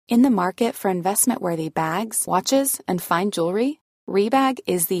In the market for investment-worthy bags, watches, and fine jewelry, Rebag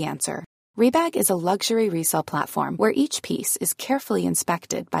is the answer. Rebag is a luxury resale platform where each piece is carefully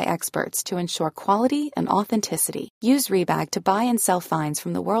inspected by experts to ensure quality and authenticity. Use Rebag to buy and sell finds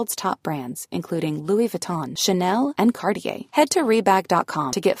from the world's top brands, including Louis Vuitton, Chanel, and Cartier. Head to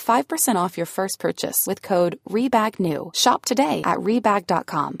Rebag.com to get 5% off your first purchase with code REBAGNEW. Shop today at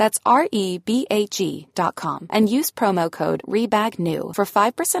Rebag.com. That's REBAG.com. And use promo code REBAGNEW for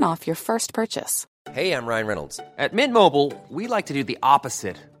 5% off your first purchase. Hey, I'm Ryan Reynolds. At Mint Mobile, we like to do the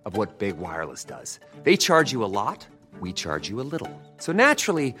opposite of what Big Wireless does. They charge you a lot, we charge you a little. So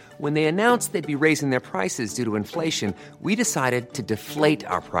naturally, when they announced they'd be raising their prices due to inflation, we decided to deflate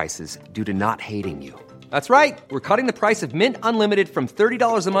our prices due to not hating you. That's right. We're cutting the price of Mint Unlimited from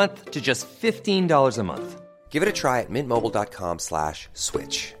 $30 a month to just $15 a month. Give it a try at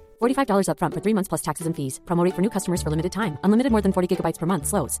mintmobile.com/switch. $45 up front for 3 months plus taxes and fees. Promo rate for new customers for limited time. Unlimited more than 40 gigabytes per month.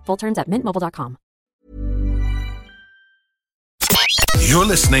 Slows full terms at mintmobile.com. You're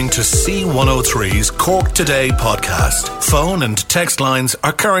listening to C103's Cork Today podcast. Phone and text lines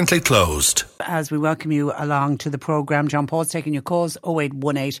are currently closed. As we welcome you along to the programme, John Paul's taking your calls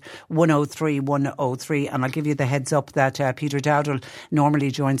 0818 103 103, and I'll give you the heads up that Peter Dowdall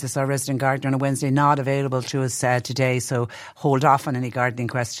normally joins us, our resident gardener, on a Wednesday, not available to us today, so hold off on any gardening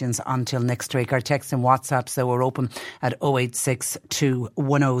questions until next week. Our texts and WhatsApps, though, are open at 0862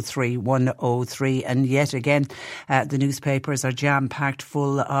 103 103, and yet again the newspapers are jam-packed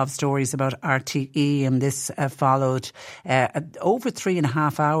full of stories about RTE, and this followed over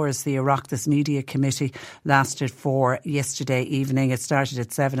 3.5 hours. The Oireachtas Media Committee lasted for yesterday evening. It started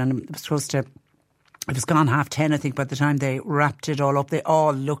at 7 and it was supposed to... It was gone 10:30, I think, by the time they wrapped it all up. They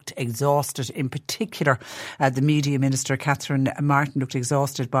all looked exhausted. In particular, the Media Minister, Catherine Martin, looked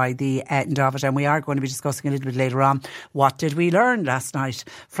exhausted by the end of it. And we are going to be discussing a little bit later on, what did we learn last night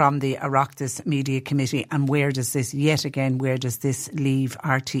from the Oireachtas Media Committee, and where does this leave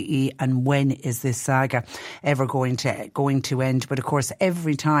RTE, and when is this saga ever going to end? But of course,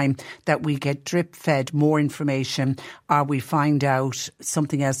 every time that we get drip-fed more information, or we find out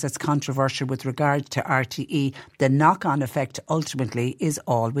something else that's controversial with regard to RTE, the knock-on effect ultimately is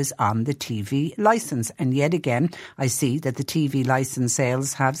always on the TV licence. And yet again, I see that the TV licence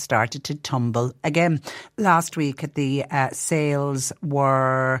sales have started to tumble again. Last week, the sales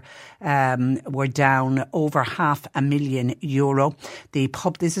were down over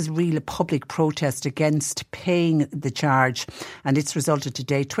 €500,000. This is really a public protest against paying the charge, and it's resulted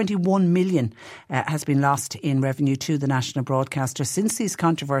today 21 million has been lost in revenue to the national broadcaster since these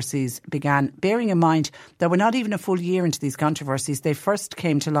controversies began. Bearing in mind that we're not even a full year into these controversies. They first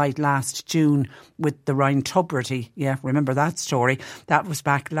came to light last June with the Ryan Tubridy. Yeah, remember that story? That was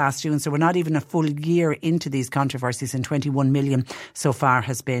back last June. So we're not even a full year into these controversies, and 21 million so far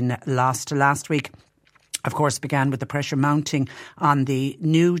has been lost. Last week, of course, began with the pressure mounting on the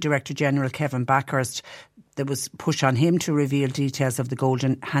new Director General, Kevin Backhurst. There was push on him to reveal details of the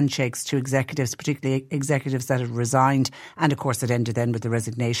golden handshakes to executives, particularly executives that had resigned. And of course, it ended then with the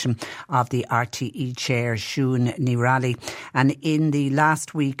resignation of the RTE chair, Siún Ní Raghallaigh. And in the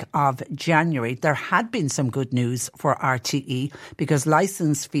last week of January, there had been some good news for RTE, because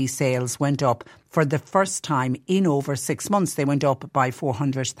licence fee sales went up for the first time in over 6 months. They went up by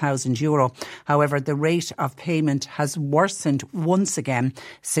 €400,000. However, the rate of payment has worsened once again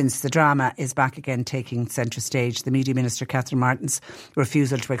since the drama is back again taking centre stage. The Media Minister, Catherine Martin's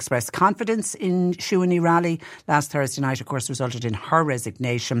refusal to express confidence in Siún Ní Raghallaigh last Thursday night, of course, resulted in her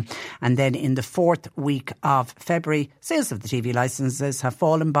resignation. And then in the fourth week of February, sales of the TV licences have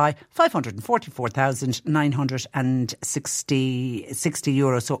fallen by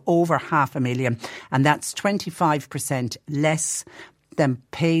 €544,960, so over €500,000. And that's 25% less than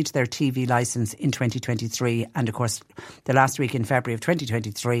paid their TV licence in 2023. And of course, the last week in February of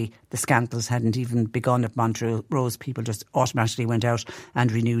 2023, the scandals hadn't even begun at Montreux Rose. People just automatically went out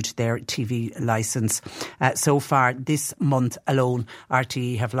and renewed their TV licence. So far this month alone,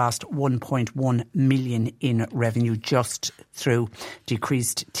 RTE have lost 1.1 million in revenue just through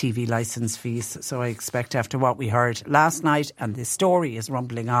decreased TV licence fees. So I expect, after what we heard last night, and this story is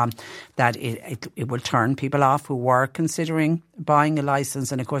rumbling on, that it will turn people off who were considering buying a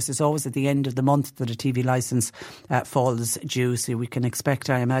licence. And of course, it's always at the end of the month that a TV licence falls due. So we can expect,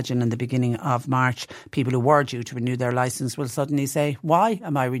 I imagine, in the beginning of March, people who were due to renew their licence will suddenly say, why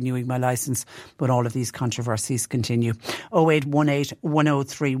am I renewing my licence? But all of these controversies continue. 0818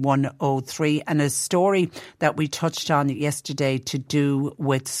 103 103. And a story that we touched on yesterday to do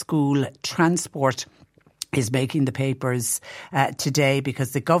with school transport is making the papers today,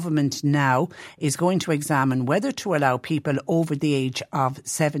 because the government now is going to examine whether to allow people over the age of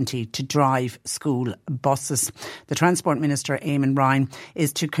 70 to drive school buses. The Transport Minister, Eamon Ryan,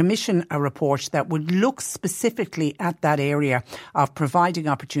 is to commission a report that would look specifically at that area of providing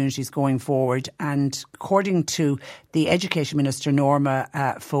opportunities going forward. And according to the Education Minister,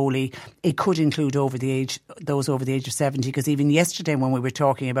 Norma Foley, it could include those over the age of 70, because even yesterday when we were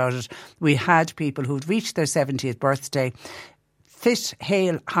talking about it, we had people who'd reached their 70th birthday, fit,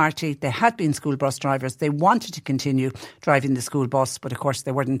 hale, hearty. They had been school bus drivers. They wanted to continue driving the school bus, but of course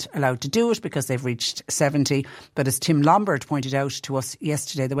they weren't allowed to do it because they've reached 70. But as Tim Lombard pointed out to us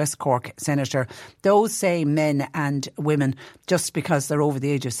yesterday, the West Cork Senator, those same men and women, just because they're over the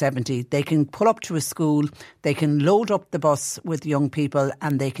age of 70, they can pull up to a school, they can load up the bus with young people,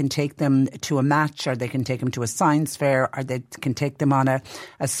 and they can take them to a match, or they can take them to a science fair, or they can take them on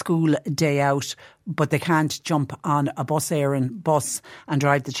a school day out, but they can't jump on a Bus Éireann bus and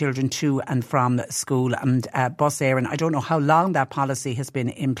drive the children to and from school. And Bus Éireann, I don't know how long that policy has been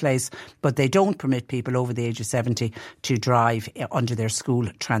in place, but they don't permit people over the age of 70 to drive under their school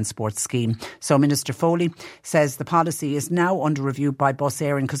transport scheme. So Minister Foley says the policy is now under review by Bus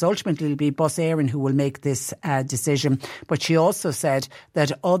Éireann, because ultimately it'll be Bus Éireann who will make this decision. But she also said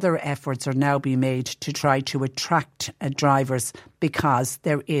that other efforts are now being made to try to attract drivers, because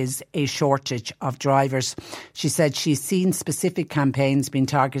there is a shortage of drivers. She said she's seen specific campaigns being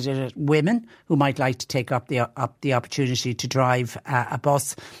targeted at women who might like to take up the opportunity to drive a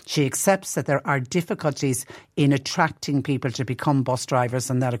bus. She accepts that there are difficulties in attracting people to become bus drivers,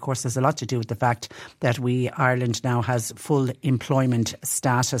 and that of course has a lot to do with the fact that Ireland now has full employment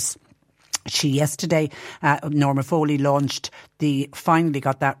status. Yesterday, Norma Foley finally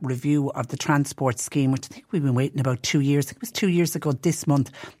got that review of the transport scheme, which I think we've been waiting about 2 years. I think it was 2 years ago this month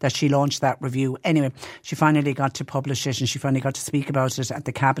that she launched that review. Anyway, she finally got to publish it, and she finally got to speak about it at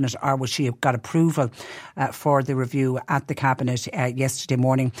the Cabinet, or was she got approval for the review at the Cabinet yesterday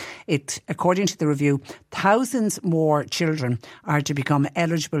morning. According to the review, thousands more children are to become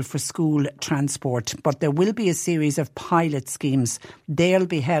eligible for school transport, but there will be a series of pilot schemes. They'll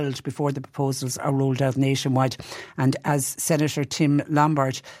be held before the proposals are rolled out nationwide. And as Senator Tim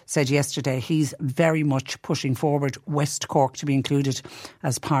Lombard said yesterday, he's very much pushing forward West Cork to be included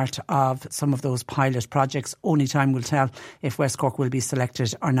as part of some of those pilot projects. Only time will tell if West Cork will be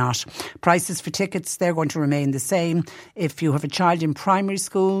selected or not. Prices for tickets, they're going to remain the same. If you have a child in primary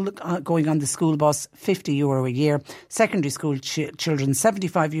school going on the school bus, €50 a year. Secondary school children,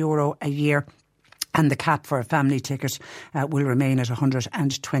 €75 a year. And the cap for a family ticket will remain at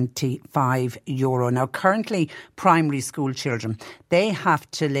 €125. Now, currently, primary school children, they have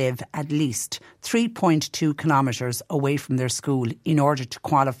to live at least 3.2 kilometres away from their school in order to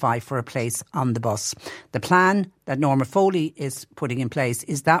qualify for a place on the bus. The plan that Norma Foley is putting in place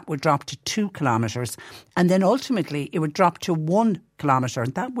is that would drop to 2 kilometres, and then ultimately it would drop to 1 kilometre.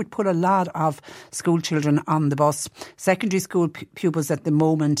 That would put a lot of school children on the bus. Secondary school pupils at the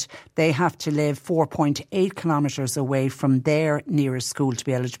moment, they have to live 4.8 kilometres away from their nearest school to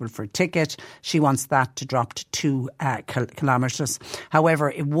be eligible for a ticket. She wants that to drop to 2 kilometres. However,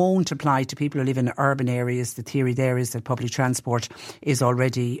 it won't apply to people who live in urban areas. The theory there is that public transport is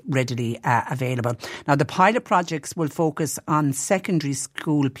already readily available. Now, the pilot projects will focus on secondary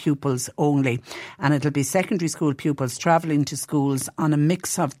school pupils only, and it'll be secondary school pupils travelling to schools on a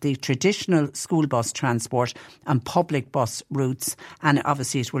mix of the traditional school bus transport and public bus routes, and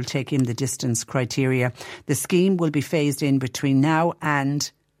obviously it will take in the distance criteria. The scheme will be phased in between now and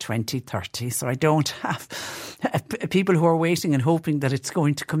 2030. So I don't have people who are waiting and hoping that it's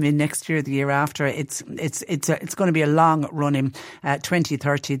going to come in next year, the year after. It's going to be a long run in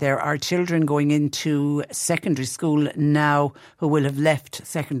 2030. There are children going into secondary school now who will have left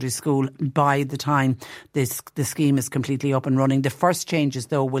secondary school by the time the scheme is completely up and running. The first changes,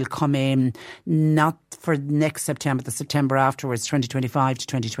 though, will come in not for next September, the September afterwards, 2025 to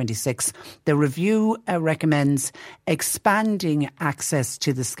 2026. The review recommends expanding access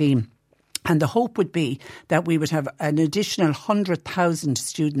to the scheme. And the hope would be that we would have an additional 100,000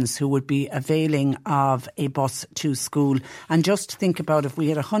 students who would be availing of a bus to school. And just think about if we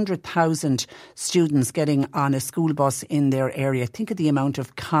had 100,000 students getting on a school bus in their area, think of the amount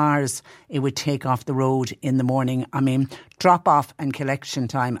of cars it would take off the road in the morning. I mean, drop-off and collection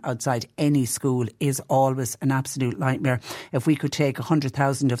time outside any school is always an absolute nightmare. If we could take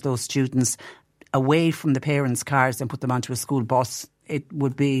 100,000 of those students away from the parents' cars and put them onto a school bus,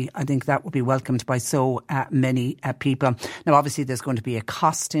 I think that would be welcomed by so many people. Now, obviously, there's going to be a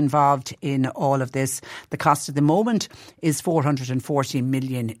cost involved in all of this. The cost at the moment is €440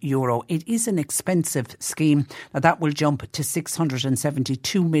 million. It is an expensive scheme. Now, that will jump to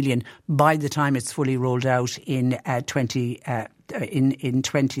 €672 million by the time it's fully rolled out in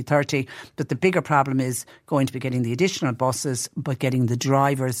 2030. But the bigger problem is going to be getting the additional buses, but getting the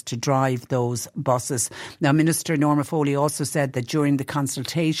drivers to drive those buses. Now, Minister Norma Foley also said that during the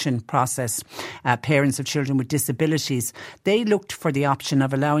consultation process, parents of children with disabilities, they looked for the option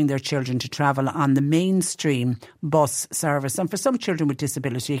of allowing their children to travel on the mainstream bus service. And for some children with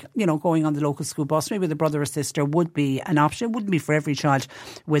disability, going on the local school bus, maybe the brother or sister would be an option. It wouldn't be for every child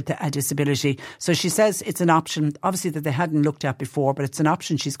with a disability. So she says it's an option, obviously, that they hadn't looked at before, but it's an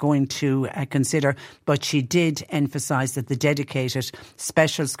option she's going to consider. But she did emphasise that the dedicated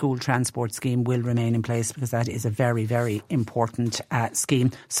special school transport scheme will remain in place, because that is a very, very important scheme.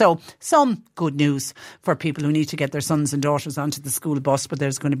 So some good news for people who need to get their sons and daughters onto the school bus, but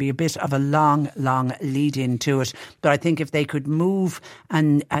there's going to be a bit of a long lead into it. But I think if they could move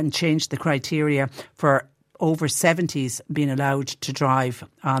and change the criteria for over 70s being allowed to drive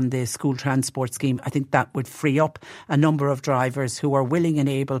on the school transport scheme, I think that would free up a number of drivers who are willing and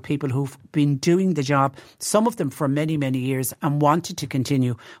able, people who've been doing the job, some of them for many, many years, and wanted to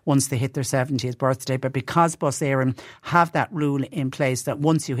continue once they hit their 70th birthday. But because Bus Éireann have that rule in place that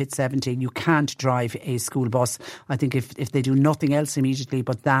once you hit 70, you can't drive a school bus, I think if they do nothing else immediately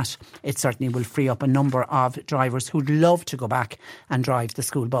but that, it certainly will free up a number of drivers who'd love to go back and drive the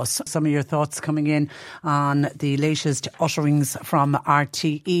school bus. Some of your thoughts coming in on the latest utterings from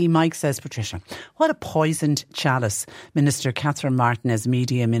RTE. Mike says, Patricia, what a poisoned chalice Minister Catherine Martin, as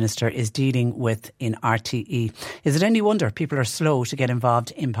Media Minister, is dealing with in RTE. Is it any wonder people are slow to get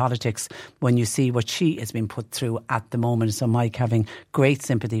involved in politics when you see what she has been put through at the moment? So Mike having great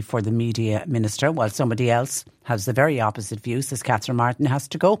sympathy for the Media Minister, while somebody else has the very opposite view, says Catherine Martin has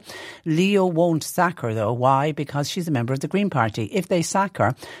to go. Leo won't sack her though. Why? Because she's a member of the Green Party. If they sack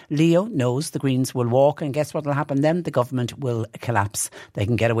her, Leo knows the Greens will walk, and guess what will happen then? The government will collapse. They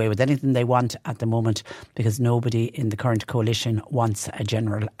can get away with anything they want at the moment because nobody in the current coalition wants a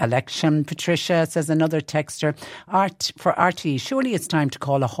general election. Patricia, says another texter, for RTE, surely it's time to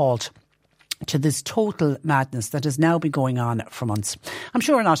call a halt to this total madness that has now been going on for months. I'm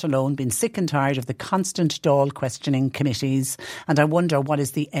sure we're not alone, been sick and tired of the constant Dáil questioning committees, and I wonder what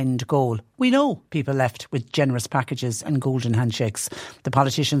is the end goal. We know people left with generous packages and golden handshakes. The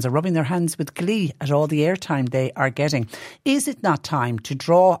politicians are rubbing their hands with glee at all the airtime they are getting. Is it not time to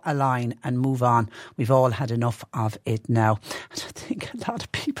draw a line and move on? We've all had enough of it now. I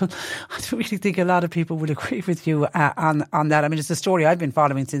really think a lot of people will agree with you on that. I mean, it's a story I've been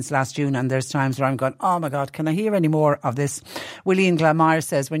following since last June, and there's times where I'm going, oh my God, can I hear any more of this? Willie in Glamire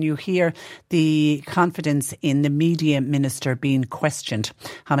says, when you hear the confidence in the Media Minister being questioned,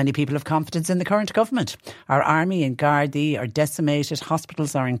 how many people have confidence in the current government? Our army and Gardaí are decimated,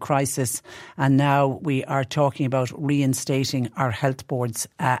 hospitals are in crisis, and now we are talking about reinstating our health boards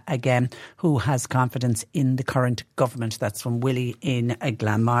again. Who has confidence in the current government? That's from Willie in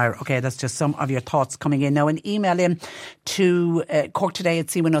Glanmire. OK, that's just some of your thoughts coming in. Now, an email in to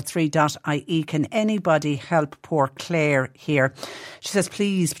CorkToday@c103.ie. Can anybody help poor Claire here? She says,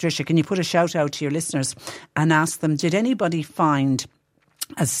 please, Patricia, can you put a shout out to your listeners and ask them, did anybody find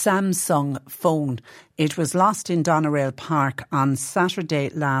a Samsung phone? It was lost in Doneraile Park on Saturday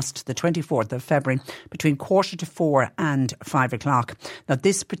last, the 24th of February, between 3:45 and 5 o'clock. Now,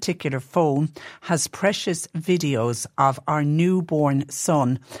 this particular phone has precious videos of our newborn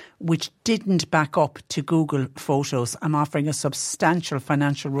son, which didn't back up to Google Photos. I'm offering a substantial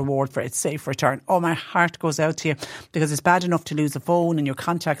financial reward for its safe return. Oh, my heart goes out to you, because it's bad enough to lose a phone and your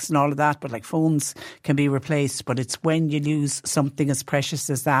contacts and all of that, but like, phones can be replaced. But it's when you lose something as precious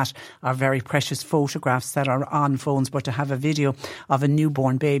as that, or very precious photographs that are on phones. But to have a video of a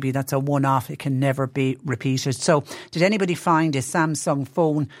newborn baby, that's a one-off. It can never be repeated. So did anybody find a Samsung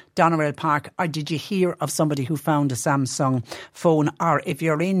phone, Doneraile Park, or did you hear of somebody who found a Samsung phone? Or if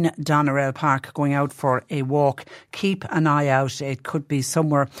you're in Doneraile Park going out for a walk, keep an eye out. It could be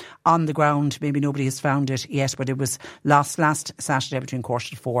somewhere on the ground. Maybe nobody has found it yet, but it was lost last Saturday between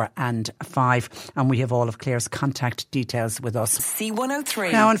 4:45 and 5, and we have all of Claire's contact details with us.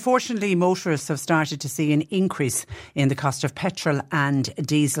 C103. Now, unfortunately, motorists have started to see an increase in the cost of petrol and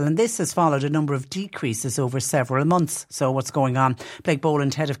diesel, and this has followed a number of decreases over several months. So what's going on? Blake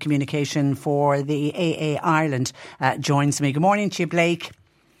Boland, Head of Communication for the AA Ireland, joins me. Good morning to you, Blake.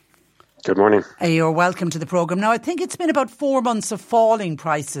 Good morning. You're welcome to the programme. Now, I think it's been about 4 months of falling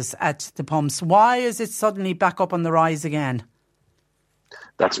prices at the pumps. Why is it suddenly back up on the rise again?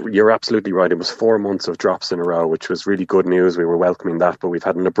 You're absolutely right. It was 4 months of drops in a row, which was really good news. We were welcoming that, but we've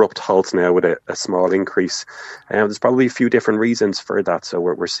had an abrupt halt now with a small increase. There's probably a few different reasons for that. So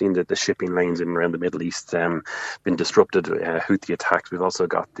we're seeing that the shipping lanes in and around the Middle East been disrupted, Houthi attacks. We've also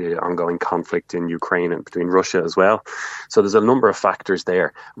got the ongoing conflict in Ukraine and between Russia as well. So there's a number of factors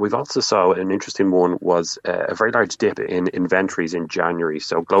there. We've also saw an interesting one was a very large dip in inventories in January.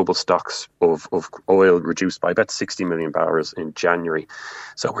 So global stocks of oil reduced by about 60 million barrels in January.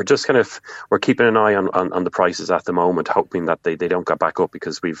 So we're just we're keeping an eye on the prices at the moment, hoping that they don't go back up,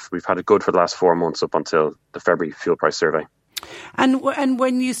 because we've had it good for the last 4 months up until the February fuel price survey. And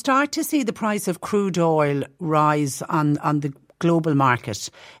when you start to see the price of crude oil rise on the global market,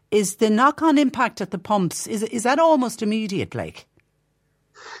 is the knock-on impact at the pumps, is that almost immediate, like?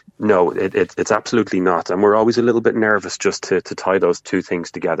 No, it's absolutely not. And we're always a little bit nervous just to tie those two things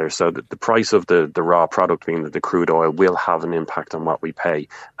together. So the price of the raw product, being the crude oil, will have an impact on what we pay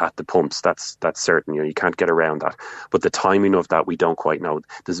at the pumps. That's certain. You can't get around that. But the timing of that, we don't quite know.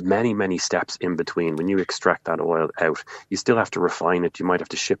 There's many steps in between. When you extract that oil out, you still have to refine it. You might have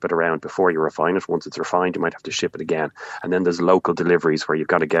to ship it around before you refine it. Once it's refined, you might have to ship it again. And then there's local deliveries where you've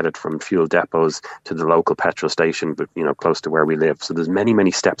got to get it from fuel depots to the local petrol station, but close to where we live. So there's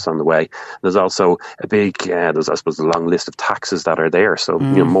many steps on the way. There's also a big, there's I suppose a long list of taxes that are there. So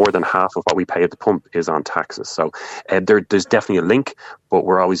more than half of what we pay at the pump is on taxes. So there's definitely a link, but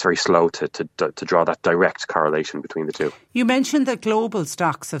we're always very slow to draw that direct correlation between the two. You mentioned that global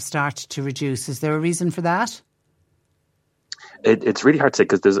stocks have started to reduce. Is there a reason for that? It's really hard to say,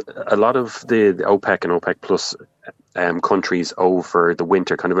 because there's a lot of the OPEC and OPEC plus countries over the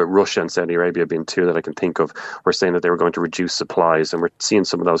winter, kind of Russia and Saudi Arabia being two that I can think of, were saying that they were going to reduce supplies, and we're seeing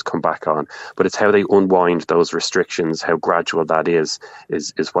some of those come back on. But it's how they unwind those restrictions, how gradual that is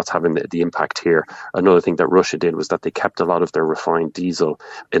what's having the impact here. Another thing that Russia did was that they kept a lot of their refined diesel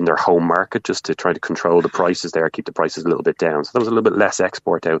in their home market just to try to control the prices there, keep the prices a little bit down. So there was a little bit less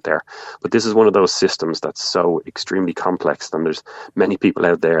export out there. But this is one of those systems that's so extremely complex, and there's many people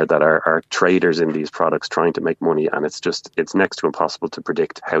out there that are traders in these products trying to make money, and it's next to impossible to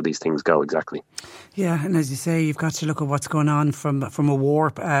predict how these things go exactly. Yeah, and as you say, you've got to look at what's going on from a war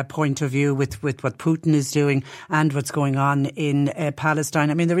point of view with what Putin is doing and what's going on in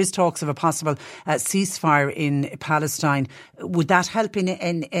Palestine. I mean, there is talks of a possible ceasefire in Palestine. Would that help in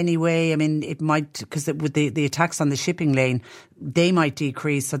any way? I mean, it might, because with the attacks on the shipping lane, they might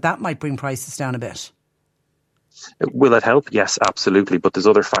decrease, so that might bring prices down a bit. Will it help? Yes, absolutely. But there's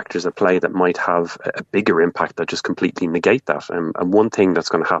other factors at play that might have a bigger impact that just completely negate that. And one thing that's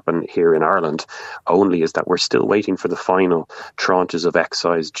going to happen here in Ireland only is that we're still waiting for the final tranches of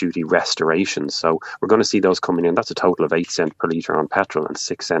excise duty restoration. So we're going to see those coming in. That's a total of 8 cents per litre on petrol and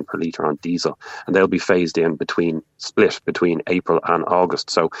 6 cents per litre on diesel. And they'll be phased in split between April and August.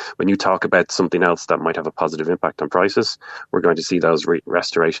 So when you talk about something else that might have a positive impact on prices, we're going to see those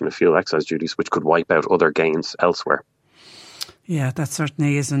restoration of fuel excise duties, which could wipe out other gains elsewhere. Yeah, that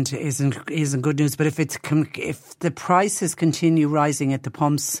certainly isn't good news. But if the prices continue rising at the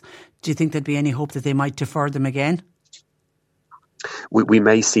pumps, do you think there'd be any hope that they might defer them again? We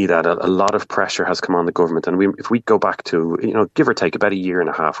may see that a lot of pressure has come on the government, and if we go back to give or take about a year and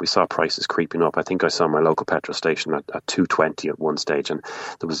a half, we saw prices creeping up. I think I saw my local petrol station at $2.20 at one stage, and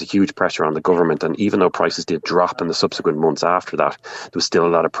there was a huge pressure on the government. And even though prices did drop in the subsequent months after that, there was still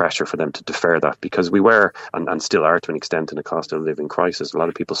a lot of pressure for them to defer that, because we were and still are to an extent in a cost of living crisis. A lot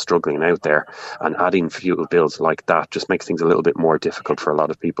of people struggling out there, and adding fuel bills like that just makes things a little bit more difficult for a lot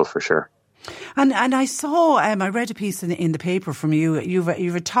of people, for sure. And I saw, I read a piece in the paper from you. You've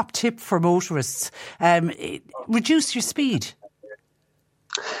a top tip for motorists. Reduce your speed.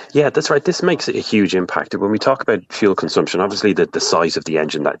 Yeah, that's right. This makes a huge impact. When we talk about fuel consumption, obviously the size of the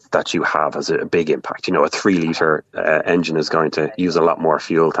engine that you have has a big impact. A 3 litre engine is going to use a lot more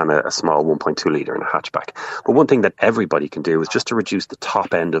fuel than a small 1.2 litre in a hatchback. But one thing that everybody can do is just to reduce the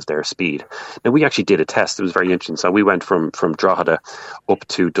top end of their speed. Now, we actually did a test. It was very interesting. So we went from Drogheda up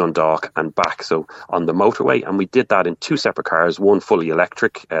to Dundalk and back, so on the motorway, and we did that in 2 separate cars, one fully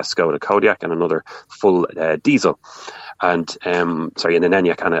electric Skoda Kodiaq and another full diesel. And an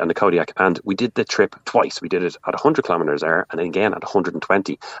Enyaq and a Kodiaq, and we did the trip twice. We did it at 100 kilometres an hour and again at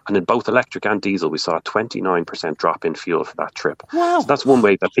 120. And in both electric and diesel, we saw a 29% drop in fuel for that trip. Wow. So that's one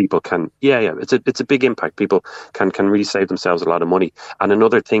way that people can, it's a big impact. People can really save themselves a lot of money. And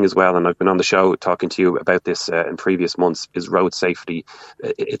another thing as well, and I've been on the show talking to you about this in previous months, is road safety.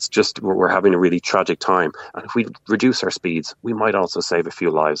 It's just, we're having a really tragic time. And if we reduce our speeds, we might also save a few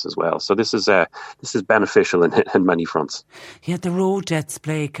lives as well. So this is beneficial in many fronts. influence. Yeah, the road deaths,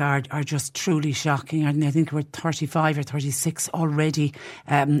 Blake, are just truly shocking. And I think we're 35 or 36 already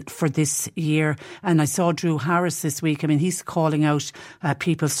for this year. And I saw Drew Harris this week. I mean, he's calling out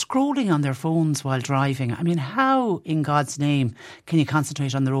people scrolling on their phones while driving. I mean, how in God's name can you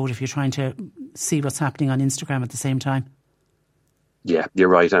concentrate on the road if you're trying to see what's happening on Instagram at the same time? Yeah, you're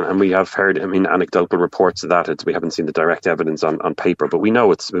right. And we have heard, anecdotal reports of that. We haven't seen the direct evidence on paper, but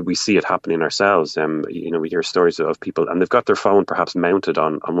we see it happening ourselves. We hear stories of people, and they've got their phone perhaps mounted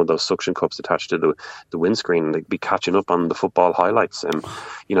on one of those suction cups attached to the windscreen, and they'd be catching up on the football highlights. And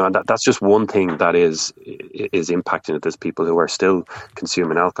that's just one thing that is impacting it. There's people who are still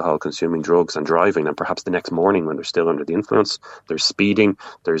consuming alcohol, consuming drugs and driving, and perhaps the next morning when they're still under the influence, there's speeding,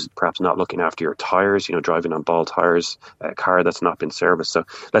 there's perhaps not looking after your tyres, driving on bald tyres, a car that's not been service. So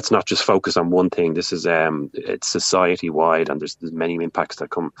let's not just focus on one thing. This is it's society wide, and there's many impacts that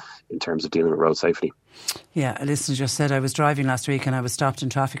come in terms of dealing with road safety. Yeah, a listener just said, I was driving last week and I was stopped in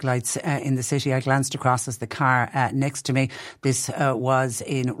traffic lights in the city. I glanced across as the car next to me. This was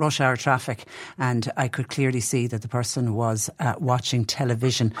in rush hour traffic, and I could clearly see that the person was watching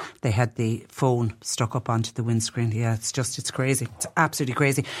television. They had the phone stuck up onto the windscreen. Yeah, it's crazy. It's absolutely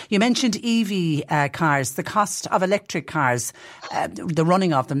crazy. You mentioned EV cars, the cost of electric cars, the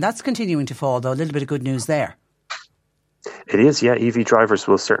running of them. That's continuing to fall, though. A little bit of good news there. It is, yeah. EV drivers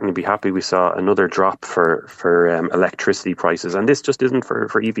will certainly be happy. We saw another drop for electricity prices, and this just isn't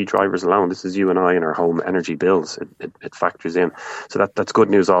for EV drivers alone. This is you and I and our home energy bills. It factors in, so that's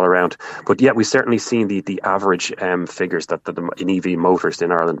good news all around. But yeah, we've certainly seen the average figures that an EV motorist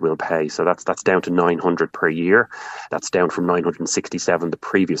in Ireland will pay. So that's down to 900 per year. That's down from 967 the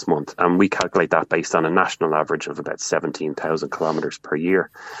previous month, and we calculate that based on a national average of about 17,000 kilometres per year.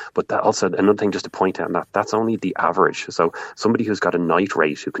 But that also, another thing just to point out, that's only the average. So somebody who's got a night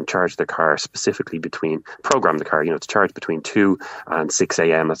rate who can charge their car specifically program the car, to charge between 2 and 6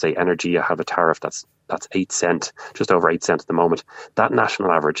 a.m. Let's say Energia have a tariff that's 8 cent, just over 8 cent at the moment. That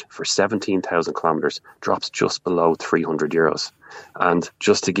national average for 17,000 kilometres drops just below €300. And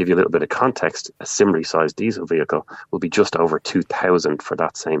just to give you a little bit of context, a similarly sized diesel vehicle will be just over 2,000 for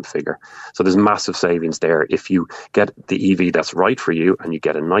that same figure. So there's massive savings there if you get the EV that's right for you and you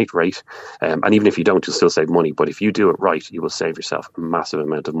get a night rate. And even if you don't, you'll still save money. But if you do it right, you will save yourself a massive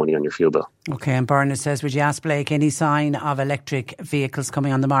amount of money on your fuel bill. Okay, and Bernard says, would you ask Blake any sign of electric vehicles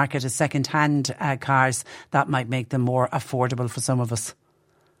coming on the market as second-hand cars that might make them more affordable for some of us?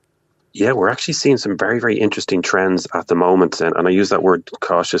 Yeah, we're actually seeing some very, very interesting trends at the moment. And I use that word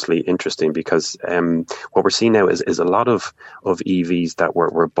cautiously interesting because what we're seeing now is a lot of EVs that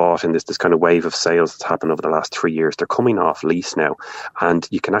were bought in this kind of wave of sales that's happened over the last 3 years. They're coming off lease now. And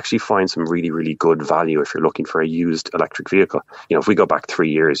you can actually find some really, really good value if you're looking for a used electric vehicle. If we go back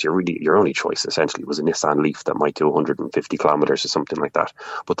 3 years, your only choice essentially was a Nissan Leaf that might do 150 kilometres or something like that.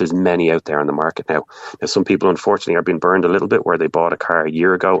 But there's many out there on the market now. Now, some people, unfortunately, are being burned a little bit where they bought a car a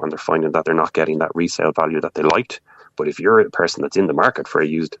year ago and they're finding that they're not getting that resale value that they liked. But if you're a person that's in the market for a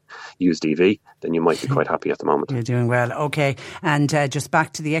used EV, then you might be quite happy at the moment. You're doing well. Okay. And just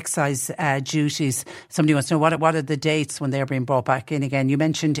back to the excise duties. Somebody wants to know what are the dates when they're being brought back in again? You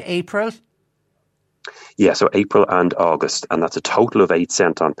mentioned April. Yeah, so April and August, and that's a total of 8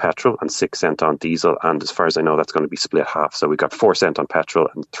 cent on petrol and 6 cent on diesel. And as far as I know, that's going to be split half. So we've got 4 cent on petrol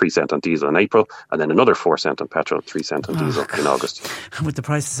and 3 cent on diesel in April, and then another 4 cent on petrol and 3 cent on diesel in August. With the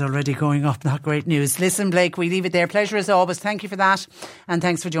prices already going up, not great news. Listen, Blake, we leave it there. Pleasure as always. Thank you for that, and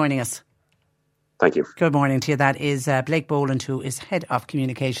thanks for joining us. Thank you. Good morning to you. That is Blake Boland, who is Head of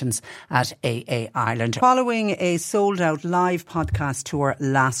Communications at AA Ireland. Following a sold-out live podcast tour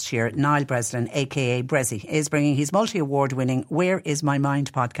last year, Niall Breslin, a.k.a. Brezzy, is bringing his multi-award-winning Where Is My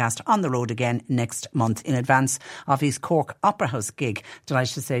Mind podcast on the road again next month in advance of his Cork Opera House gig.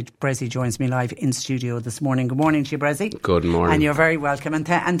 Delighted to say Brezzy joins me live in studio this morning. Good morning to you, Brezzy. Good morning. And you're very welcome.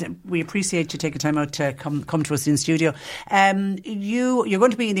 And we appreciate you taking time out to come to us in studio. You're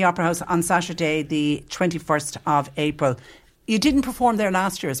going to be in the Opera House on Saturday, the 21st of April. You didn't perform there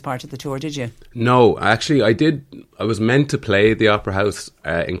last year as part of the tour, did you? No, actually I did. I was meant to play the Opera House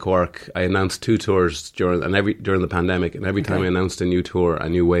in Cork. I announced 2 tours during the pandemic, and every time I announced a new tour, a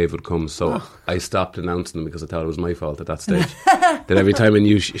new wave would come. So I stopped announcing them because I thought it was my fault at that stage. that every time a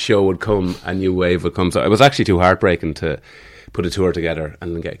new show would come, a new wave would come. So it was actually too heartbreaking to put a tour together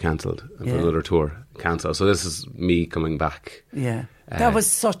and then get cancelled, and put another tour cancelled. So this is me coming back. Yeah. That was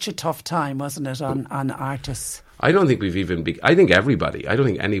such a tough time, wasn't it, on artists? I don't think we've even... I think everybody... I don't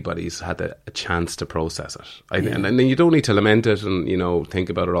think anybody's had a chance to process it. And then you don't need to lament it and, you know, think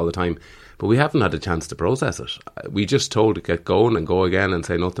about it all the time. But we haven't had a chance to process it. We just told to get going and go again and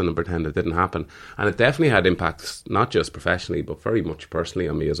say nothing and pretend it didn't happen. And it definitely had impacts, not just professionally, but very much personally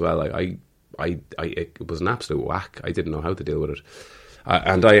on me as well. It was an absolute whack. I didn't know how to deal with it.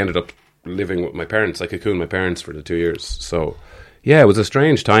 And I ended up living with my parents. I cocooned my parents for the 2 years. So... yeah, it was a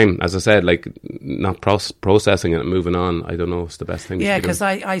strange time. As I said, like, not processing it and moving on, I don't know, it's the best thing. Yeah, because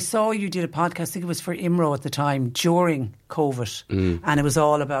I saw you did a podcast, I think it was for IMRO at the time, during COVID. And it was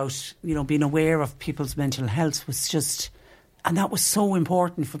all about, you know, being aware of people's mental health was just... and that was so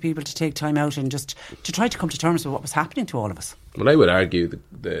important for people to take time out and just to try to come to terms with what was happening to all of us. Well, I would argue that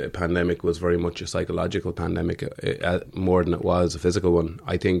the pandemic was very much a psychological pandemic more than it was a physical one.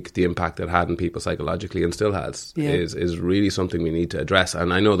 I think the impact it had on people psychologically, and still has, is really something we need to address.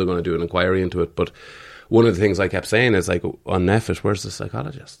 And I know they're going to do an inquiry into it, but one of the things I kept saying is, like, on NEFIT, where's the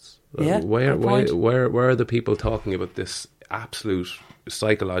psychologists? Where are the people talking about this absolute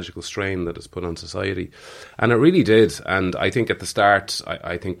psychological strain that is put on society? And it really did. And I think at the start,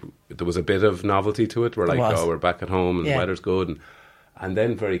 I think there was a bit of novelty to it. We're like, oh, we're back at home and the weather's good, and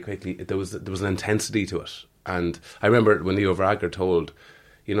then very quickly there was an intensity to it. And I remember when Leo Varadkar told,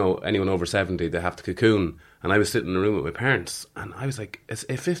 you know, anyone over 70 they have to cocoon, and I was sitting in a room with my parents, and I was like, as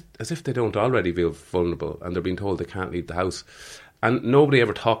if they don't already feel vulnerable and they're being told they can't leave the house. And nobody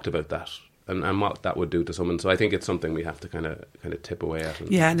ever talked about that. And what that would do to someone. So I think it's something we have to kind of tip away at.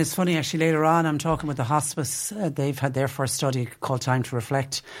 Yeah, and it's funny, actually, later on I'm talking with the hospice. They've had their first study called Time to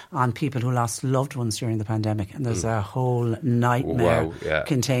Reflect on people who lost loved ones during the pandemic, and there's a whole nightmare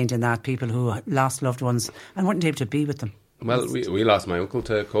contained in that. People who lost loved ones and weren't able to be with them. Well, we lost my uncle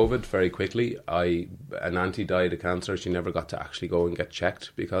to COVID very quickly. An auntie died of cancer. She never got to actually go and get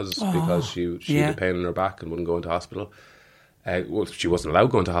checked because she had a pain in her back and wouldn't go into hospital. Well, she wasn't allowed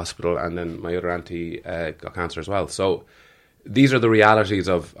to go into hospital, and then my other auntie got cancer as well. So these are the realities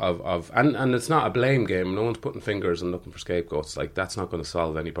of and it's not a blame game. No one's putting fingers and looking for scapegoats. Like, that's not going to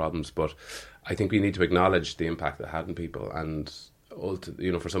solve any problems. But I think we need to acknowledge the impact it had on people. And,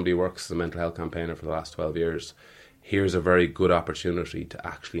 you know, for somebody who works as a mental health campaigner for the last 12 years, here's a very good opportunity to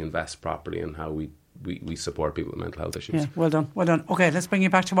actually invest properly in how we support people with mental health issues. Yeah, well done. Okay, let's bring you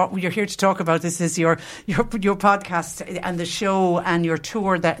back to what you're here to talk about. This is your podcast and the show and your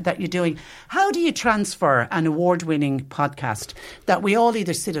tour that you're doing. How do you transfer an award-winning podcast that we all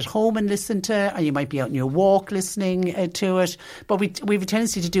either sit at home and listen to, or you might be out on your walk listening to it, but we have a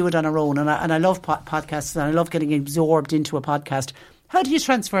tendency to do it on our own, and I love podcasts, and I love getting absorbed into a podcast. How do you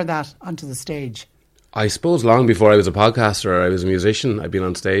transfer that onto the stage? I suppose long before I was a podcaster, I was a musician. I've been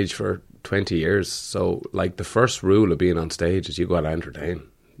on stage for 20 years. So, like, the first rule of being on stage is you got to entertain.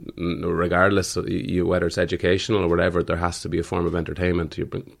 Regardless of whether it's educational or whatever, there has to be a form of entertainment. You're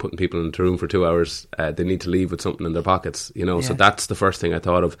putting people into a room for 2 hours. They need to leave with something in their pockets, you know. So that's the first thing I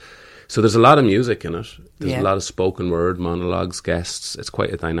thought of. So there's a lot of music in it. There's a lot of spoken word, monologues, guests. It's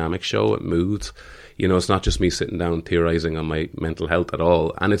quite a dynamic show. It moves. You know, it's not just me sitting down theorising on my mental health at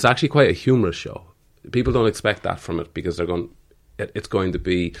all. And it's actually quite a humorous show. People don't expect that from it because it's going to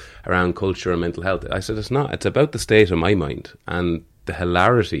be around culture and mental health. I said, it's not. It's about the state of my mind and the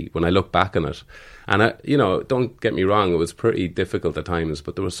hilarity when I look back on it. And, you know, don't get me wrong, it was pretty difficult at times,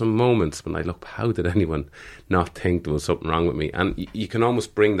 but there were some moments when I look, how did anyone not think there was something wrong with me? And you can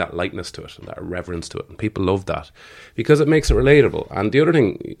almost bring that lightness to it and that reverence to it. And people love that because it makes it relatable. And the other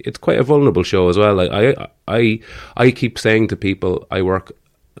thing, it's quite a vulnerable show as well. I keep saying to people, I work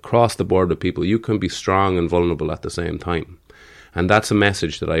across the board with people, you can be strong and vulnerable at the same time. And that's a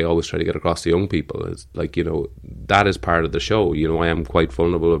message that I always try to get across to young people. It's like, you know, that is part of the show. You know, I am quite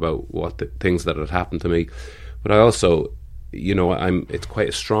vulnerable about what the things that had happened to me. But I also, you know, it's quite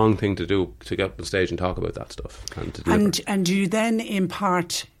a strong thing to do, to get up on stage and talk about that stuff. And do you then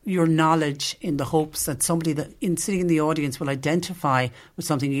impart your knowledge in the hopes that somebody sitting in the audience will identify with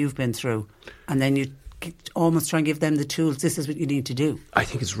something you've been through, and then you almost try and give them the tools, this is what you need to do? I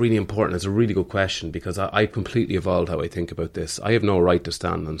think it's really important. It's a really good question because I completely evolved how I think about this. I have no right to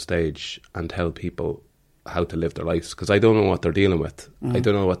stand on stage and tell people how to live their lives because I don't know what they're dealing with. I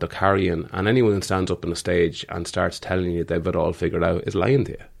don't know what they're carrying, and anyone who stands up on a stage and starts telling you they've it all figured out is lying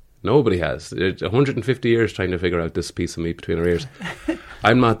to you. Nobody has. There's 150 years trying to figure out this piece of meat between our ears.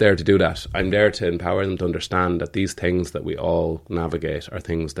 I'm not there to do that. I'm there to empower them to understand that these things that we all navigate are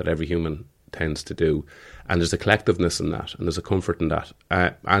things that every human tends to do. And there's a collectiveness in that, and there's a comfort in that.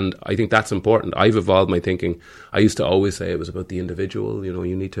 And I think that's important. I've evolved my thinking. I used to always say it was about the individual, you know,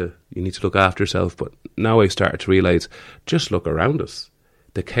 you need to look after yourself. But now I've started to realise, just look around us.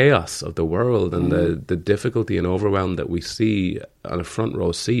 The chaos of the world and the difficulty and overwhelm that we see on a front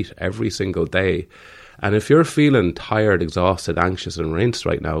row seat every single day. And if you're feeling tired, exhausted, anxious and rinsed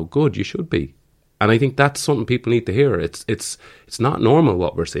right now, good, you should be. And I think that's something people need to hear. It's not normal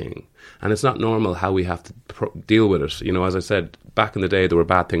what we're seeing. And it's not normal how we have to deal with it. You know, as I said, back in the day, there were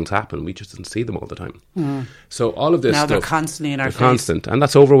bad things happen. We just didn't see them all the time. So all of this now stuff... they're constantly in our face. Constant. And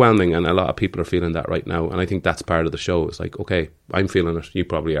that's overwhelming. And a lot of people are feeling that right now. And I think that's part of the show. It's like, okay, I'm feeling it. You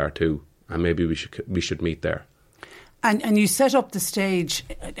probably are too. And maybe we should meet there. And you set up the stage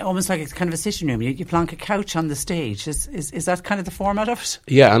almost like it's kind of a sitting room. You plank a couch on the stage. Is that kind of the format of it?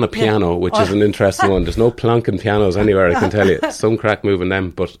 Yeah, and a piano, which is an interesting one. There's no plonking pianos anywhere, I can tell you. Some crack moving them.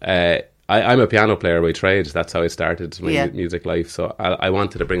 But I'm a piano player by trade. That's how I started my music life. So I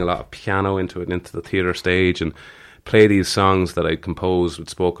wanted to bring a lot of piano into the theatre stage and play these songs that I composed with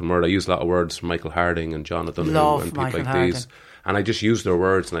spoken word. I used a lot of words from Michael Harding and Jonathan and people like these. And I just used their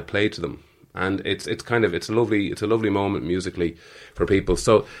words and I played to them. And it's a lovely moment musically for people.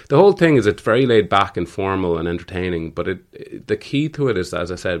 So the whole thing is it's very laid back and formal and entertaining. But the key to it is,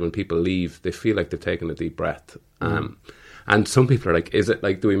 as I said, when people leave, they feel like they've taken a deep breath. And some people are like, is it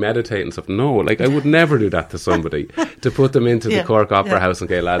like, do we meditate and stuff? No, like I would never do that to somebody, to put them into the Cork Opera House and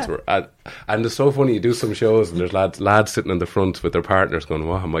okay, lads, and it's so funny, you do some shows and there's lads sitting in the front with their partners going,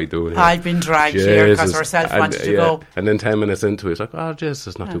 what am I doing here? I've been dragged here because ourselves wanted to go. And then 10 minutes into it, it's like, oh, jeez,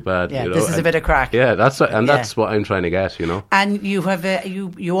 it's not too bad. Yeah, you know? This is a bit of crack. Yeah, that's what I'm trying to get, you know. And you have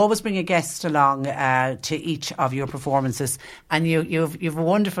you always bring a guest along to each of your performances, and you've a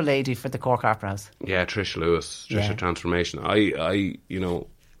wonderful lady for the Cork Opera House. Yeah, Trish Lewis, Transformation. I you know,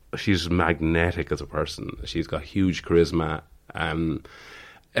 she's magnetic as a person. She's got huge charisma.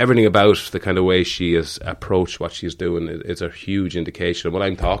 Everything about the kind of way she has approached what she's doing is a huge indication. And what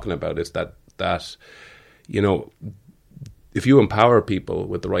I'm talking about is that you know, if you empower people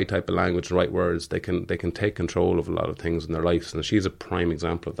with the right type of language, the right words, they can take control of a lot of things in their lives. And she's a prime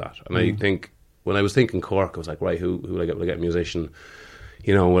example of that. And I think when I was thinking Cork, I was like, right, who will I get? Will I get a musician?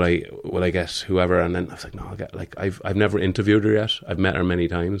 You know, will I get whoever? And then I was like, no, I'll get like I've never interviewed her yet. I've met her many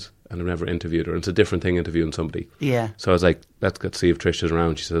times and I've never interviewed her. And it's a different thing interviewing somebody. Yeah. So I was like, let's see if Trish is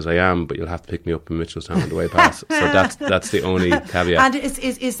around. She says, I am, but you'll have to pick me up in Mitchelstown on the way past. So that's the only caveat. And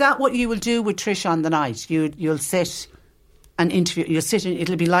is that what you will do with Trish on the night? You'll sit and interview. You'll sit and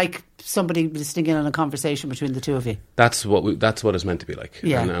it'll be like somebody listening in on a conversation between the two of you. That's what it's meant to be like.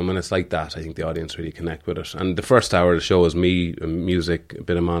 Yeah. And when it's like that, I think the audience really connect with it. And the first hour of the show is me, music, a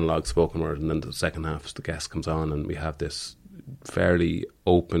bit of monologue, spoken word, and then the second half is the guest comes on and we have this fairly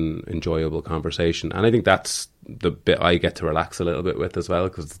open, enjoyable conversation. And I think that's the bit I get to relax a little bit with as well,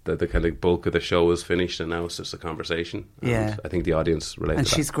 because the kind of bulk of the show is finished and now it's just a conversation. And I think the audience relates to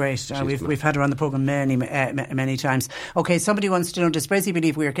that. And she's great. We've had her on the programme many times. Okay, somebody wants to know, does Bressie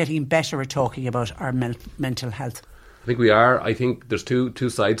believe we are getting better at talking about our mental health? I think we are. I think there's two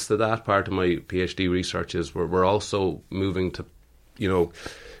sides to that. Part of my PhD research is we're also moving to, you know,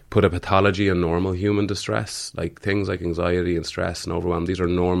 put a pathology on normal human distress, like things like anxiety and stress and overwhelm. These are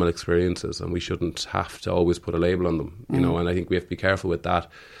normal experiences and we shouldn't have to always put a label on them, you know, and I think we have to be careful with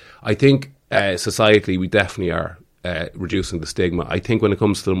that. I think societally we definitely are reducing the stigma. I think when it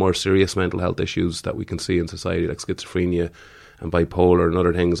comes to the more serious mental health issues that we can see in society, like schizophrenia and bipolar and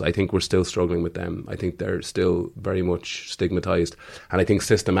other things, I think we're still struggling with them. I think they're still very much stigmatised. And I think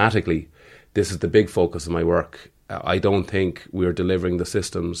systematically, this is the big focus of my work. I don't think we're delivering the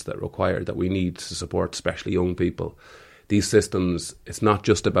systems that we need to support especially young people. These systems, it's not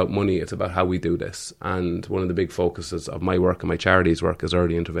just about money, it's about how we do this. And one of the big focuses of my work and my charity's work is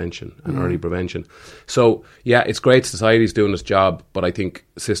early intervention and early prevention. So, yeah, it's great society's doing its job, but I think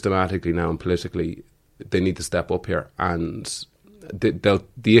systematically now and politically, they need to step up here. And the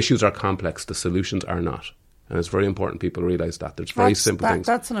issues are complex, the solutions are not. And it's very important people realise that. There's very simple things.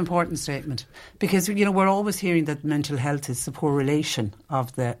 That's an important statement. Because, you know, we're always hearing that mental health is the poor relation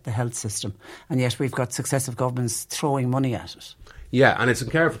of the health system. And yet we've got successive governments throwing money at it. Yeah, and it's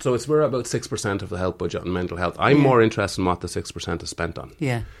careful. So we're about 6% of the health budget on mental health. I'm more interested in what the 6% is spent on.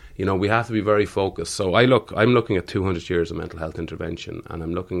 Yeah. You know, we have to be very focused. So I'm looking at 200 years of mental health intervention and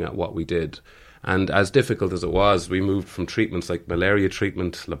I'm looking at what we did. And as difficult as it was, we moved from treatments like malaria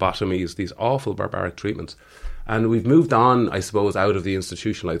treatment, lobotomies, these awful barbaric treatments. And we've moved on, I suppose, out of the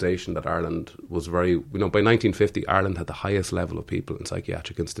institutionalisation that Ireland was by 1950, Ireland had the highest level of people in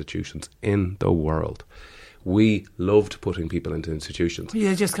psychiatric institutions in the world. We loved putting people into institutions.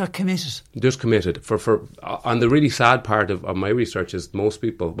 You just got committed. Just committed. And the really sad part of my research is most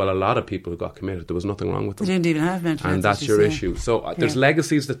people, a lot of people who got committed, there was nothing wrong with them. They didn't even have mental health. And that's your issue. So there's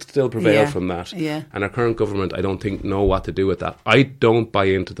legacies that still prevail from that. Yeah. And our current government, I don't think, know what to do with that. I don't buy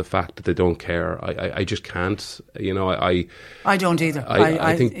into the fact that they don't care. I just can't. I don't either.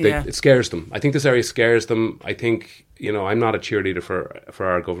 I think it scares them. I think this area scares them. I think, I'm not a cheerleader for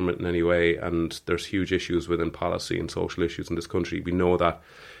our government in any way, and there's huge issues within policy and social issues in this country. We know that.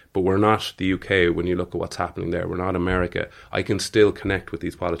 But we're not the UK when you look at what's happening there. We're not America. I can still connect with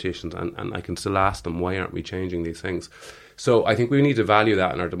these politicians and I can still ask them, why aren't we changing these things? So I think we need to value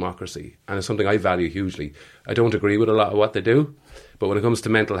that in our democracy. And it's something I value hugely. I don't agree with a lot of what they do. But when it comes to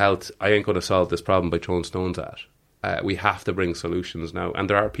mental health, I ain't going to solve this problem by throwing stones at it. We have to bring solutions now. And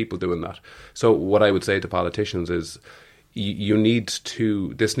there are people doing that. So what I would say to politicians is,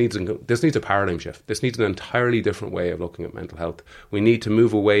 this needs a paradigm shift. This needs an entirely different way of looking at mental health. We need to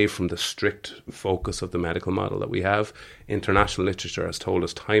move away from the strict focus of the medical model that we have. International literature has told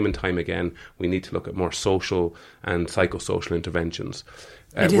us time and time again, we need to look at more social and psychosocial interventions.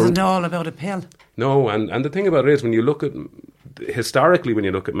 It isn't all about a pill. No, and the thing about it is, historically, when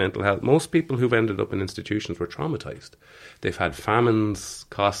you look at mental health, most people who've ended up in institutions were traumatised. They've had famines,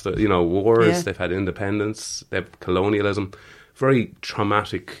 wars, they've had independence, they've had colonialism. Very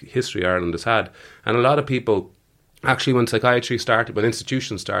traumatic history Ireland has had. And a lot of people, actually, when psychiatry started, when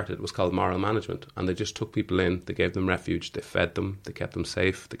institutions started, it was called moral management. And they just took people in, they gave them refuge, they fed them, they kept them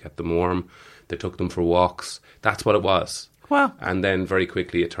safe, they kept them warm, they took them for walks. That's what it was. Well, and then very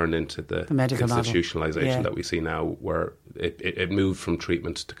quickly it turned into the institutionalisation that we see now, where it moved from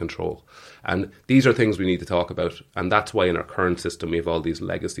treatment to control. And these are things we need to talk about. And that's why in our current system we have all these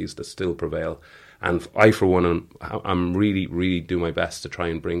legacies that still prevail. And I, for one, I'm really, really doing my best to try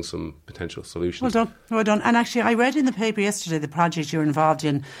and bring some potential solutions. Well done. And actually, I read in the paper yesterday the project you're involved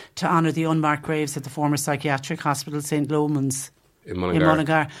in to honour the unmarked graves at the former psychiatric hospital, St. Lomans in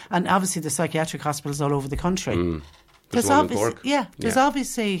Mullingar. And obviously the psychiatric hospitals all over the country. There's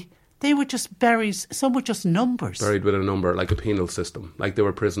obviously, they were just buried, some were just numbers. Buried with a number, like a penal system, like they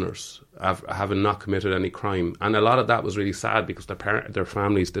were prisoners, having not committed any crime. And a lot of that was really sad because their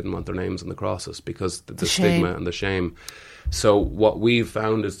families didn't want their names on the crosses because the stigma and the shame. So what we've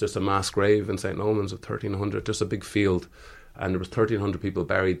found is just a mass grave in St. Lomans of 1,300, just a big field. And there was 1,300 people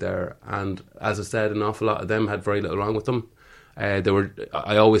buried there. And as I said, an awful lot of them had very little wrong with them.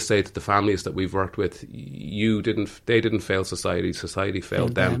 I always say to the families that we've worked with, they didn't fail society. Society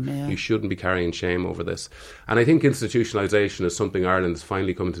failed them. You shouldn't be carrying shame over this. And I think institutionalisation is something Ireland is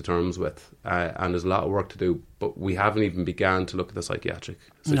finally coming to terms with, and there's a lot of work to do. But we haven't even begun to look at the psychiatric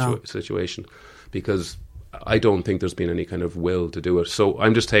situation, because I don't think there's been any kind of will to do it. So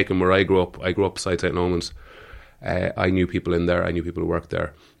I'm just taking where I grew up. I grew up beside St. Lomans. I knew people in there. I knew people who worked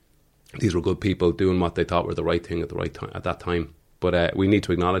there. These were good people doing what they thought were the right thing at the right time at that time. But we need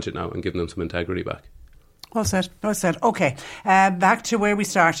to acknowledge it now and give them some integrity back. Well said. OK, back to where we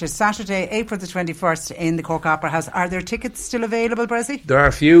started. Saturday, April the 21st in the Cork Opera House. Are there tickets still available, Brezzy? There are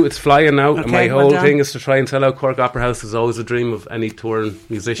a few. It's flying now. Okay, and my whole thing is to try and sell out Cork Opera House. Is always a dream of any touring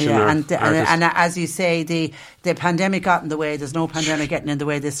musician or artist. And as you say, the pandemic got in the way. There's no pandemic getting in the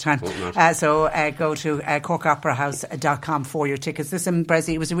way this time. So go to corkoperahouse.com for your tickets. Listen,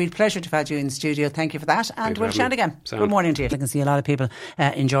 Brezzy, it was a real pleasure to have had you in the studio. Thank you for that. And we'll chat again. Good morning to you. I can see a lot of people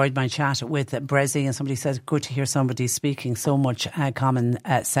enjoyed my chat with Brezzy, and somebody says, good to hear somebody speaking so much common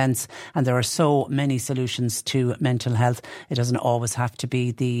sense, and there are so many solutions to mental health. It doesn't always have to be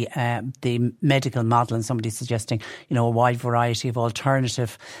the medical model, and somebody's suggesting a wide variety of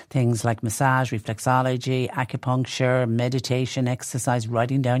alternative things like massage, reflexology, acupuncture, meditation, exercise,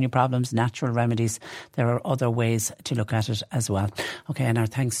 writing down your problems, natural remedies. There are other ways to look at it as well. OK, and our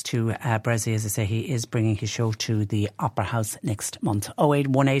thanks to Brezzy. As I say, he is bringing his show to the Opera House next month.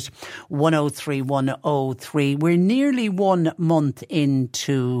 0818 103 103. We're nearly 1 month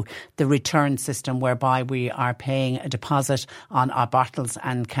into the return system, whereby we are paying a deposit on our bottles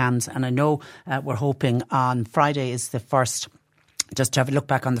and cans. And I know we're hoping on Friday is the first, just to have a look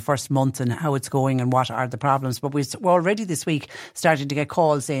back on the first month and how it's going and what are the problems. But we're already this week starting to get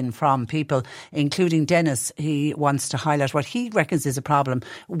calls in from people, including Dennis. He wants to highlight what he reckons is a problem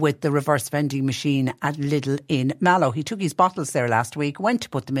with the reverse vending machine at Lidl in Mallow. He took his bottles there last week, went to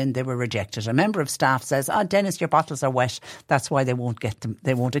put them in, they were rejected. A member of staff says, Dennis, your bottles are wet. That's why they won't get them.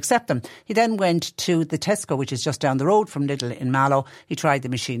 They won't accept them. He then went to the Tesco, which is just down the road from Lidl in Mallow. He tried the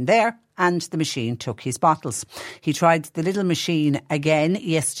machine there. and the machine took his bottles. He tried the little machine again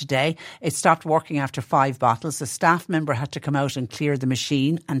yesterday. It stopped working after 5 bottles. A staff member had to come out and clear the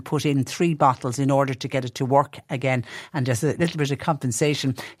machine and put in 3 bottles in order to get it to work again. And as a little bit of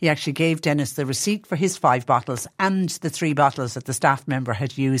compensation, he actually gave Dennis the receipt for his 5 bottles and the 3 bottles that the staff member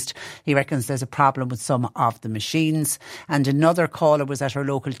had used. He reckons there's a problem with some of the machines. And another caller was at her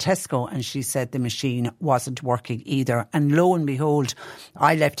local Tesco and she said the machine wasn't working either. And lo and behold,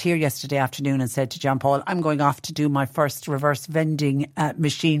 I left here yesterday afternoon and said to John Paul, I'm going off to do my first reverse vending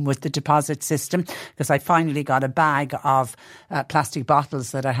machine with the deposit system, because I finally got a bag of plastic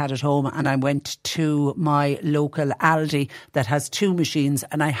bottles that I had at home, and I went to my local Aldi that has 2 machines,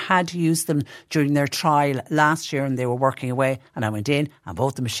 and I had used them during their trial last year and they were working away, and I went in and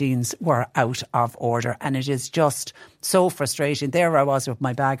both the machines were out of order, and it is just so frustrating. There I was with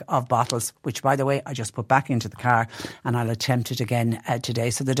my bag of bottles, which by the way I just put back into the car, and I'll attempt it again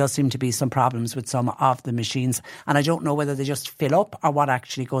today. So there does seem to be some problems with some of the machines, and I don't know whether they just fill up or what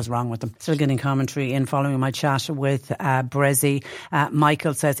actually goes wrong with them. Still getting commentary in following my chat with Brezzy.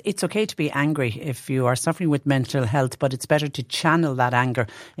 Michael says it's okay to be angry if you are suffering with mental health, but it's better to channel that anger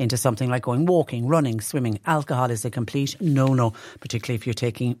into something like going walking, running, swimming. Alcohol is a complete no-no, particularly if you're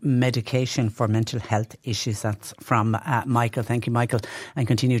taking medication for mental health issues. That's from Michael. Thank you, Michael, and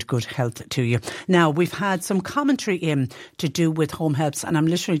continued good health to you. Now, we've had some commentary in to do with home helps, and I'm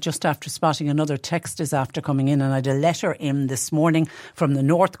literally just after spotting another text is after coming in, and I had a letter in this morning from the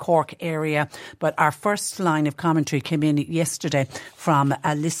North Cork area, but our first line of commentary came in yesterday from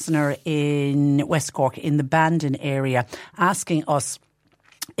a listener in West Cork in the Bandon area asking us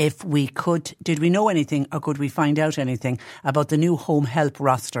if we could, did we know anything or could we find out anything about the new home help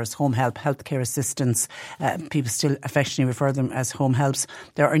rosters, home help, healthcare assistants, people still affectionately refer them as home helps.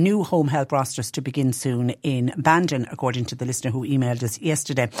 There are new home help rosters to begin soon in Bandon, according to the listener who emailed us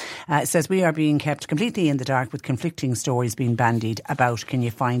yesterday. It says, we are being kept completely in the dark with conflicting stories being bandied about. Can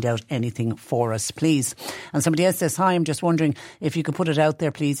you find out anything for us, please? And somebody else says, hi, I'm just wondering if you could put it out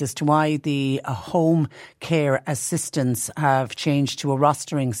there, please, as to why the home care assistants have changed to a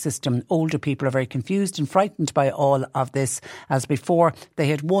rostering system. Older people are very confused and frightened by all of this, as before they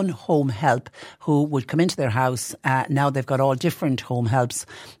had one home help who would come into their house. Now they've got all different home helps,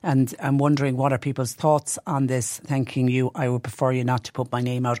 and I'm wondering what are people's thoughts on this. Thanking you. I would prefer you not to put my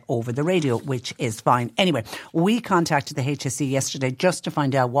name out over the radio, which is fine. Anyway, we contacted the HSE yesterday just to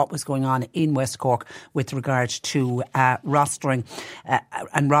find out what was going on in West Cork with regard to rostering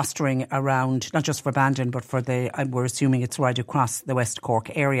and rostering around, not just for Bandon, but for we're assuming it's right across the West Cork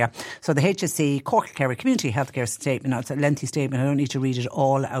area. So the HSE Cork Kerry Community Healthcare Statement, now it's a lengthy statement, I don't need to read it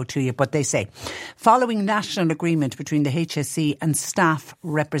all out to you, but they say, following national agreement between the HSE and staff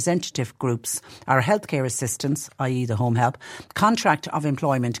representative groups, our healthcare assistants, i.e. the home help, contract of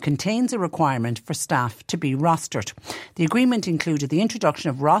employment contains a requirement for staff to be rostered. The agreement included the introduction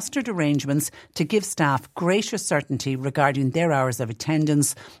of rostered arrangements to give staff greater certainty regarding their hours of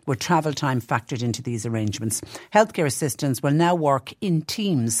attendance, with travel time factored into these arrangements. Healthcare assistants will now work in teams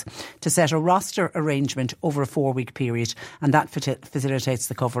to set a roster arrangement over a 4-week period, and that facilitates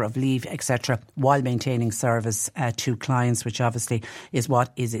the cover of leave, etc., while maintaining service to clients, which obviously is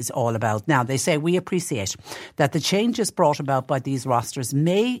what is all about. Now, they say, we appreciate that the changes brought about by these rosters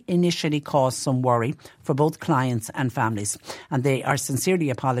may initially cause some worry for both clients and families, and they are sincerely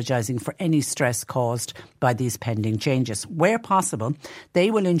apologising for any stress caused by these pending changes. Where possible,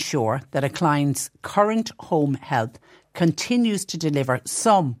 they will ensure that a client's current home health continues to deliver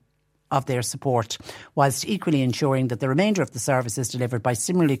some of their support, whilst equally ensuring that the remainder of the service is delivered by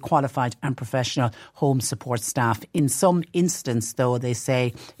similarly qualified and professional home support staff. In some instance, though, they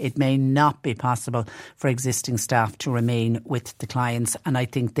say it may not be possible for existing staff to remain with the clients, and I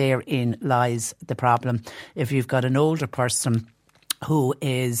think therein lies the problem. If you've got an older person who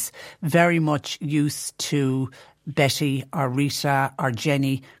is very much used to Betty or Rita or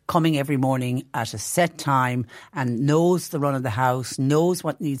Jenny coming every morning at a set time and knows the run of the house, knows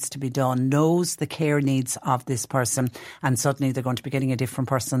what needs to be done, knows the care needs of this person, and suddenly they're going to be getting a different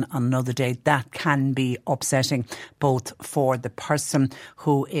person on another day. That can be upsetting, both for the person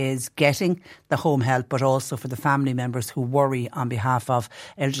who is getting the home help, but also for the family members who worry on behalf of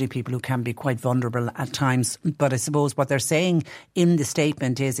elderly people who can be quite vulnerable at times. But I suppose what they're saying in the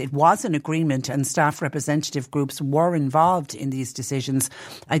statement is it was an agreement and staff representative groups were involved in these decisions.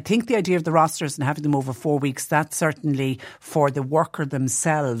 I think the idea of the rosters and having them over 4 weeks, that's certainly for the worker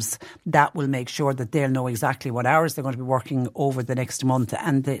themselves. That will make sure that they'll know exactly what hours they're going to be working over the next month,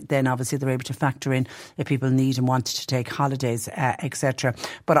 and then obviously they're able to factor in if people need and want to take holidays, etc.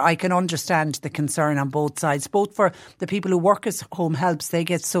 But I can understand the concern on both sides, both for the people who work as home helps. They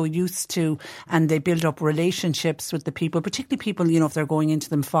get so used to, and they build up relationships with the people, particularly people, you know, if they're going into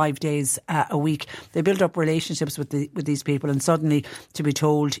them 5 days a week, they build up relationships with these people, and suddenly to be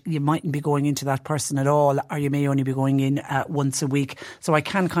told you mightn't be going into that person at all, or you may only be going in once a week. So I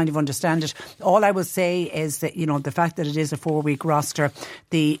can kind of understand it. All I will say is that, you know, the fact that it is a 4-week roster,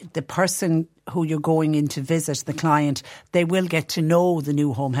 the person who you're going in to visit, the client, they will get to know the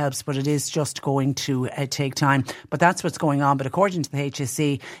new home helps, but it is just going to take time. But that's what's going on. But according to the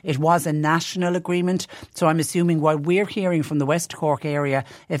HSE, it was a national agreement. So I'm assuming while we're hearing from the West Cork area,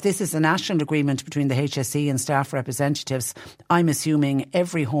 if this is a national agreement between the HSE and staff representatives, I'm assuming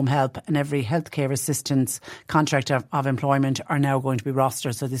every home help and every healthcare assistance contract of employment are now going to be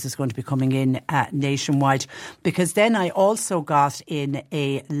rostered. So this is going to be coming in nationwide. Because then I also got in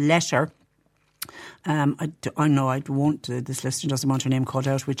a letter. I know I won't, this listener doesn't want her name called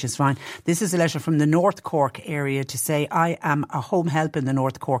out, which is fine. This is a letter from the North Cork area to say, I am a home help in the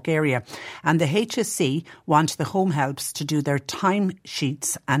North Cork area, and the HSE want the home helps to do their time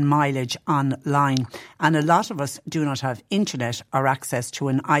sheets and mileage online, and a lot of us do not have internet or access to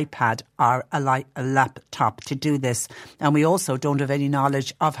an iPad or a laptop to do this, and we also don't have any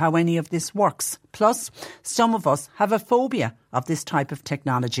knowledge of how any of this works. Plus, some of us have a phobia of this type of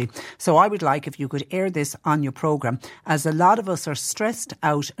technology. So I would like if you could air this on your programme, as a lot of us are stressed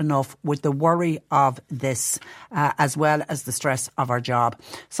out enough with the worry of this, as well as the stress of our job.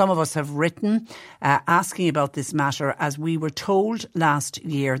 Some of us have written asking about this matter, as we were told last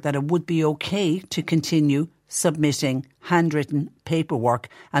year that it would be okay to continue submitting handwritten paperwork,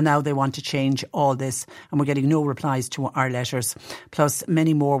 and now they want to change all this, and we're getting no replies to our letters. Plus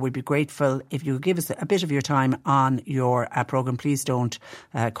many more. We'd be grateful if you could give us a bit of your time on your programme. Please don't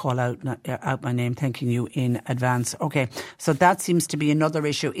call out my name, thanking you in advance. Okay, so that seems to be another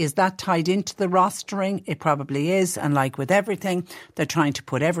issue. Is that tied into the rostering? It probably is, and like with everything, they're trying to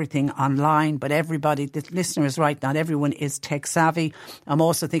put everything online, but everybody, the listener is right, not everyone is tech savvy. I'm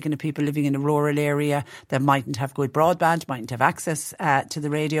also thinking of people living in a rural area that mightn't have good broadband, mightn't have access to the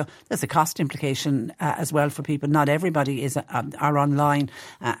radio. There's a cost implication as well for people. Not everybody are online,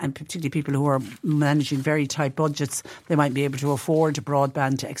 and particularly people who are managing very tight budgets, they might be able to afford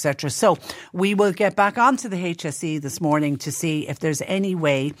broadband, etc. So we will get back onto the HSE this morning to see if there's any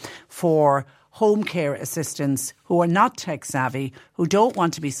way for home care assistants who are not tech savvy, who don't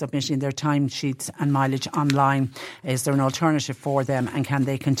want to be submitting their timesheets and mileage online. Is there an alternative for them, and can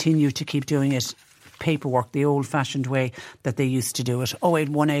they continue to keep doing it paperwork the old-fashioned way that they used to do it?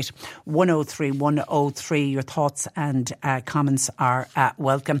 0818 103 103. Your thoughts and comments are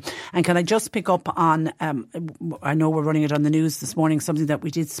welcome. And can I just pick up on, I know we're running it on the news this morning, something that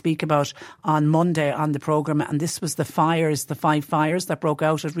we did speak about on Monday on the programme, and this was the 5 fires that broke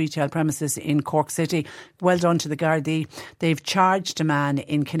out at retail premises in Cork City. Well done to the Gardaí. They've charged a man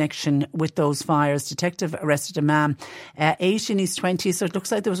in connection with those fires. Detective arrested a man, 8 in his 20s, so it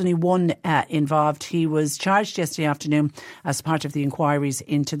looks like there was only one involved. He was charged yesterday afternoon as part of the inquiries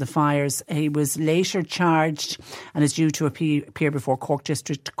into the fires. He was later charged and is due to appear before Cork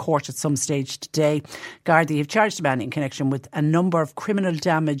District Court at some stage today. Gardaí have charged a man in connection with a number of criminal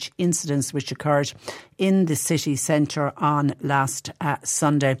damage incidents which occurred in the city centre on last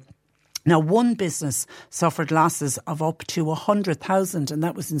Sunday. Now, one business suffered losses of up to 100,000, and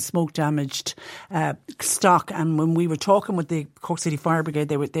that was in smoke-damaged stock. And when we were talking with the Cork City Fire Brigade,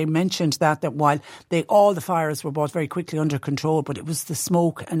 they mentioned that while all the fires were brought very quickly under control, but it was the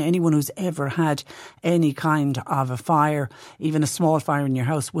smoke, and anyone who's ever had any kind of a fire, even a small fire in your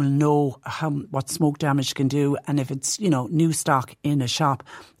house, will know what smoke damage can do. And if it's, new stock in a shop,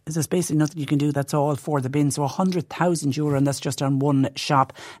 there's basically nothing you can do. That's all for the bin. So €100,000, and that's just on one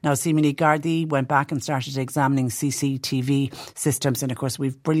shop. Now, seemingly Gardaí went back and started examining CCTV systems. And of course,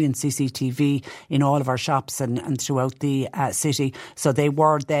 we've brilliant CCTV in all of our shops and throughout the city. So they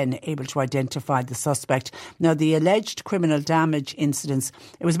were then able to identify the suspect. Now, the alleged criminal damage incidents,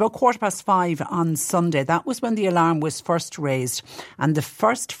 it was about 5:15 on Sunday. That was when the alarm was first raised. And the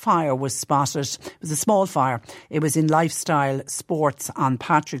first fire was spotted. It was a small fire. It was in Lifestyle Sports on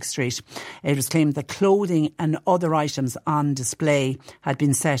Patrick Patrick Street. It was claimed that clothing and other items on display had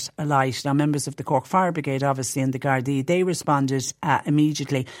been set alight. Now, members of the Cork Fire Brigade, obviously, and the Gardaí, they responded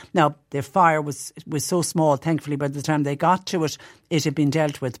immediately. Now, the fire was so small, thankfully, by the time they got to it, it had been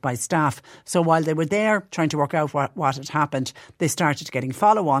dealt with by staff. So while they were there trying to work out what had happened, they started getting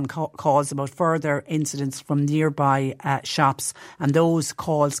follow-on calls about further incidents from nearby shops, and those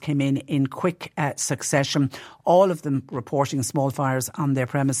calls came in quick succession, all of them reporting small fires on their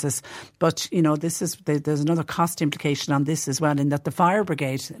premises. But, you know, there's another cost implication on this as well, in that the fire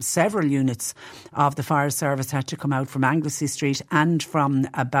brigade, several units of the fire service had to come out from Anglesey Street and from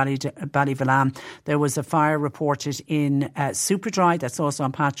Ballyvillan. There was a fire reported in Superdry, that's also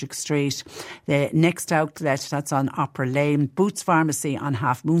on Patrick Street. The next outlet, that's on Opera Lane. Boots Pharmacy on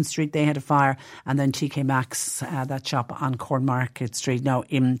Half Moon Street, they had a fire. And then TK Maxx, that shop on Cornmarket Street. Now,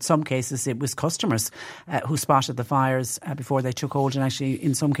 in some cases, it was customers who spotted the fires before they took hold. And actually,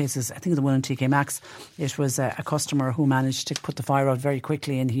 in some cases, I think the one in TK Maxx, it was a customer who managed to put the fire out very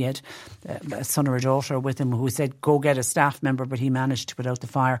quickly, and he had a son or a daughter with him who said, go get a staff member, but he managed to put out the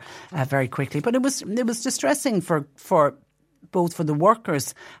fire very quickly. But it was distressing for both for the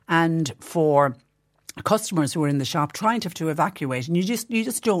workers and for customers who are in the shop trying to evacuate, and you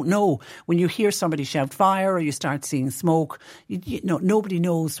just don't know when you hear somebody shout fire or you start seeing smoke. You know, nobody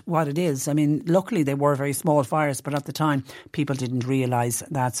knows what it is. I mean, luckily they were very small fires, but at the time people didn't realise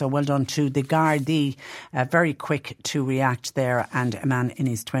that. So well done to the Gardaí, very quick to react there, and a man in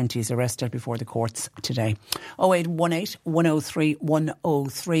his 20s arrested before the courts today. 0818 103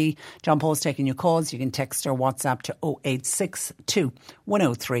 103. John Paul's taking your calls. You can text or WhatsApp to 0862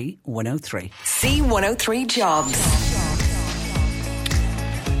 103 103. C103 Jobs.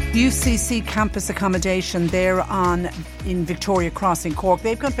 UCC campus accommodation there in Victoria Cross in Cork.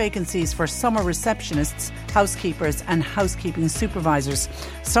 They've got vacancies for summer receptionists, housekeepers and housekeeping supervisors.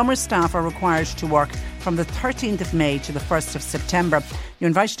 Summer staff are required to work from the 13th of May to the 1st of September. You're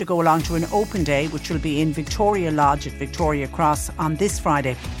invited to go along to an open day, which will be in Victoria Lodge at Victoria Cross on this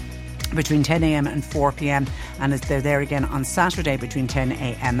Friday between 10 a.m. and 4 p.m. and they're there again on Saturday between 10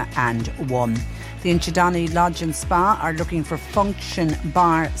 a.m. and 1. The Inchydoney Lodge and Spa are looking for function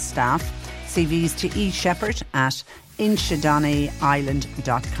bar staff. CVs to eShepherd at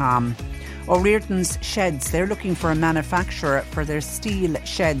inchydoneyisland.com. O'Riordan's Sheds, they're looking for a manufacturer for their steel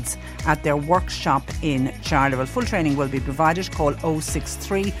sheds at their workshop in Charleville. Full training will be provided. Call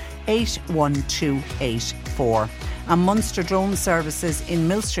 063 81284. And Munster Drone Services in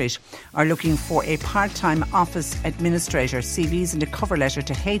Mill Street are looking for a part-time office administrator. CVs and a cover letter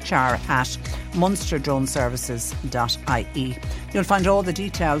to HR at munsterdroneservices.ie. You'll find all the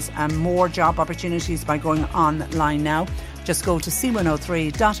details and more job opportunities by going online now. Just go to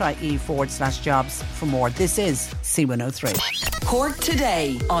c103.ie/jobs for more. This is C103. Cork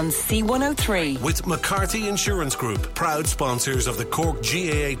Today on C103. With McCarthy Insurance Group, proud sponsors of the Cork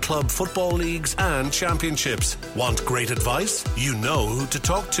GAA Club Football Leagues and Championships. Want great advice? You know who to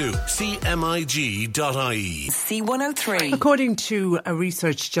talk to. cmig.ie. C103. According to a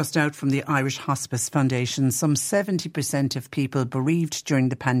research just out from the Irish Hospice Foundation, some 70% of people bereaved during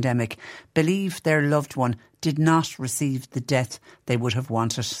the pandemic believe their loved one did not receive the death they would have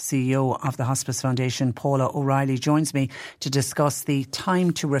wanted. CEO of the Hospice Foundation, Paula O'Reilly, joins me to discuss the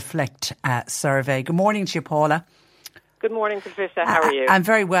Time to Reflect survey. Good morning to you, Paula. Good morning, Patricia. How are you? I'm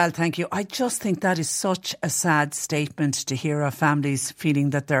very well, thank you. I just think that is such a sad statement to hear of families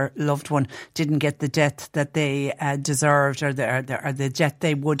feeling that their loved one didn't get the death that they deserved or the death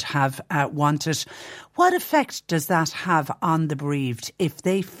they would have wanted. What effect does that have on the bereaved if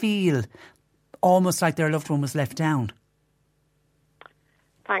they feel almost like their loved one was left down?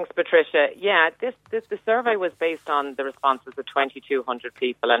 Thanks, Patricia. Yeah, the survey was based on the responses of 2,200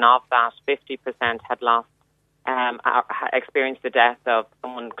 people, and of that, 50% had lost, experienced the death of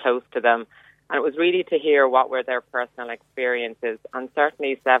someone close to them. And it was really to hear what were their personal experiences. And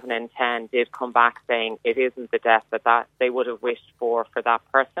certainly 7 in 10 did come back saying it isn't the death that they would have wished for that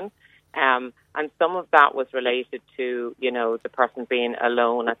person. And some of that was related to, you know, the person being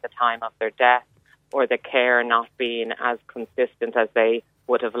alone at the time of their death, or the care not being as consistent as they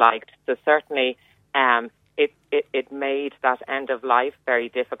would have liked. So certainly it made that end of life very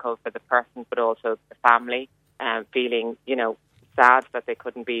difficult for the person, but also the family, feeling, you know, sad that they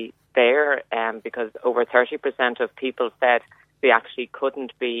couldn't be there, because over 30% of people said they actually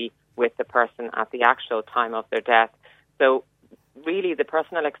couldn't be with the person at the actual time of their death. So really the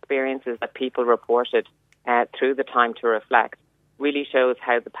personal experiences that people reported through the Time to Reflect really shows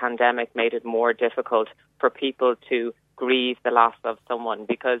how the pandemic made it more difficult for people to grieve the loss of someone,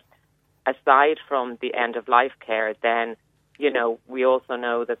 because aside from the end of life care, then, we also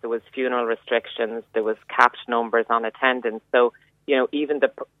know that there was funeral restrictions, there was capped numbers on attendance. So, even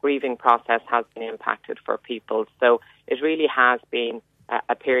the grieving process has been impacted for people. So it really has been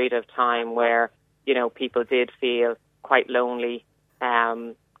a period of time where, people did feel quite lonely,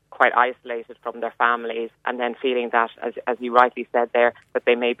 quite isolated from their families, and then feeling that, as you rightly said there, that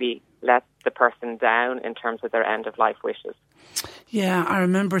they maybe let the person down in terms of their end-of-life wishes. Yeah, I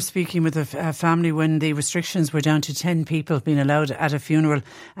remember speaking with a family when the restrictions were down to 10 people being allowed at a funeral,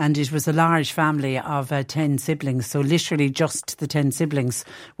 and it was a large family of 10 siblings. So literally just the 10 siblings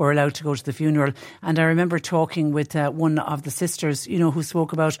were allowed to go to the funeral. And I remember talking with one of the sisters, who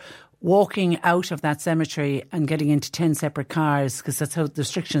spoke about walking out of that cemetery and getting into 10 separate cars, because that's how the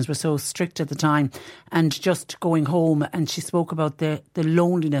restrictions were so strict at the time, and just going home. And she spoke about the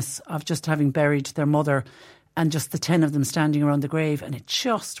loneliness of just having buried their mother and just the 10 of them standing around the grave. And it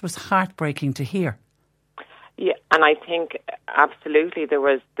just was heartbreaking to hear. Yeah, and I think absolutely there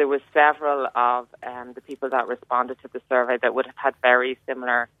was several of the people that responded to the survey that would have had very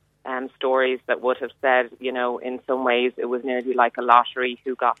similar stories, that would have said, in some ways it was nearly like a lottery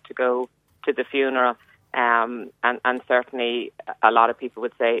who got to go to the funeral. And certainly a lot of people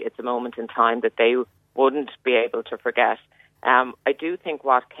would say it's a moment in time that they wouldn't be able to forget. I do think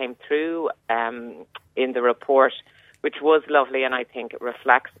what came through in the report, which was lovely, and I think it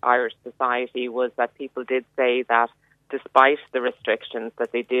reflects Irish society, was that people did say that despite the restrictions,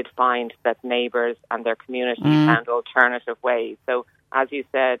 that they did find that neighbours and their community found alternative ways. So, as you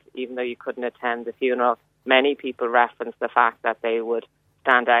said, even though you couldn't attend the funeral, many people referenced the fact that they would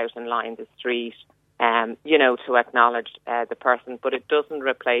stand out and line the street, to acknowledge the person. But it doesn't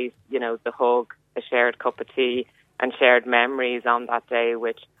replace, the hug, a shared cup of tea, and shared memories on that day,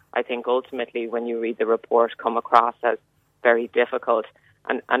 which I think ultimately, when you read the report, come across as very difficult.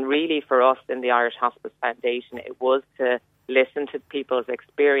 And really for us in the Irish Hospice Foundation, it was to listen to people's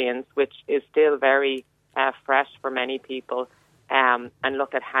experience, which is still very fresh for many people, and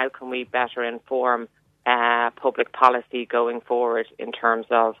look at how can we better inform public policy going forward in terms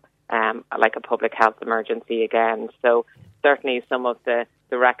of like a public health emergency again. So certainly some of the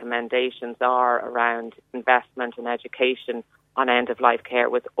recommendations are around investment and education on end-of-life care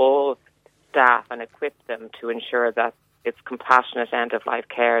with all staff, and equip them to ensure that it's compassionate end-of-life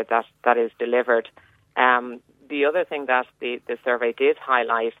care that is delivered. The other thing that the survey did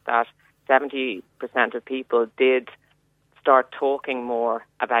highlight, that 70% of people did start talking more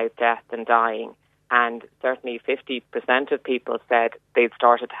about death and dying, and certainly 50% of people said they'd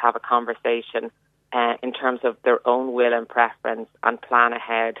started to have a conversation in terms of their own will and preference and plan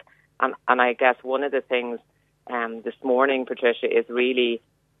ahead. And I guess one of the things this morning, Patricia, is really,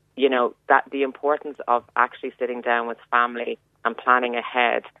 that the importance of actually sitting down with family and planning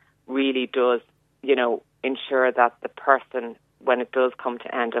ahead really does, ensure that the person, when it does come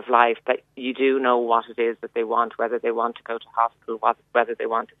to end of life, that you do know what it is that they want, whether they want to go to hospital, whether they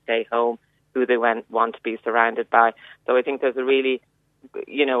want to stay home, who they want to be surrounded by. So I think there's a really,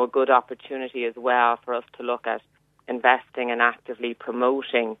 a good opportunity as well for us to look at investing and actively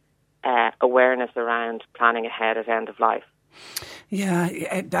promoting awareness around planning ahead at end of life. Yeah,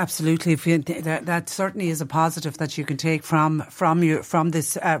 absolutely. That certainly is a positive that you can take from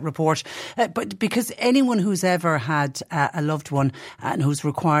this report. But because anyone who's ever had a loved one and who's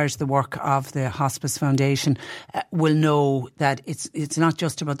required the work of the Hospice Foundation will know that it's not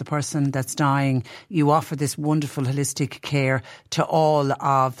just about the person that's dying. You offer this wonderful holistic care to all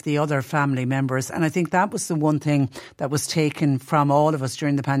of the other family members. And I think that was the one thing that was taken from all of us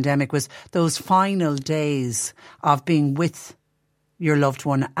during the pandemic, was those final days of being with your loved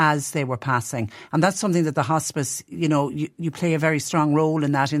one as they were passing. And that's something that the hospice, you play a very strong role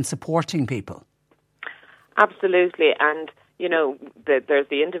in that, in supporting people. Absolutely. And, there's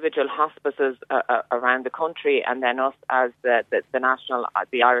the individual hospices around the country, and then us as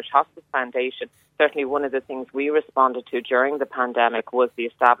the Irish Hospice Foundation. Certainly one of the things we responded to during the pandemic was the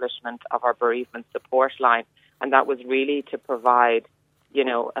establishment of our bereavement support line. And that was really to provide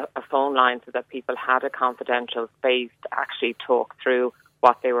a phone line so that people had a confidential space to actually talk through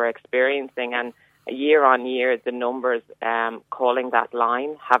what they were experiencing. And year on year, the numbers calling that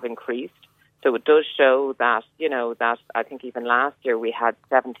line have increased. So it does show that, that I think even last year we had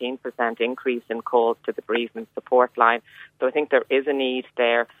 17% increase in calls to the bereavement support line. So I think there is a need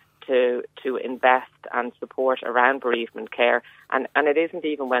there to invest and support around bereavement care. And it isn't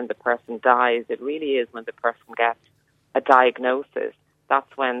even when the person dies. It really is when the person gets a diagnosis.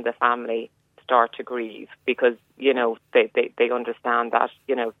 That's when the family start to grieve, because, they understand that,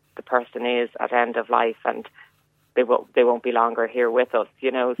 the person is at end of life and they won't be longer here with us,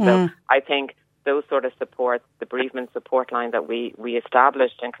 So I think those sort of supports, the bereavement support line that we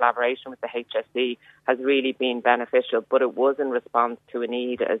established in collaboration with the HSE has really been beneficial. But it was in response to a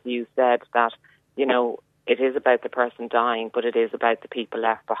need, as you said, that, it is about the person dying, but it is about the people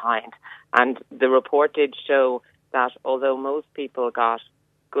left behind. And the report did show that although most people got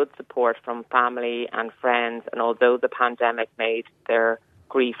good support from family and friends, and although the pandemic made their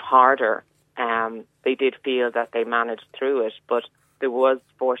grief harder, they did feel that they managed through it. But there was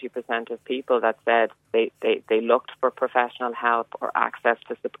 40% of people that said they looked for professional help or access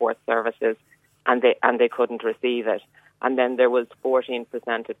to support services, and they couldn't receive it. And then there was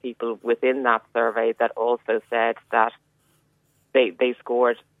 14% of people within that survey that also said that they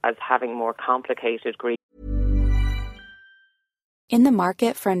scored as having more complicated grief. In the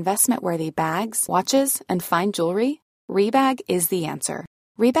market for investment-worthy bags, watches, and fine jewelry, Rebag is the answer.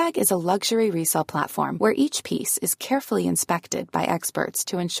 Rebag is a luxury resale platform where each piece is carefully inspected by experts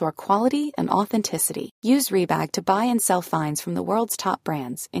to ensure quality and authenticity. Use Rebag to buy and sell finds from the world's top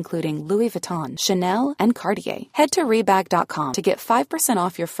brands, including Louis Vuitton, Chanel, and Cartier. Head to Rebag.com to get 5%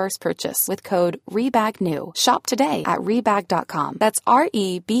 off your first purchase with code REBAGNEW. Shop today at Rebag.com. That's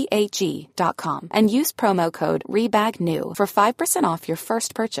REBAG.com. And use promo code REBAGNEW for 5% off your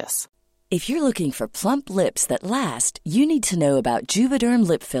first purchase. If you're looking for plump lips that last, you need to know about Juvederm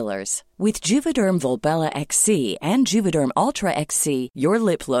lip fillers. With Juvederm Volbella XC and Juvederm Ultra XC, your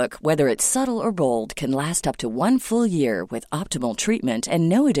lip look, whether it's subtle or bold, can last up to 1 full year with optimal treatment and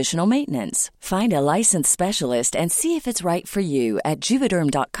no additional maintenance. Find a licensed specialist and see if it's right for you at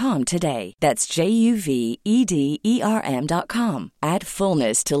Juvederm.com today. That's JUVEDERM.com. Add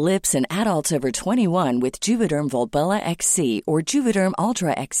fullness to lips in adults over 21 with Juvederm Volbella XC or Juvederm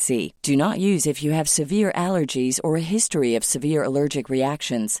Ultra XC. Do not use if you have severe allergies or a history of severe allergic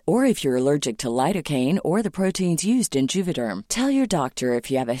reactions, or if you're allergic to lidocaine or the proteins used in Juvederm. Tell your doctor if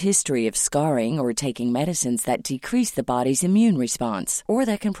you have a history of scarring or taking medicines that decrease the body's immune response or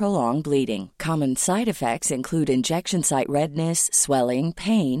that can prolong bleeding. Common side effects include injection site redness, swelling,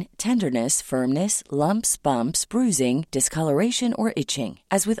 pain, tenderness, firmness, lumps, bumps, bruising, discoloration, or itching.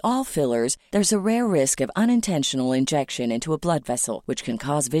 As with all fillers, there's a rare risk of unintentional injection into a blood vessel, which can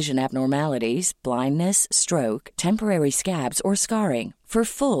cause vision abnormalities, blindness, stroke, temporary scabs, or scarring. For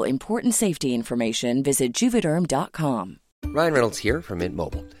full, important safety information, visit Juvederm.com. Ryan Reynolds here from Mint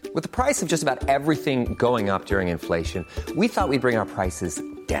Mobile. With the price of just about everything going up during inflation, we thought we'd bring our prices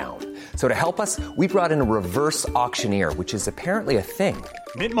down. So to help us, we brought in a reverse auctioneer, which is apparently a thing.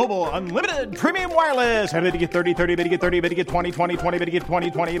 Mint Mobile Unlimited Premium Wireless. How to get 30, 30, bit to get 30, bit to get 20, 20, 20, bit to get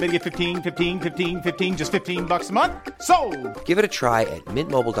 20, 20, bit to get 15, 15, 15, 15, just $15 a month? Sold! Give it a try at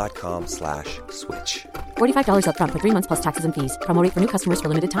mintmobile.com/switch. $45 up front for 3 months plus taxes and fees. Promo rate for new customers for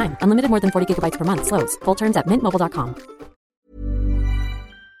limited time. Unlimited more than 40 gigabytes per month. Slows full terms at mintmobile.com.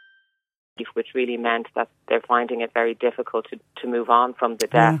 Which really meant that they're finding it very difficult to move on from the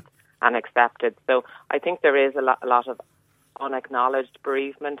death and accept it. So I think there is a lot of unacknowledged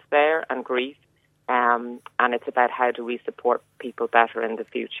bereavement there and grief, and it's about how do we support people better in the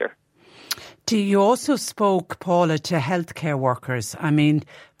future. You also spoke, Paula, to healthcare workers. I mean,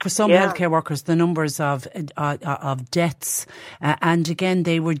 for some healthcare workers, the numbers of deaths, and again,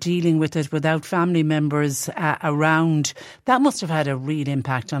 they were dealing with it without family members around. That must have had a real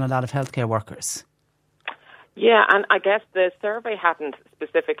impact on a lot of healthcare workers. Yeah, and I guess the survey hadn't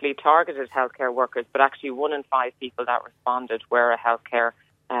specifically targeted healthcare workers, but actually 1 in 5 people that responded were a healthcare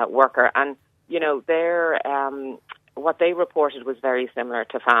worker. And, what they reported was very similar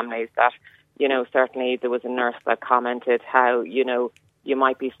to families that, certainly there was a nurse that commented how, you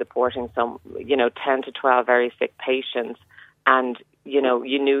might be supporting some, 10 to 12 very sick patients and, you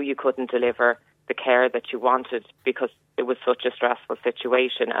knew you couldn't deliver the care that you wanted because it was such a stressful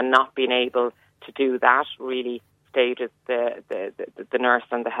situation, and not being able to do that really stayed with the nurse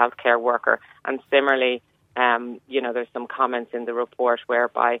and the healthcare worker. And similarly, there's some comments in the report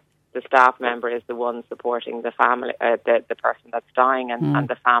whereby the staff member is the one supporting the family, the person that's dying, and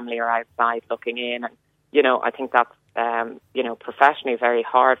the family are outside looking in. And, I think that's, professionally very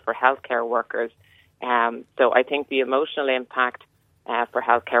hard for healthcare workers. So I think the emotional impact for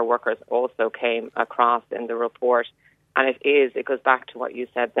healthcare workers also came across in the report. And it goes back to what you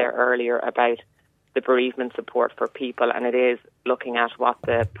said there earlier about the bereavement support for people, and it is looking at what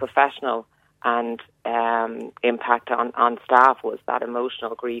the professional and impact on staff was, that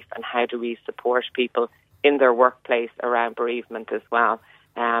emotional grief, and how do we support people in their workplace around bereavement as well.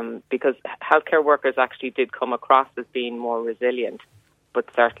 Because healthcare workers actually did come across as being more resilient, but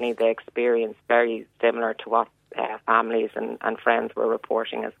certainly they experienced very similar to what families and friends were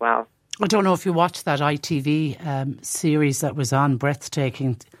reporting as well. I don't know if you watched that ITV series that was on,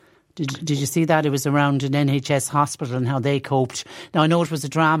 Breathtaking. Did you see that? It was around an NHS hospital and how they coped. Now, I know it was a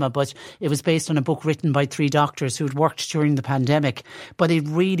drama, but it was based on a book written by 3 doctors who had worked during the pandemic. But it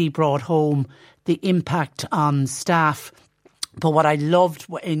really brought home the impact on staff. But what I loved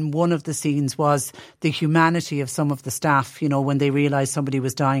in one of the scenes was the humanity of some of the staff, you know, when they realised somebody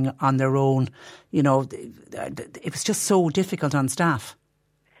was dying on their own. You know, it was just so difficult on staff.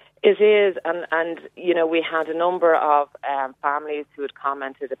 It is, and you know, we had a number of families who had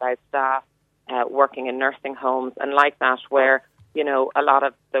commented about staff working in nursing homes and like that, where, you know, a lot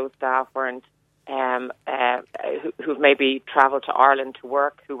of those staff weren't, who've maybe travelled to Ireland to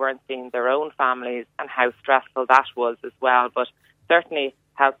work, who weren't seeing their own families, and how stressful that was as well. But certainly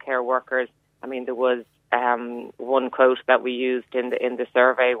healthcare workers, I mean, there was one quote that we used in the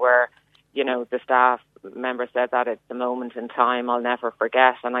survey where, you know, the staff member said that it's a moment in time I'll never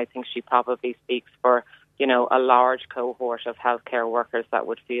forget, and I think she probably speaks for, you know, a large cohort of healthcare workers that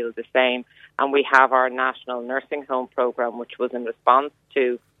would feel the same. And we have our national nursing home programme, which was in response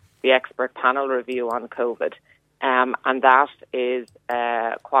to the expert panel review on COVID, and that is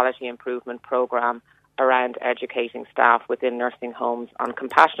a quality improvement programme around educating staff within nursing homes on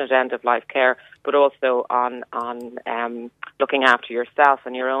compassionate end-of-life care, but also on looking after yourself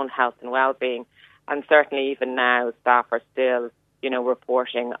and your own health and well-being. And certainly even now, staff are still, you know,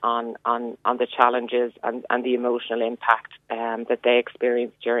 reporting on the challenges and the emotional impact that they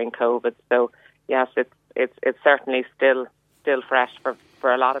experienced during COVID. So, yes, it's certainly still fresh for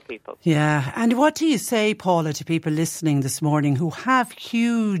a lot of people. Yeah. And what do you say, Paula, to people listening this morning who have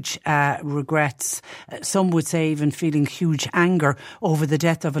huge regrets? Some would say even feeling huge anger over the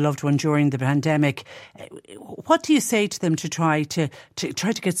death of a loved one during the pandemic. What do you say to them to try to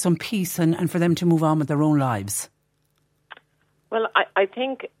get some peace and for them to move on with their own lives? Well, I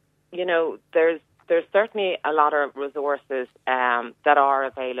think, you know, there's certainly a lot of resources that are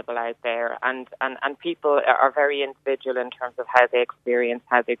available out there, and people are very individual in terms of how they experience,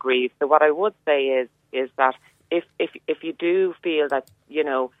 how they grieve. So what I would say is that if you do feel that, you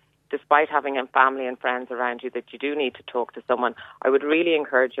know, despite having a family and friends around you, that you do need to talk to someone, I would really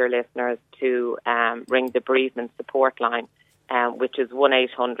encourage your listeners to ring the bereavement support line, which is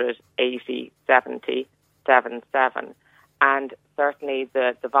 1-800 80 70 77. And certainly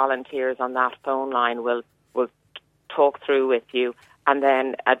the volunteers on that phone line will talk through with you and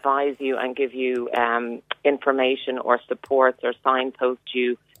then advise you and give you information or support or signpost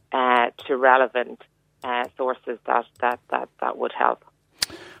you to relevant sources that would help.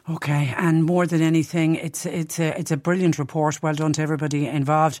 Okay, and more than anything, it's a brilliant report. Well done to everybody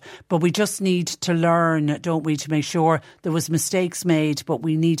involved. But we just need to learn, don't we, to make sure there was mistakes made, but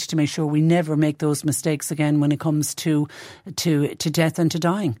we need to make sure we never make those mistakes again when it comes to death and to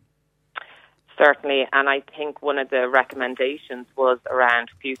dying. Certainly, and I think one of the recommendations was around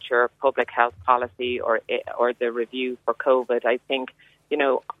future public health policy or the review for COVID. I think, you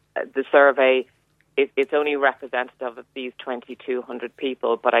know, the survey, it's only representative of these 2,200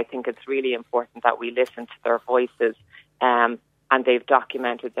 people, but I think it's really important that we listen to their voices, and they've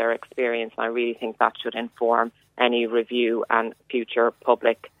documented their experience. And I really think that should inform any review and future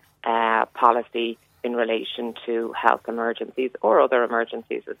public policy in relation to health emergencies or other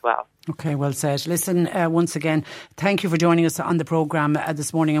emergencies as well. Okay, well said. Listen, once again, thank you for joining us on the programme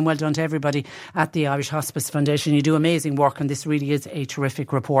this morning, and well done to everybody at the Irish Hospice Foundation. You do amazing work, and this really is a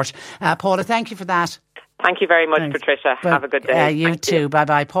terrific report. Paula, thank you for that. Thank you very much, Thanks. Patricia. Well, have a good day. You too.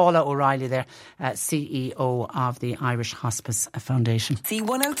 Bye-bye. Paula O'Reilly there, CEO of the Irish Hospice Foundation.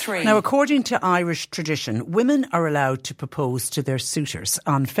 C103. Now, according to Irish tradition, women are allowed to propose to their suitors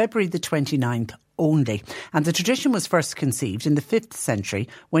on February the 29th only. And the tradition was first conceived in the 5th century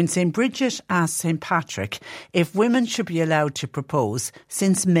when St. Bridget asked St. Patrick if women should be allowed to propose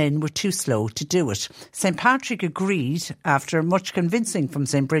since men were too slow to do it. St. Patrick agreed after much convincing from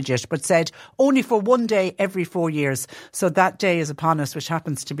St. Bridget, but said only for one day every 4 years. So that day is upon us, which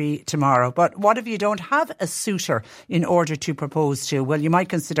happens to be tomorrow. But what if you don't have a suitor in order to propose to? Well, you might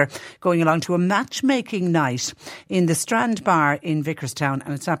consider going along to a matchmaking night in the Strand Bar in Vicarstown,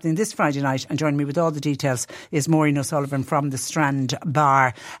 and it's happening this Friday night. And joining me with all the details is Maureen O'Sullivan from the Strand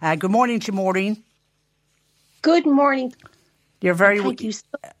Bar. Good morning to you, Maureen. Good morning. You're very Thank you so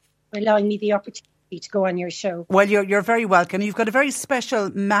much for allowing me the opportunity to go on your show. Well, you're very welcome. You've got a very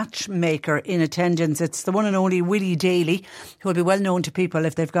special matchmaker in attendance. It's the one and only Willie Daly, who will be well known to people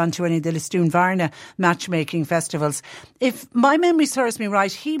if they've gone to any of the Lisdoonvarna matchmaking festivals. If my memory serves me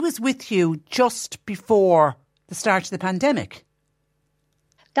right, he was with you just before the start of the pandemic.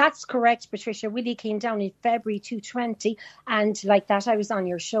 That's correct, Patricia. Willie came down in February 2020, and like that, I was on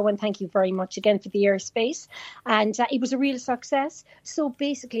your show, and thank you very much again for the airspace. And it was a real success. So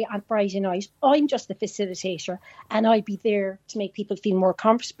basically, on Friday night, I'm just the facilitator, and I'll be there to make people feel more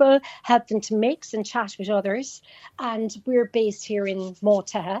comfortable, help them to mix and chat with others. And we're based here in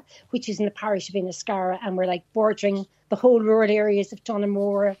Motaha, which is in the parish of Inniscarra, and we're like bordering the whole rural areas of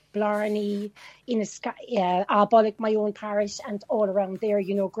Donaghmore, Blarney, Abollock, my own parish, and all around there,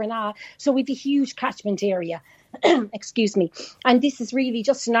 you know, Granada. So we've a huge catchment area. Excuse me. And this is really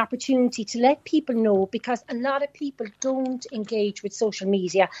just an opportunity to let people know, because a lot of people don't engage with social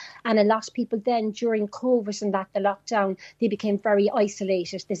media, and a lot of people then during COVID and the lockdown, they became very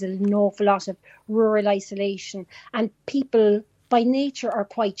isolated. There's an awful lot of rural isolation, and people by nature are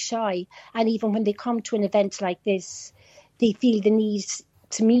quite shy. And even when they come to an event like this, they feel the need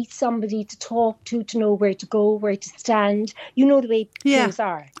to meet somebody, to talk to know where to go, where to stand. You know the way things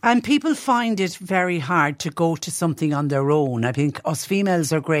are. And people find it very hard to go to something on their own. I think us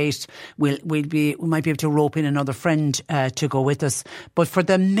females are great. We might be able to rope in another friend to go with us. But for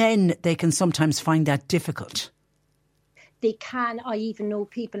the men, they can sometimes find that difficult. They can. I even know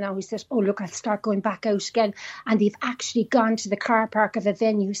people now who said, oh, look, I'll start going back out again. And they've actually gone to the car park of a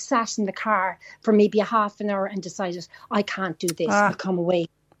venue, sat in the car for maybe a half an hour and decided, I can't do this, I'll come away.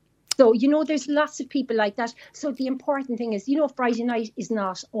 So, you know, there's lots of people like that. So the important thing is, you know, Friday night is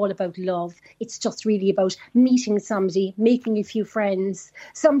not all about love. It's just really about meeting somebody, making a few friends,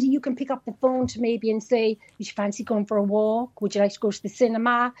 somebody you can pick up the phone to maybe and say, would you fancy going for a walk? Would you like to go to the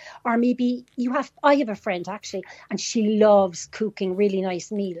cinema? Or maybe I have a friend actually, and she loves cooking really nice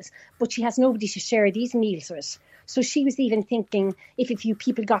meals, but she has nobody to share these meals with. So she was even thinking if a few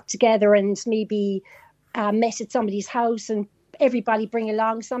people got together and maybe met at somebody's house and everybody bring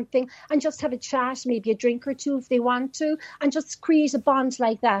along something and just have a chat, maybe a drink or two if they want to, and just create a bond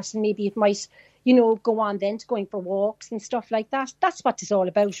like that. And maybe it might, you know, go on then to going for walks and stuff like that. That's what it's all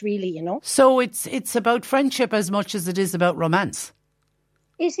about, really, you know. So it's about friendship as much as it is about romance.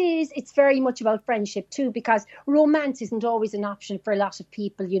 It is. It's very much about friendship too, because romance isn't always an option for a lot of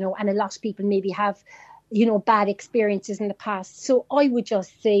people, you know, and a lot of people maybe have, you know, bad experiences in the past. So I would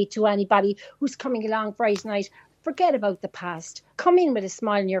just say to anybody who's coming along Friday night, forget about the past. Come in with a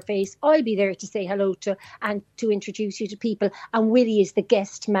smile on your face. I'll be there to say hello to and to introduce you to people. And Willie is the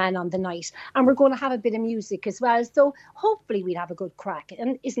guest man on the night. And we're going to have a bit of music as well. So hopefully we'll have a good crack.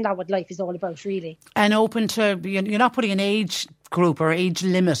 And isn't that what life is all about, really? And open to, you're not putting an age group or age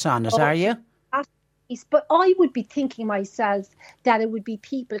limit on it, are you? But I would be thinking myself that it would be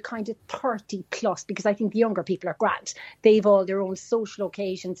people kind of 30 plus, because I think the younger people are grand. They've all their own social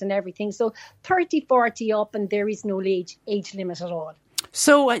occasions and everything. So 30, 40 up, and there is no age limit at all.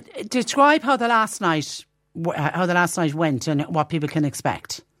 So describe how the last night went and what people can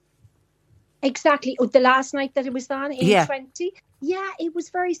expect. Exactly. The last night that it was on, 8:20. Yeah, it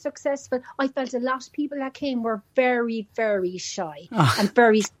was very successful. I felt a lot of people that came were very, very shy and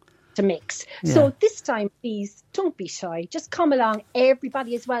very to mix. Yeah. So this time, please don't be shy. Just come along.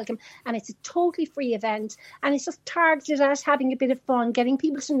 Everybody is welcome. And it's a totally free event. And it's just targeted at having a bit of fun, getting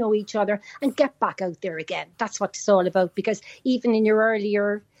people to know each other and get back out there again. That's what it's all about. Because even in the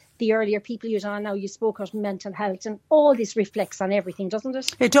earlier people you was on now, you spoke of mental health, and all this reflects on everything, doesn't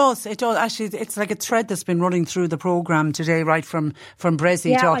it? It does. Actually, it's like a thread that's been running through the programme today, right from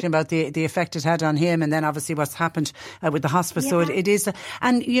Bressie, talking about the effect it had on him, and then obviously what's happened with the hospice. Yeah. So it is,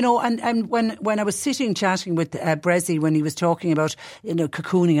 and you know, and when I was sitting chatting with Bressie when he was talking about, you know,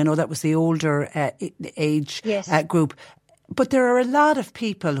 cocooning, I know that was the older age group, but there are a lot of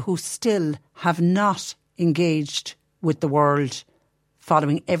people who still have not engaged with the world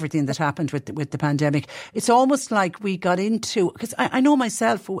following everything that happened with the pandemic. It's almost like we got into, because I know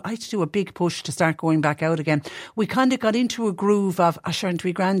myself, I had to do a big push to start going back out again. We kind of got into a groove of, aren't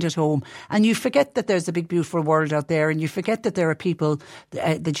we grand at home? And you forget that there's a big, beautiful world out there, and you forget that there are people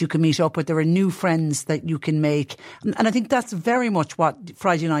that you can meet up with. There are new friends that you can make. And I think that's very much what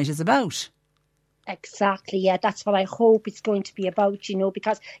Friday night is about. Exactly, yeah, that's what I hope it's going to be about, you know,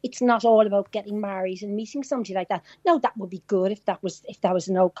 because it's not all about getting married and meeting somebody like that. No, that would be good if that was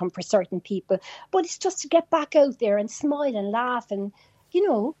an outcome for certain people, but it's just to get back out there and smile and laugh and, you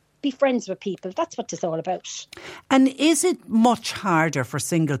know, be friends with people. That's what it's all about. And is it much harder for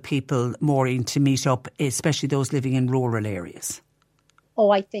single people, Maureen, to meet up, especially those living in rural areas? Oh,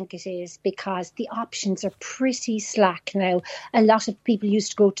 I think it is, because the options are pretty slack now. A lot of people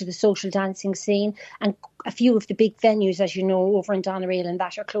used to go to the social dancing scene, and a few of the big venues, as you know, over in Doneraile and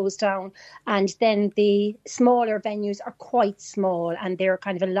that are closed down. And then the smaller venues are quite small, and they're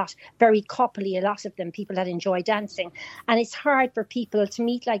kind of very coupley, a lot of them, people that enjoy dancing. And it's hard for people to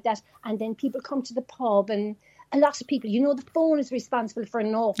meet like that. And then people come to the pub, and a lot of people, the phone is responsible for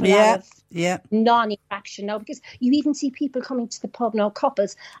an awful lot of non-interaction now, because you even see people coming to the pub now,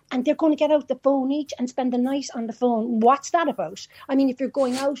 couples, and they're going to get out the phone each and spend the night on the phone. What's that about? I mean, if you're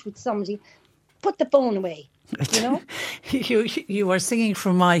going out with somebody, put the phone away. You are singing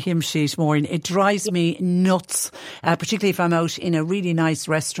from my hymn sheet, Maureen. It drives me nuts, particularly if I'm out in a really nice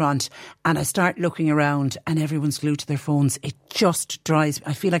restaurant and I start looking around and everyone's glued to their phones. It just drives me.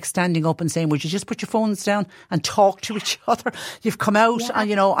 I feel like standing up and saying, would you just put your phones down and talk to each other? You've come out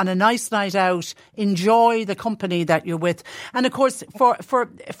and, on a nice night out, enjoy the company that you're with. And of course, for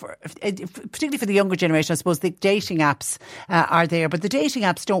particularly for the younger generation, I suppose the dating apps are there, but the dating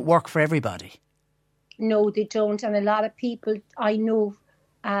apps don't work for everybody. No, they don't. And a lot of people I know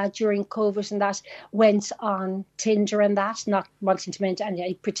during COVID and that went on Tinder and that, not wanting to mention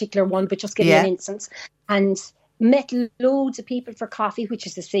any particular one, but just giving an instance, and met loads of people for coffee, which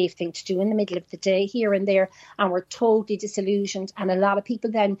is a safe thing to do in the middle of the day here and there, and were totally disillusioned. And a lot of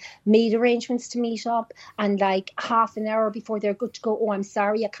people then made arrangements to meet up, and like half an hour before they're good to go, oh, I'm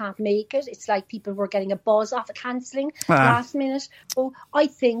sorry, I can't make it. It's like people were getting a buzz off of cancelling last minute. Oh, I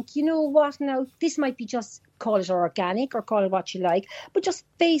think, you know what, now this might be just, call it organic or call it what you like, but just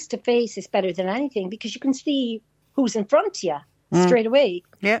face to face is better than anything, because you can see who's in front of you straight away.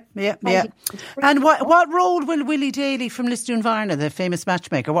 Yeah. And what role will Willie Daly from Lisdoonvarna, the famous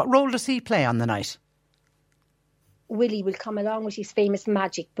matchmaker, what role does he play on the night? Willie will come along with his famous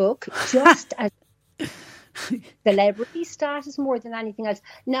magic book, just as celebrity status more than anything else.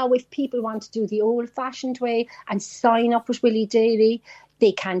 Now, if people want to do the old-fashioned way and sign up with Willie Daly,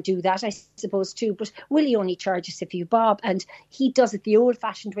 they can do that, I suppose, too. But Willie only charges a few bob, and he does it the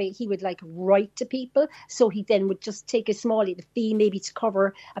old-fashioned way. He would write to people, so he then would just take a small little fee, maybe to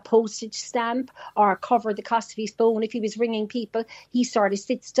cover a postage stamp or cover the cost of his phone. If he was ringing people, he sort of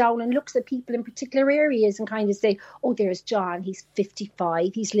sits down and looks at people in particular areas and kind of say, oh, there's John, he's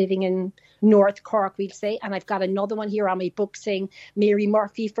 55, he's living in North Cork, we'll say, and I've got another one here on my book saying Mary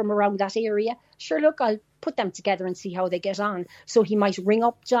Murphy from around that area. Sure, look, I'll put them together and see how they get on. So he might ring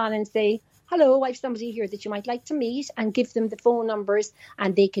up John and say, hello, I've somebody here that you might like to meet, and give them the phone numbers,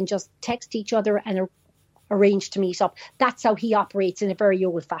 and they can just text each other and arrange to meet up. That's how he operates in a very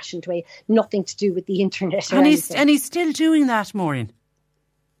old-fashioned way. Nothing to do with the internet or anything. And he's still doing that, Maureen?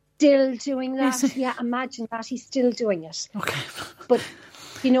 Still doing that. Yeah, imagine that. He's still doing it. Okay. But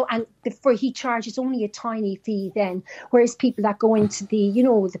and he charges only a tiny fee then, whereas people that go into the,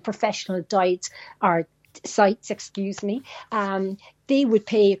 the professional diets or sites, they would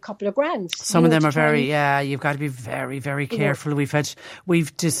pay a couple of grand. Some of them are you've got to be very, very careful.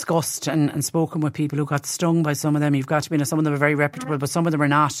 We've discussed and spoken with people who got stung by some of them. You've got to be, some of them are very reputable, but some of them are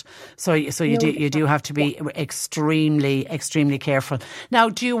not. So you do have to be extremely, extremely careful. Now,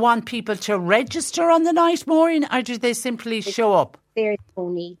 do you want people to register on the night, Maureen, or do they simply show up? There's no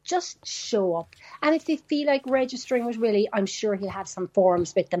need. Just show up. And if they feel like registering with Willie, I'm sure he'll have some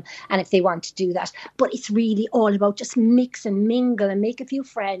forms with them, and if they want to do that. But it's really all about just mix and mingle and make a few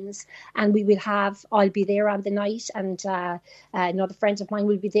friends. And I'll be there on the night, and another friend of mine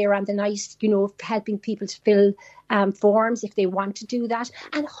will be there on the night, helping people to fill forms if they want to do that.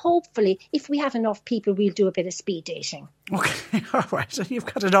 And hopefully, if we have enough people, we'll do a bit of speed dating. Okay, all right. So you've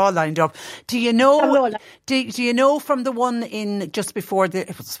got it all lined up. Do you know? Do you know from the one in just before I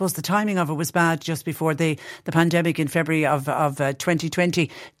suppose the timing of it was bad, just before the pandemic in February of 2020?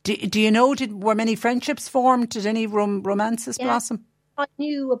 Do you know? Were many friendships formed? Did any romances blossom? I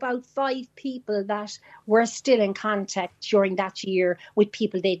knew about 5 people that were still in contact during that year with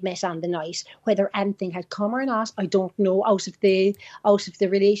people they'd met on the night. Whether anything had come or not, I don't know, out of the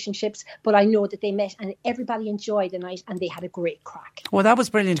relationships. But I know that they met and everybody enjoyed the night and they had a great crack. Well, that was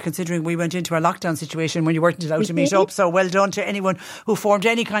brilliant, considering we went into a lockdown situation when you weren't allowed to meet up. So well done to anyone who formed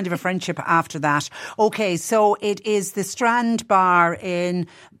any kind of a friendship after that. Okay, so it is the Strand Bar in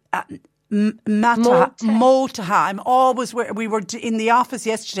Motaha. We were in the office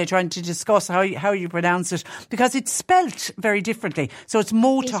yesterday trying to discuss how you pronounce it, because it's spelt very differently. So it's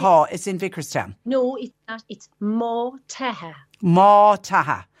Motaha. It's in Vickerstown. No, it's not. It's Motaha.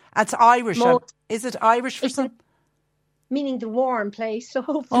 Motaha. That's Irish. Is it Irish for some? meaning the warm place. So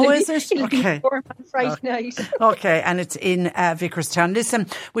hopefully it'll be warm on Friday night. Okay, and it's in Vicarstown. Listen,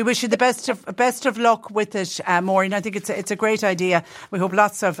 we wish you the best of luck with it, Maureen. I think it's a great idea. We hope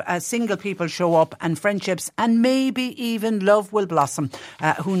lots of single people show up and friendships and maybe even love will blossom.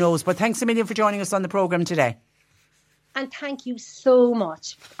 Who knows? But thanks a million for joining us on the programme today. And thank you so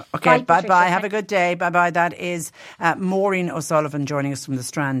much. Okay, bye-bye. Have a good day. Bye-bye. That is Maureen O'Sullivan joining us from the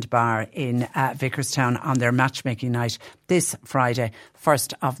Strand Bar in Vicarstown on their matchmaking night this Friday,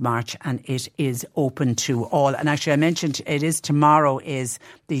 1st of March, and it is open to all. And actually, I mentioned it is tomorrow is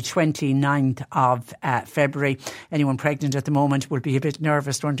the 29th of February. Anyone pregnant at the moment will be a bit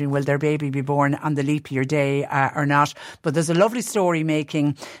nervous, wondering will their baby be born on the leap year day or not. But there's a lovely story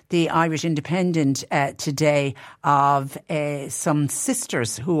making the Irish Independent today of some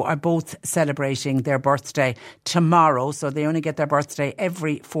sisters who are both celebrating their birthday tomorrow. So they only get their birthday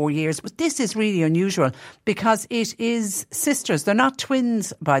every 4 years. But this is really unusual because it is sisters. They're not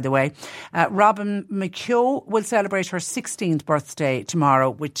twins, by the way. Robin McKeough will celebrate her 16th birthday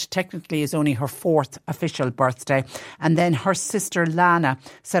tomorrow, which technically is only her 4th official birthday. And then her sister Lana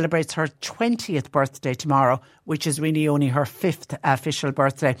celebrates her 20th birthday tomorrow, which is really only her 5th official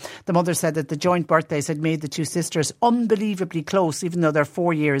birthday. The mother said that the joint birthdays had made the two sisters unbelievably close, even though they're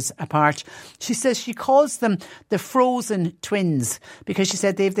 4 years apart. She says she calls them the frozen twins because she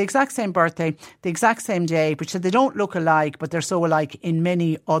said they have the exact same birthday, the exact same day, but she said they don't look alike, but they're so alike in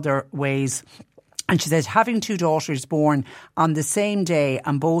many other ways. And she said having two daughters born on the same day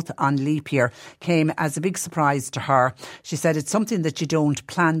and both on leap year came as a big surprise to her. She said it's something that you don't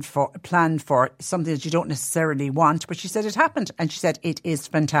plan for, something that you don't necessarily want. But she said it happened and she said it is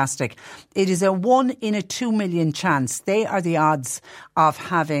fantastic. It is a 1 in a 2 million chance. They are the odds of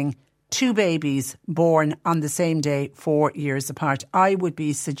having two babies born on the same day, 4 years apart. I would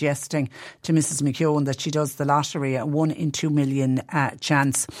be suggesting to Mrs. McKeown that she does the lottery, a 1 in 2 million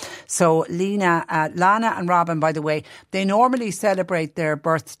chance. So Lana and Robin, by the way, they normally celebrate their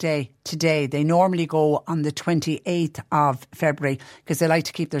birthday today. They normally go on the 28th of February because they like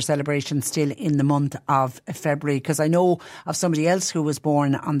to keep their celebration still in the month of February. Because I know of somebody else who was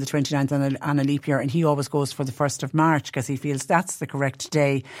born on the 29th on a leap year, and he always goes for the 1st of March because he feels that's the correct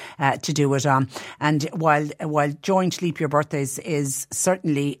day to do it on. And while joint leap year birthdays is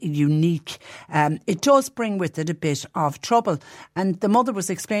certainly unique, it does bring with it a bit of trouble. And the mother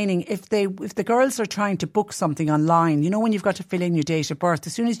was explaining if the girls are trying to book something online, you know, when you've got to fill in your date of birth,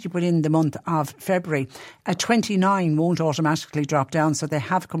 as soon as you put in the month of February, a 29 won't automatically drop down. So they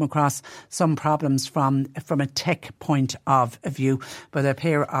have come across some problems from a tech point of view. But a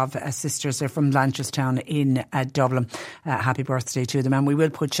pair of sisters are from Blanchardstown in Dublin. Happy birthday to them. And we will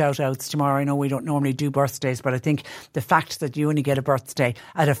put shout outs tomorrow. I know we don't normally do birthdays, but I think the fact that you only get a birthday,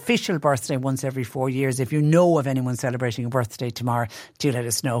 an official birthday once every 4 years, if you know of anyone celebrating a birthday tomorrow, do let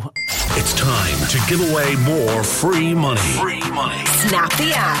us know. It's time to give away more free money. Free money. Snap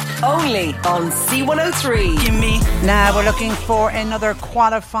the app. Only on C103. Give me. Now we're looking for another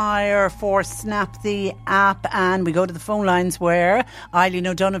qualifier for Snap the app, and we go to the phone lines where Eileen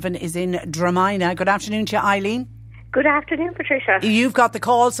O'Donovan is in Dromina. Good afternoon to you, Eileen. Good afternoon, Patricia. You've got the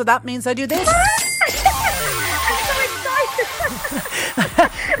call, so that means I do this. I'm so excited.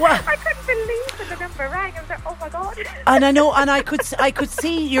 Well, I couldn't believe when the number rang. I was like, oh my God. And I know, and I could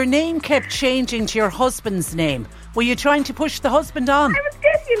see your name kept changing to your husband's name. Were you trying to push the husband on? I was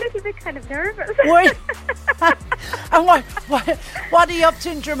getting a little bit kind of nervous. And what are you up to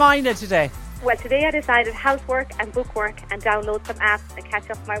in Dromina today? Well, today I decided housework and bookwork and download some apps and catch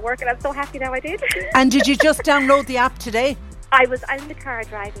up on my work, and I'm so happy now I did. And did you just download the app today? I was in the car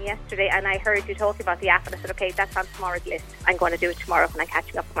driving yesterday and I heard you talking about the app and I said, okay, that's on tomorrow's list. I'm going to do it tomorrow when I'm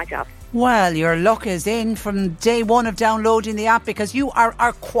catching up with my job. Well, your luck is in from day one of downloading the app because you are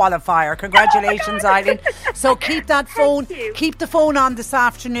our qualifier. Congratulations, Eileen. So keep that phone, keep the phone on this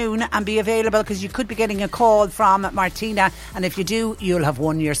afternoon and be available because you could be getting a call from Martina. And if you do, you'll have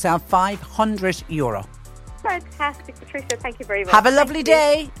won yourself €500. Fantastic, Patricia. Thank you very much. Have a lovely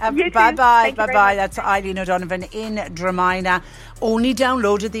day. Bye-bye. Bye-bye. That's Eileen O'Donovan in Dromina. Only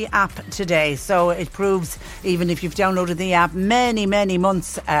downloaded the app today. So it proves, even if you've downloaded the app many, many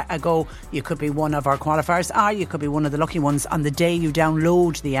months ago, you could be one of our qualifiers, or you could be one of the lucky ones. On the day you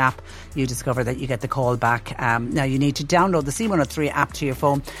download the app, you discover that you get the call back. Now, you need to download the C103 app to your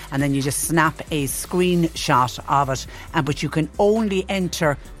phone and then you just snap a screenshot of it. But you can only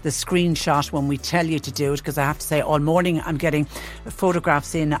enter the screenshot when we tell you to do it, because I have to say all morning I'm getting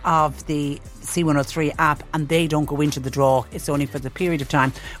photographs in of the C103 app, and they don't go into the draw. It's only for the period of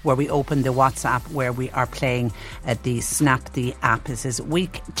time where we open the WhatsApp, where we are playing the Snap the app. This is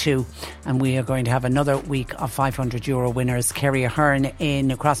week 2, and we are going to have another week of €500 winners. Kerry Ahern in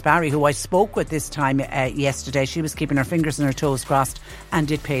Crossbarry, who I spoke with this time yesterday, she was keeping her fingers and her toes crossed, and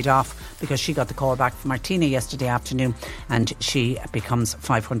it paid off because she got the call back from Martina yesterday afternoon, and she becomes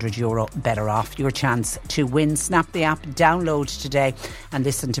 €500 better off. Your chance to win. Snap the app, download today and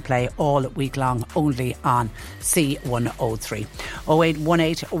listen to play all week long only on C103.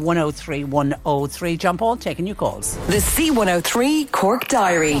 0818 103 103. John Paul taking your calls. The C103 Cork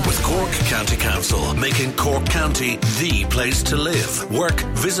Diary. With Cork County Council, making Cork County the place to live, work,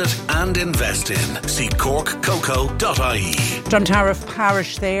 visit and invest in. See corkcoco.ie. Drumtariff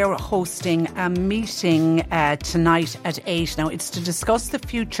Parish there hosting a meeting tonight at 8. Now, it's to discuss the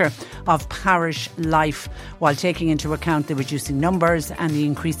future of parish life while taking into account the reducing numbers and the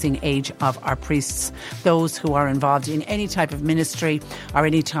increasing age of our priests. Those who are involved in any type of ministry or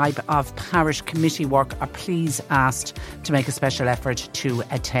any type of parish committee work are please asked to make a special effort to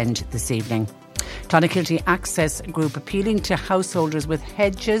attend this evening. Clonakilty Access Group appealing to householders with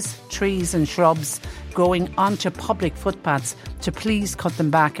hedges, trees and shrubs growing onto public footpaths to please cut them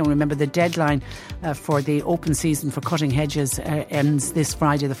back. And remember, the deadline for the open season for cutting hedges ends this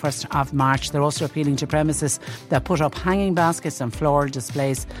Friday, the 1st of March. They're also appealing to premises that put up hanging baskets and floral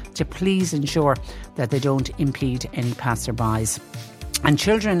displays to please ensure that they don't impede any passerbys. And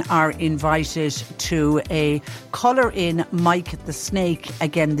children are invited to a colour in Mike the Snake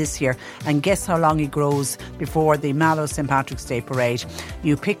again this year. And guess how long he grows before the Mallow St Patrick's Day Parade.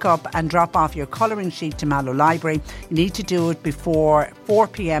 You pick up and drop off your colouring sheet to Mallow Library. You need to do it before 4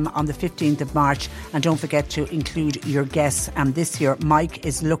 p.m. on the 15th of March. And don't forget to include your guests. And this year, Mike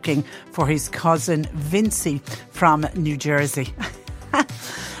is looking for his cousin Vincey from New Jersey.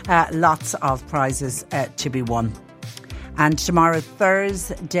 Lots of prizes to be won. And tomorrow,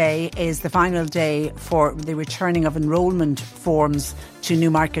 Thursday, is the final day for the returning of enrolment forms to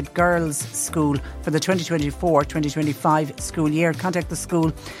Newmarket Girls' School for the 2024-2025 school year. Contact the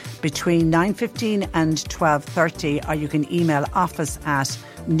school between 9:15 and 12:30, or you can email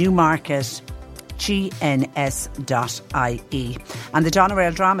office@newmarket.gs.ie. And the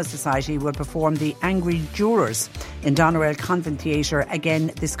Doneraile Drama Society will perform The Angry Jurors in Doneraile Convent Theatre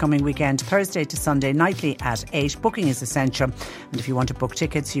again this coming weekend, Thursday to Sunday, nightly at 8. Booking is essential, and if you want to book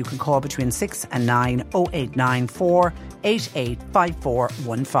tickets, you can call between 6 and 9 0894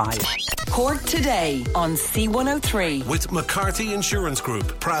 885415. Cork Today on C103. With McCarthy Insurance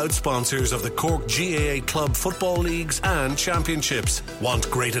Group, proud sponsors of the Cork GAA Club Football Leagues and Championships.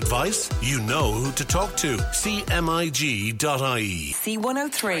 Want great advice? You know who to talk to. cmig.ie.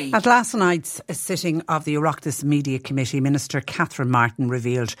 C103. At last night's sitting of the Oireachtas Media Committee, Minister Catherine Martin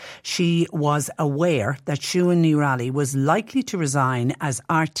revealed she was aware that Siún Ní Raghallaigh was likely to resign as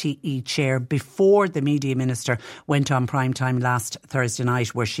RTE chair before the Media Minister went on primetime last Thursday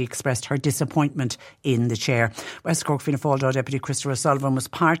night, where she expressed her disappointment in the chair. West Cork Fianna Fáil Deputy Christopher O'Sullivan was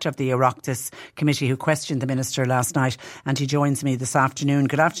part of the Oireachtas Committee who questioned the Minister last night, and he joins me this afternoon.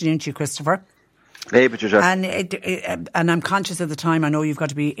 Good afternoon to you, Christopher. Hey, Patricia. And I'm conscious of the time. I know you've got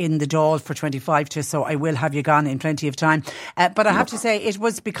to be in the Dáil for 25 to, so I will have you gone in plenty of time. But I have to say, it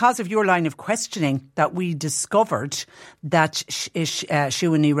was because of your line of questioning that we discovered that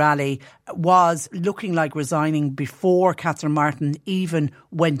Siún Ní Raghallaigh was looking like resigning before Catherine Martin even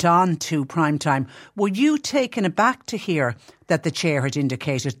went on to primetime. Were you taken aback to hear that the chair had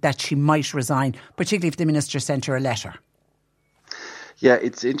indicated that she might resign, particularly if the Minister sent her a letter? Yeah,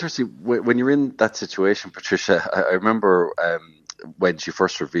 it's interesting when you're in that situation, Patricia. I remember when she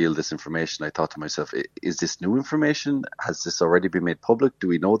first revealed this information, I thought to myself, is this new information? Has this already been made public? Do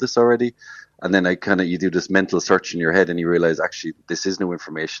we know this already? And then you do this mental search in your head and you realise actually this is new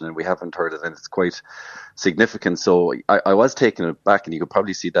information and we haven't heard it, and it's quite significant. So I was taken aback, and you could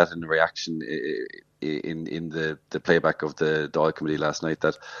probably see that in the reaction in the playback of the Dáil Committee last night,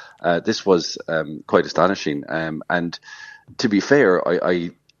 that this was quite astonishing. And to be fair,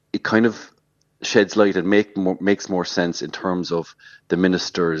 it kind of sheds light and makes more sense in terms of the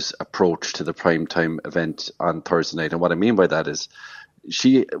Minister's approach to the primetime event on Thursday night. And what I mean by that is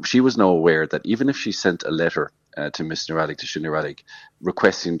she was now aware that even if she sent a letter to Miss Ní Raghallaigh, to Siún Ní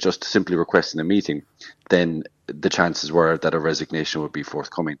Raghallaigh, simply requesting a meeting, then the chances were that a resignation would be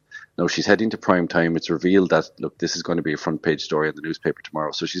forthcoming. Now she's heading to prime time. It's revealed that, look, this is going to be a front page story in the newspaper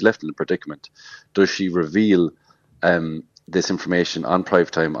tomorrow. So she's left in a predicament. Does she reveal this information on prime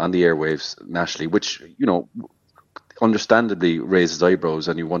time, on the airwaves nationally, which, understandably raises eyebrows,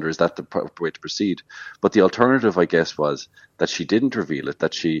 and you wonder, is that the proper way to proceed? But the alternative, I guess, was that she didn't reveal it,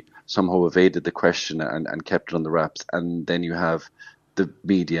 that she somehow evaded the question and kept it on the wraps. And then you have the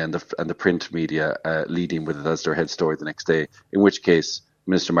media and the print media leading with it as their head story the next day, in which case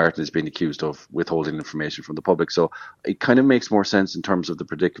Minister Martin is being accused of withholding information from the public. So it kind of makes more sense in terms of the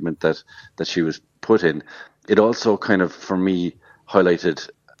predicament that she was put in. It also kind of, for me, highlighted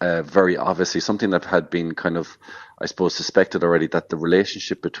very obviously something that had been kind of, I suppose, suspected already, that the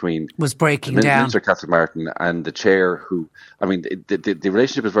relationship between was breaking down. Minister Catherine Martin and the chair, who, I mean, the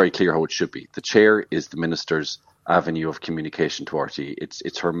relationship is very clear how it should be. The chair is the minister's avenue of communication to RTE.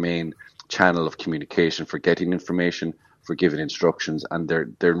 It's her main channel of communication for getting information, for giving instructions, and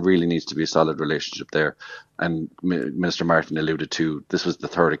there really needs to be a solid relationship there. And Minister Martin alluded to, this was the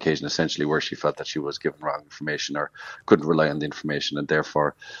third occasion essentially where she felt that she was given wrong information or couldn't rely on the information, and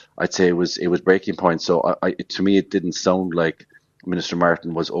therefore I'd say it was breaking point. So to me, it didn't sound like Minister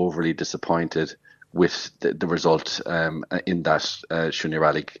Martin was overly disappointed with the result in that Siún Ní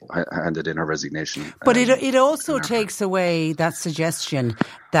Raghallaigh handed in her resignation. But it also takes away that suggestion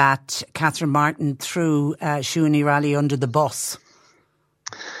that Catherine Martin threw Siún Ní Raghallaigh under the bus.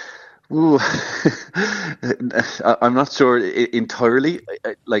 Ooh, I'm not sure entirely.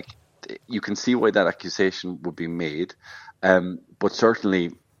 Like, you can see why that accusation would be made, but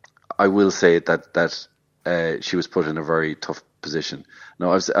certainly I will say that she was put in a very tough position.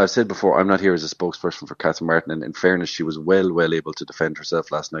 Now, I've said before, I'm not here as a spokesperson for Catherine Martin, and in fairness, she was well able to defend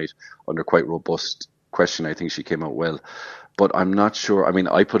herself last night under quite robust question. I think she came out well. But I'm not sure. I mean,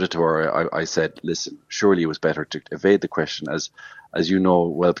 I put it to her. I said, listen, surely it was better to evade the question. As you know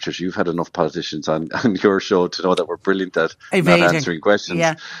well, Patricia, you've had enough politicians on your show to know that we're brilliant at evading, not answering questions.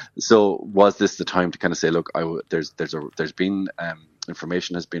 Yeah. So was this the time to kind of say, look, there's been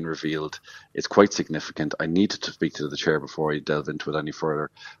information has been revealed. It's quite significant. I need to speak to the chair before I delve into it any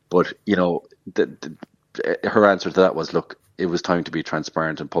further. But, you know, her answer to that was, look, it was time to be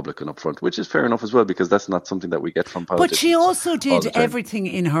transparent and public and upfront, which is fair enough as well, because that's not something that we get from politicians. But she also did everything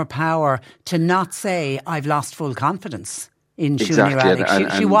in her power to not say, I've lost full confidence in Siún Ní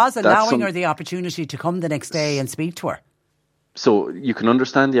Raghallaigh. She was allowing her the opportunity to come the next day and speak to her. So you can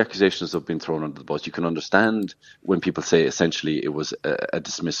understand the accusations of being thrown under the bus. You can understand when people say essentially it was a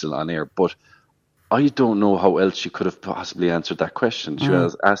dismissal on air. But I don't know how else she could have possibly answered that question. She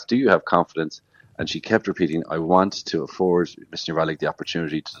was asked, do you have confidence? And she kept repeating, I want to afford Ms. Ní Raghallaigh the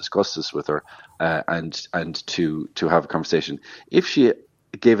opportunity to discuss this with her and to have a conversation. If she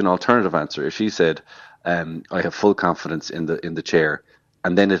gave an alternative answer, if she said, I have full confidence in the chair,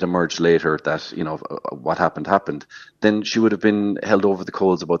 and then it emerged later that, you know, what happened, then she would have been held over the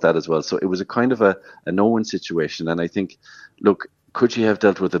coals about that as well. So it was a kind of a no-win situation. And I think, look, could she have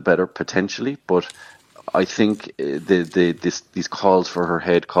dealt with it better? Potentially. But I think these calls for her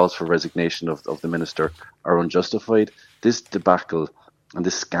head, calls for resignation of the minister are unjustified. This debacle and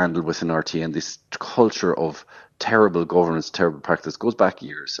this scandal within RTE and this culture of terrible governance, terrible practice goes back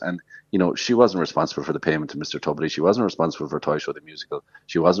years. And, you know, she wasn't responsible for the payment to Mr. Tubridy. She wasn't responsible for Toy Show the musical.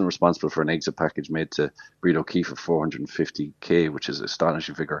 She wasn't responsible for an exit package made to Breed O'Keefe of 450k, which is an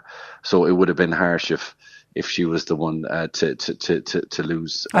astonishing figure. So it would have been harsh if she was the one to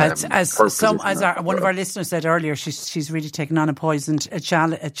lose. As one of our listeners said earlier, she's really taken on a poisoned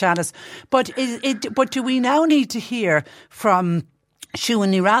chalice. But do we now need to hear from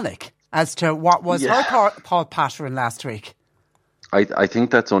Siún Ní Raghallaigh as to what was her Paul pattern last week? I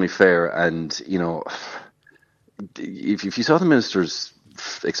think that's only fair. And, you know, if you saw the minister's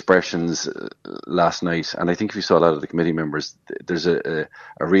expressions last night, and I think if you saw a lot of the committee members, there's a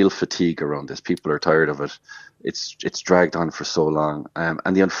real fatigue around this. People are tired of it. It's dragged on for so long.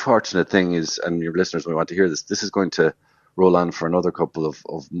 And the unfortunate thing is, and your listeners may want to hear this is going to roll on for another couple of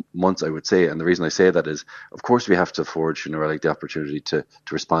months, I would say. And the reason I say that is, of course, we have to afford Siún Ní Raghallaigh the opportunity to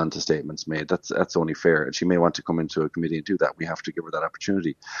respond to statements made. That's only fair. And she may want to come into a committee and do that. We have to give her that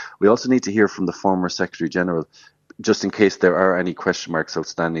opportunity. We also need to hear from the former Secretary General, just in case there are any question marks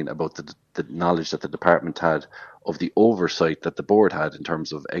outstanding about the knowledge that the department had of the oversight that the board had in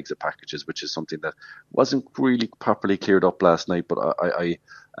terms of exit packages, which is something that wasn't really properly cleared up last night, but I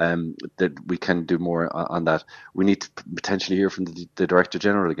that we can do more on that. We need to potentially hear from the Director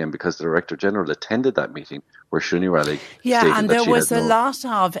General again, because the Director General attended that meeting where Siún Ní Raghallaigh stated and that there was a lot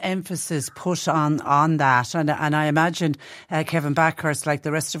of emphasis put on that, and I imagine Kevin Backhurst, like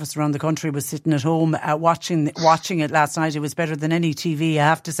the rest of us around the country, was sitting at home watching it last night. It was better than any TV, I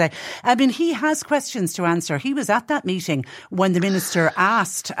have to say. I mean, he has questions to answer. He was at that meeting when the Minister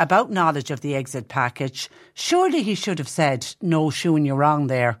asked about knowledge of the exit package. Surely he should have said, no, Siún, you're wrong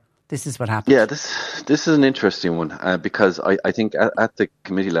there. this is what happened. Yeah, this is an interesting one because I think at the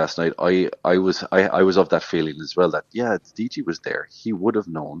committee last night I was of that feeling as well that the DG was there. He would have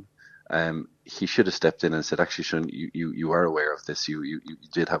known. He should have stepped in and said, actually, Sean, you are aware of this. You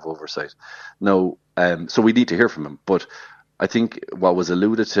did have oversight. No, so we need to hear from him. But I think what was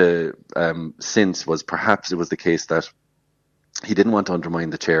alluded to since was perhaps it was the case that he didn't want to undermine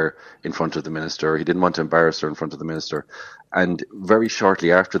the chair in front of the minister. He didn't want to embarrass her in front of the minister. And very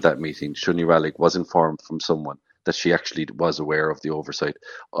shortly after that meeting, Siún Ní Raghallaigh was informed from someone that she actually was aware of the oversight.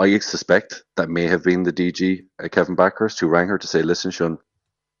 I suspect that may have been the DG, Kevin Backhurst, who rang her to say, listen, Siún,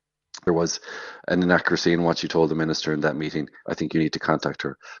 there was an inaccuracy in what you told the minister in that meeting. I think you need to contact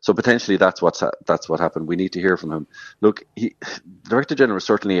her. So potentially that's what happened. We need to hear from him. Look, the Director General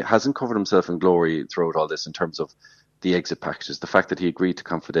certainly hasn't covered himself in glory throughout all this in terms of the exit packages. The fact that he agreed to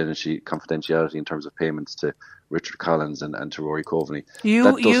confidentiality in terms of payments to Richard Collins and to Rory Coveney.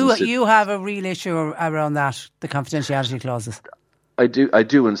 You have a real issue around that, the confidentiality clauses. I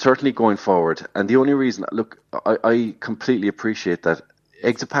do, and certainly going forward. And the only reason, look, I completely appreciate that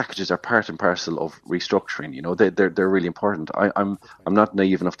exit packages are part and parcel of restructuring. You know, they're really important. I'm not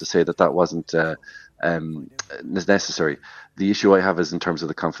naive enough to say that wasn't necessary. The issue I have is in terms of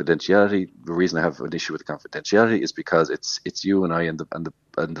the confidentiality. The reason I have an issue with the confidentiality is because it's you and I and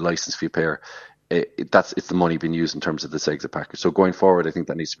the license fee payer. It's the money being used in terms of this exit package. So going forward, I think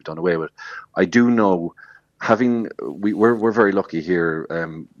that needs to be done away with. I do know. We're very lucky here.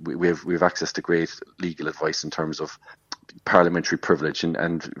 We have access to great legal advice in terms of parliamentary privilege,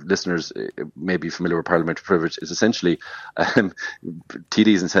 and listeners may be familiar with parliamentary privilege. Is essentially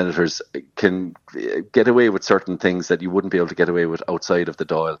TDs and senators can get away with certain things that you wouldn't be able to get away with outside of the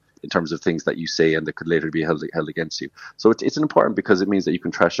Dáil in terms of things that you say and that could later be held against you. So it's important because it means that you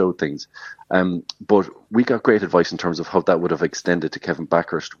can trash out things. But we got great advice in terms of how that would have extended to Kevin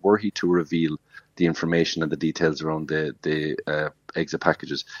Backhurst were he to reveal the information and the details around the exit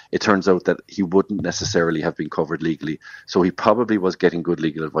packages. It turns out that he wouldn't necessarily have been covered legally, so he probably was getting good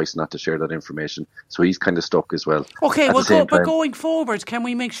legal advice not to share that information. So he's kind of stuck as well. Okay, but going forward, can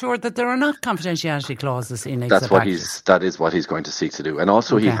we make sure that there are not confidentiality clauses in exit packages? That is what he's going to seek to do. And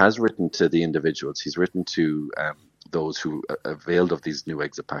also he has written to the individuals. He's written to those who availed of these new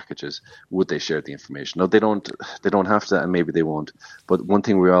exit packages. Would they share the information? No, they don't have to, and maybe they won't. But one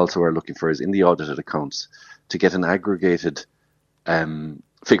thing we also are looking for is in the audited accounts to get an aggregated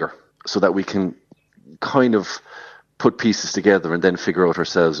figure so that we can kind of put pieces together and then figure out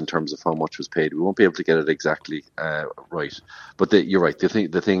ourselves in terms of how much was paid. We won't be able to get it exactly right. But you're right.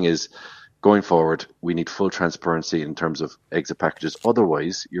 The thing is, going forward, we need full transparency in terms of exit packages.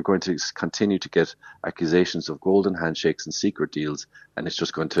 Otherwise, you're going to continue to get accusations of golden handshakes and secret deals, and it's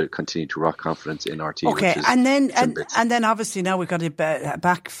just going to continue to rock confidence in RT. Okay, and then obviously now we've got to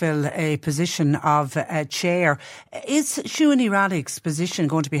backfill a position of chair. Is Siún Ní Raghallaigh's position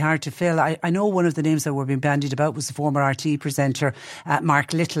going to be hard to fill? I know one of the names that were being bandied about was the former RT presenter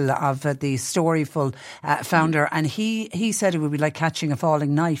Mark Little of the Storyful founder, and he said it would be like catching a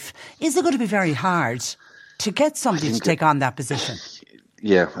falling knife. Is it going to be very hard to get somebody to take on that position?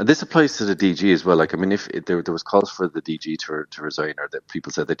 Yeah, and this applies to the DG as well. Like, I mean, if there was calls for the DG to resign, or that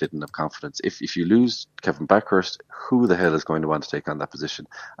people said they didn't have confidence. If you lose Kevin Backhurst, who the hell is going to want to take on that position?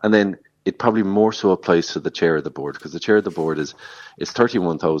 And then it probably more so applies to the chair of the board, because the chair of the board is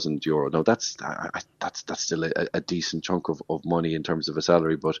 €31,000. Now that's still a decent chunk of money in terms of a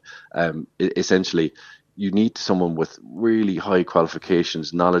salary, but essentially you need someone with really high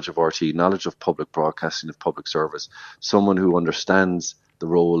qualifications, knowledge of RT, knowledge of public broadcasting, of public service, someone who understands the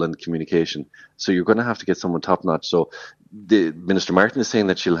role and communication. So you're going to have to get someone top notch. So the Minister Martin is saying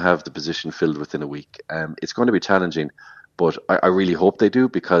that she'll have the position filled within a week. It's going to be challenging, but I really hope they do,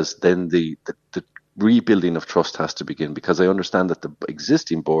 because then the rebuilding of trust has to begin, because I understand that the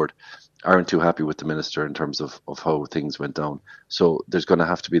existing board aren't too happy with the minister in terms of how things went down. So there's going to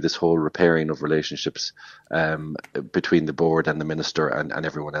have to be this whole repairing of relationships between the board and the minister and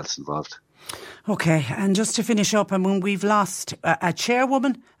everyone else involved. Okay, and just to finish up, I mean, we've lost a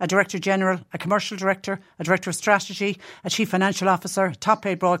chairwoman, a director general, a commercial director, a director of strategy, a chief financial officer, top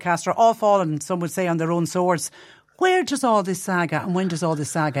paid broadcaster, all fallen, some would say, on their own swords. Where does all this saga, and when does all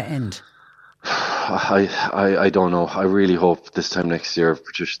this saga end? I don't know. I really hope this time next year,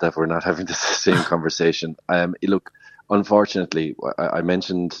 Patricia, that we're not having this same conversation. Look, unfortunately, I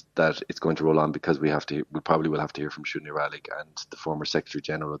mentioned that it's going to roll on because we probably will have to hear from Siún Ní Raghallaigh and the former Secretary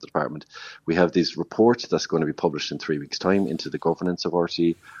General of the department. We have this report that's going to be published in 3 weeks' time into the governance of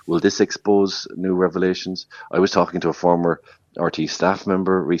RTE. Will this expose new revelations? I was talking to a former RTE staff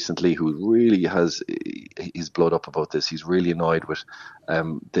member recently who really has his blood up about this. He's really annoyed with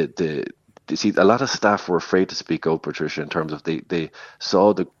you see, a lot of staff were afraid to speak out, Patricia, in terms of they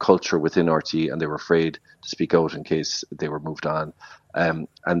saw the culture within RTE and they were afraid to speak out in case they were moved on. And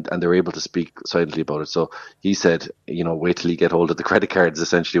they were able to speak silently about it. So he said, wait till you get hold of the credit cards,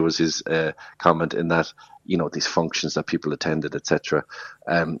 essentially was his comment, in that, these functions that people attended, etc.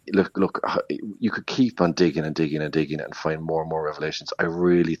 Look, you could keep on digging and digging and digging and find more and more revelations. I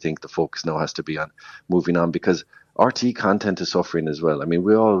really think the focus now has to be on moving on, because RTE content is suffering as well. I mean,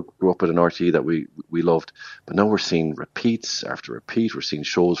 we all grew up with an RTE that we loved, but now we're seeing repeats after repeat. We're seeing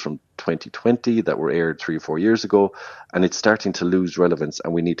shows from 2020 that were aired 3 or 4 years ago, and it's starting to lose relevance,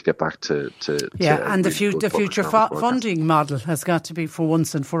 and we need to get back to and the future funding model has got to be for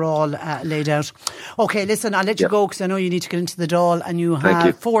once and for all laid out. Okay, listen, I'll let you go because I know you need to get into the Dáil and you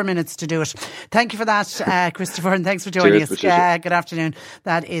have 4 minutes to do it. Thank you for that, Christopher, and thanks for joining us. Good afternoon.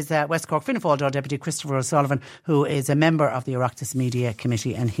 That is West Cork Fianna Fáil Dáil Deputy Christopher O'Sullivan, who is a member of the Oireachtas Media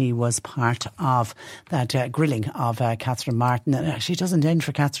Committee, and he was part of that grilling of Catherine Martin. And actually, it doesn't end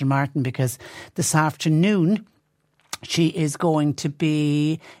for Catherine Martin, because this afternoon she is going to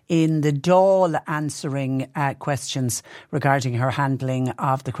be in the Dáil answering questions regarding her handling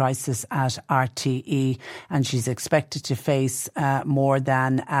of the crisis at RTE, and she's expected to face more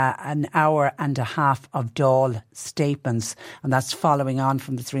than an hour and a half of Dáil statements, and that's following on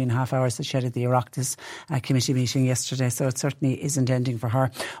from the 3.5 hours that she had at the Oireachtas committee meeting yesterday, so it certainly isn't ending for her.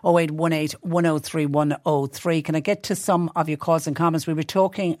 0818 103 103. Can I get to some of your calls and comments? We were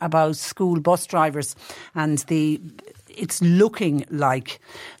talking about school bus drivers, and it's looking like,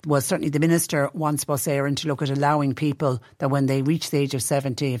 well, certainly the Minister wants Bus Éireann to look at allowing people that when they reach the age of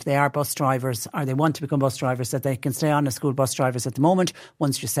 70, if they are bus drivers or they want to become bus drivers, that they can stay on as school bus drivers. At the moment,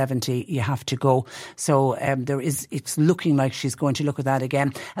 once you're 70, you have to go. So it's looking like she's going to look at that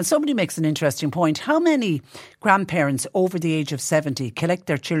again. And somebody makes an interesting point. How many grandparents over the age of 70 collect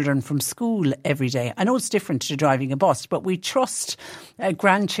their children from school every day? I know it's different to driving a bus, but we trust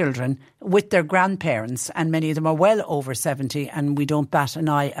grandchildren with their grandparents, and many of them are well over 70, and we don't bat an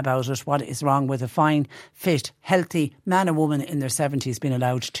eye about it. What is wrong with a fine, fit, healthy man or woman in their 70s being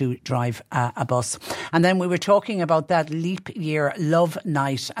allowed to drive a bus? And then we were talking about that leap year love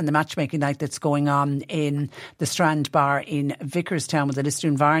night and the matchmaking night that's going on in the Strand Bar in Vickerstown with the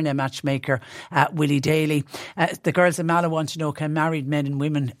Lisdoonvarna matchmaker Willie Daly. The girls in Mallow want to know, can married men and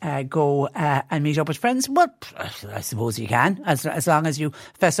women go and meet up with friends? Well, I suppose you can, as long as you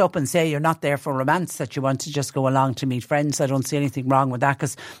fess up and say you're not there for romance, that you want to just go along to meet friends. I don't see anything wrong with that,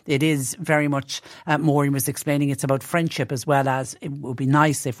 because it is very much, Maureen was explaining, it's about friendship as well as it would be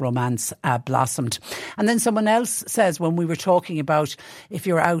nice if romance blossomed. And then someone else says, when we were talking about if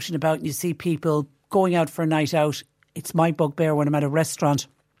you're out and about and you see people going out for a night out, it's my bugbear when I'm at a restaurant.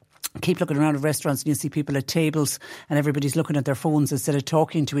 Keep looking around at restaurants and you see people at tables and everybody's looking at their phones instead of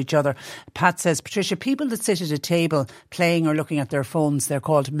talking to each other. Pat says, Patricia, people that sit at a table playing or looking at their phones, they're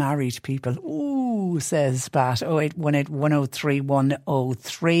called married people. Ooh, says Pat. 0818 103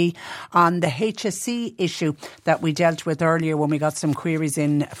 103. On the HSC issue that we dealt with earlier, when we got some queries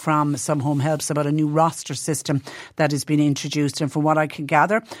in from some home helps about a new roster system that has been introduced. And from what I can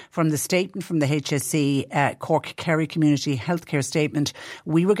gather from the statement from the HSC Cork Kerry Community Healthcare statement,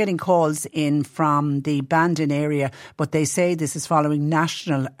 we were getting calls in from the Bandon area, but they say this is following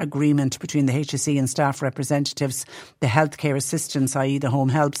national agreement between the HSE and staff representatives. The healthcare assistants, i.e. the home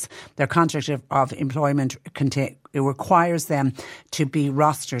helps, their contract of employment it requires them to be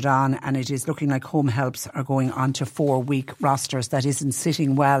rostered on, and it is looking like home helps are going on to 4-week rosters. That isn't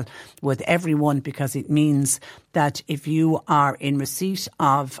sitting well with everyone, because it means that if you are in receipt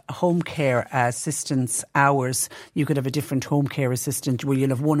of home care assistance hours, you could have a different home care assistant where you'll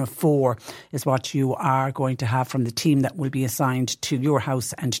have 1 of 4 is what you are going to have from the team that will be assigned to your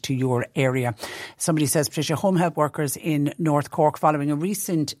house and to your area. Somebody says, Patricia, home help workers in North Cork, following a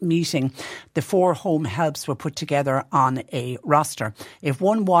recent meeting, the 4 home helps were put together on a roster. If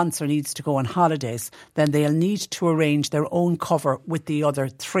one wants or needs to go on holidays, then they'll need to arrange their own cover with the other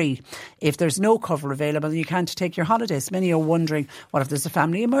 3. If there's no cover available, you can't take your holidays. Many are wondering, what if there's a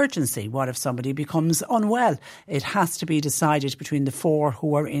family emergency? What if somebody becomes unwell? It has to be decided between the 4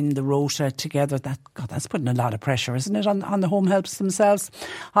 who are in the rota together. That's putting a lot of pressure, isn't it, on the home helps themselves?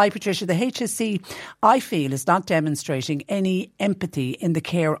 Hi, Patricia. The HSC, I feel, is not demonstrating any empathy in the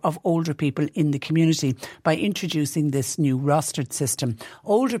care of older people in the community by introducing introducing this new rostered system.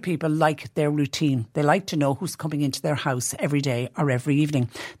 Older people like their routine. They like to know who's coming into their house every day or every evening.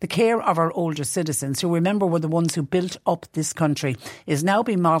 The care of our older citizens, who remember were the ones who built up this country, is now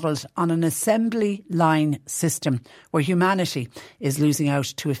being modelled on an assembly line system where humanity is losing out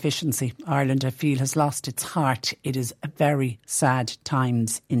to efficiency. Ireland, I feel, has lost its heart. It is very sad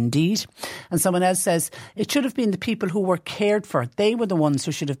times indeed. And someone else says it should have been the people who were cared for. They were the ones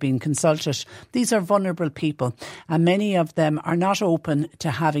who should have been consulted. These are vulnerable people, and many of them are not open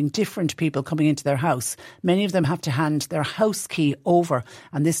to having different people coming into their house. Many of them have to hand their house key over,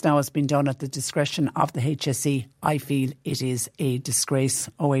 and this now has been done at the discretion of the HSE. I feel it is a disgrace.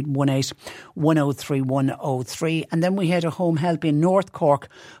 0818 103 103. And then we had a home help in North Cork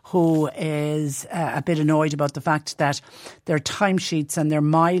who is a bit annoyed about the fact that their timesheets and their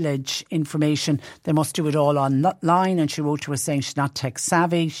mileage information, they must do it all online. And she wrote to us saying she's not tech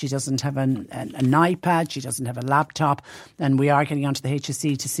savvy, she doesn't have an iPad, she doesn't have a laptop, and we are getting onto the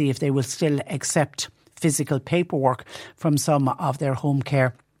HSE to see if they will still accept physical paperwork from some of their home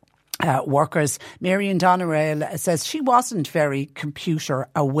care workers. Marion Donerail says she wasn't very computer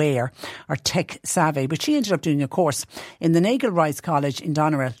aware or tech savvy, but she ended up doing a course in the Nagle Rice College in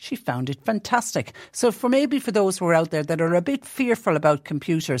Donerail. She found it fantastic. So for those who are out there that are a bit fearful about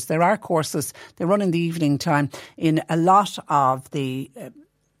computers, there are courses, they run in the evening time in a lot of the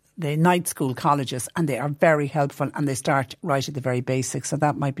night school colleges, and they are very helpful, and they start right at the very basics. So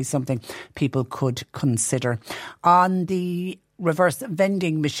that might be something people could consider. On the reverse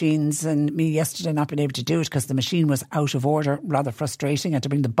vending machines, and me yesterday not being able to do it because the machine was out of order, rather frustrating. I had to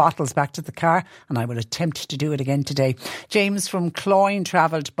bring the bottles back to the car, and I will attempt to do it again today. James from Cloyne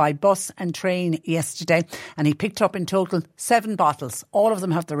travelled by bus and train yesterday, and he picked up in total 7 bottles. All of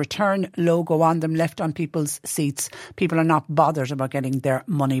them have the return logo on them, left on people's seats. People are not bothered about getting their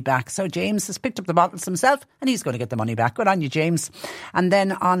money back. So James has picked up the bottles himself, and he's going to get the money back. Good on you, James. And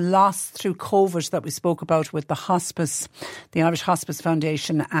then on loss through COVID that we spoke about with the hospice, the Irish Hospice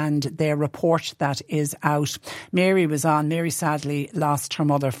Foundation and their report that is out. Mary was on. Mary sadly lost her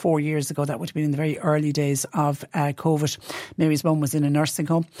mother 4 years ago. That would have been in the very early days of COVID. Mary's mum was in a nursing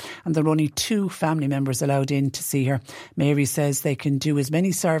home, and there were only 2 family members allowed in to see her. Mary says they can do as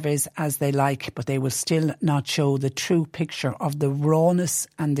many surveys as they like, but they will still not show the true picture of the rawness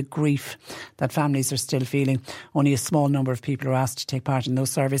and the grief that families are still feeling. Only a small number of people are asked to take part in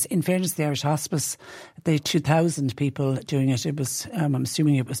those surveys. In fairness, the Irish Hospice, they had 2,000 people doing it. It was, I'm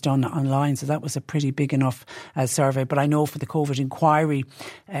assuming it was done online, so that was a pretty big enough survey. But I know for the COVID inquiry,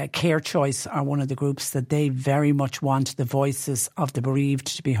 Care Choice are one of the groups that they very much want the voices of the bereaved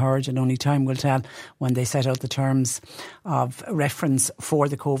to be heard, and only time will tell when they set out the terms of reference for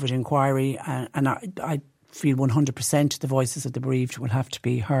the COVID inquiry. And I feel 100% the voices of the bereaved will have to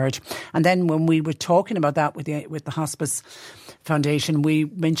be heard. And then when we were talking about that with the Hospice Foundation, we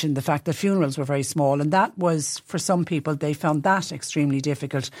mentioned the fact that funerals were very small, and that was, for some people, they found that extremely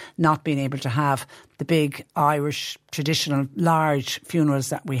difficult, not being able to have the big Irish traditional large funerals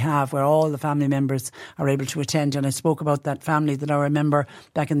that we have, where all the family members are able to attend. And I spoke about that family that I remember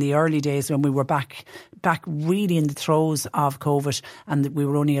back in the early days when we were back really in the throes of COVID, and we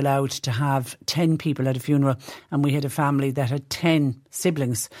were only allowed to have 10 people at a funeral, and we had a family that had 10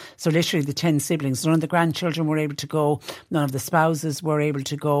 siblings. So literally the 10 siblings, none of the grandchildren were able to go, none of the spouses were able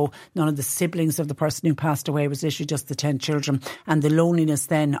to go, none of the siblings of the person who passed away, was literally just the 10 children. And the loneliness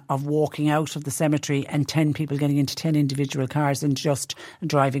then of walking out of the cemetery and 10 people getting into 10 individual cars and just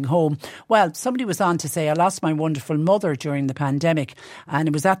driving home. Well, somebody was on to say, I lost my wonderful mother during the pandemic, and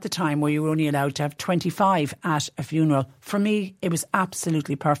it was at the time where you were only allowed to have 25 at a funeral. For me, it was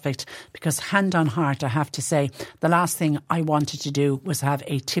absolutely perfect, because hand on heart, I have to say, the last thing I wanted to do was have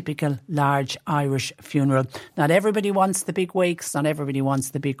a typical large Irish funeral. Not everybody wants the big wakes, not everybody wants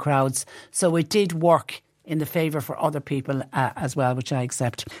the big crowds. So it did work in the favour for other people as well, which I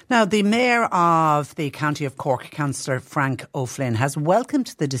accept. Now, the Mayor of the County of Cork, Councillor Frank O'Flynn, has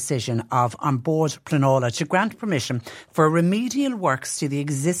welcomed the decision of An Bord Pleanála to grant permission for remedial works to the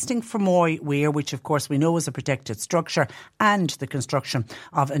existing Fermoy Weir, which of course we know is a protected structure, and the construction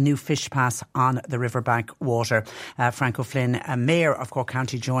of a new fish pass on the riverbank water. Frank O'Flynn, Mayor of Cork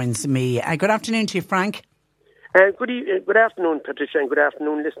County, joins me. Good afternoon to you, Frank. Good afternoon, Patricia, and good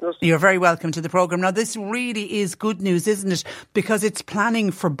afternoon, listeners. You're very welcome to the programme. Now, this really is good news, isn't it? Because it's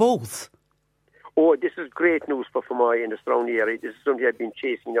planning for both. Oh, this is great news for Fermoy and the surrounding area. This is something I've been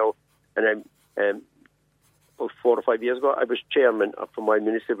chasing now. And about 4 or 5 years ago, I was chairman of Fermoy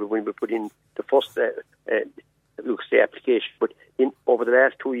Municipal when we put in the first application. But over the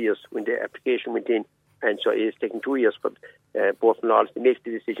last 2 years, when the application went in, and so it's taken 2 years for board from Lawrence to make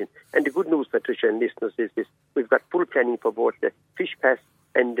the decision. And the good news, Patricia and listeners, is this: we've got full planning for both the fish pass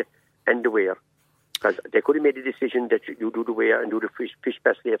and the weir. Because they could have made a decision that you do the weir and do the fish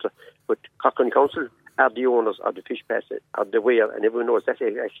pass later, but Cork County Council are the owners of the fish pass, of the weir, and everyone knows that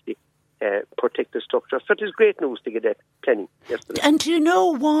they actually protect the structure. So it is great news to get that planning yesterday. And do you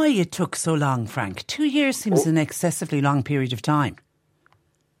know why it took so long, Frank? 2 years seems an excessively long period of time.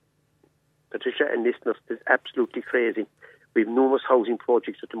 Patricia and listeners, it's absolutely crazy. We have numerous housing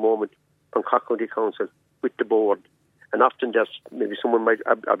projects at the moment on Cork County Council with the board. And often there's maybe someone might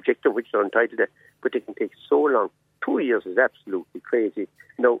object to which they're entitled to, but it can take so long. 2 years is absolutely crazy.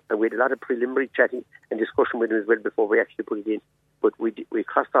 And we had a lot of preliminary chatting and discussion with them as well before we actually put it in. But we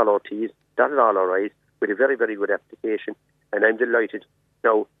crossed all our T's, dotted all our I's with a very, very good application. And I'm delighted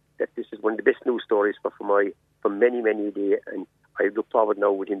now that this is one of the best news stories for many, many days. And I look forward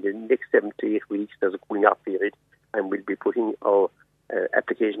now within the next 7 to 8 weeks, there's a cooling off period, and we'll be putting our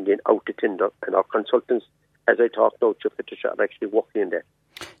application in out to tender, and our consultants, as I talk now to Patricia, are actually working in that.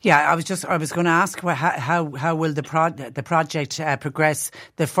 Yeah, I was going to ask how will the project progress?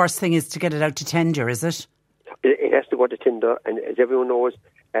 The first thing is to get it out to tender, is it? It has to go to tender, and as everyone knows,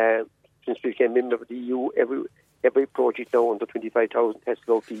 since we became a member of the EU, every project now under 25,000 has to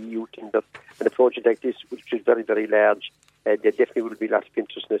go to EU tender. And a project like this, which is very, very large, there definitely will be lots of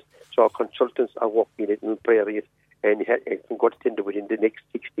interest in it. So our consultants are working in it and preparing it, and it can go to tender within the next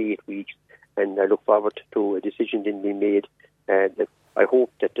 6 to 8 weeks. And I look forward to a decision then being made. I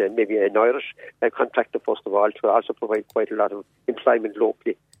hope that maybe an Irish contractor, first of all, to also provide quite a lot of employment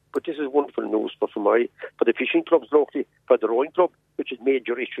locally. But this is wonderful news for the fishing clubs locally, for the rowing club, which has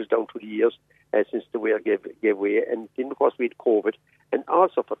major issues down through the years since the weir gave way, and then of course we had COVID, and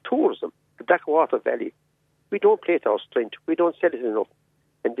also for tourism, the Blackwater Valley. We don't play to our strength. We don't sell it enough.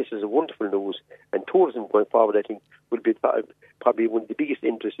 And this is a wonderful news. And tourism going forward, I think, will be probably one of the biggest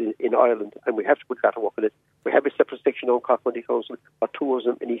interests in Ireland. And we have to put that to work on it. We have a separate section on Cork County Council for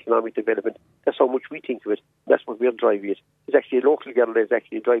tourism and economic development. That's how much we think of it. That's what we're driving it. There's actually a local girl that's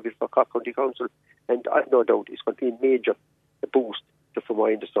actually driving it for Cork County Council. And I've no doubt it's going to be a major boost for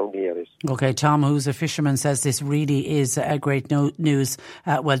my the surrounding areas. OK, Tom, who's a fisherman, says this really is great news.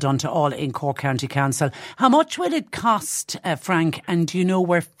 Well done to all in Cork County Council. How much will it cost, Frank, and do you know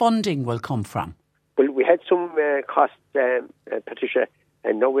where funding will come from? Well, we had some costs, Patricia,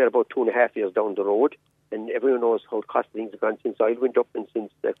 and now we're about 2.5 years down the road, and everyone knows how cost of things have gone since oil went up and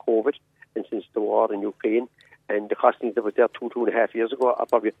since COVID and since the war in Ukraine. And the costings that was there 2.5 years ago are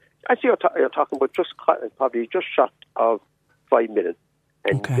probably, I see you're talking about probably just short of 5 million.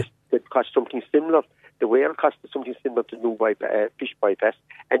 And it cost something similar. The weir cost something similar to the new fish bypass.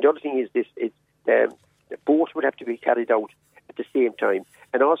 And the other thing is this: the boat would have to be carried out at the same time.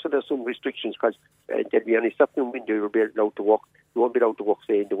 And also there's some restrictions because there'll be only certain window you'll be allowed to walk. You won't be allowed to walk,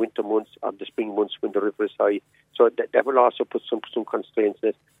 say, in the winter months or the spring months when the river is high. So that will also put some constraints in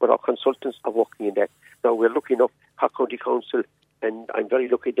it. But our consultants are working in that. Now we're looking up Cork County Council, and I'm very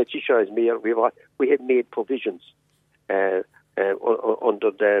lucky that Tisha as mayor. We have made provisions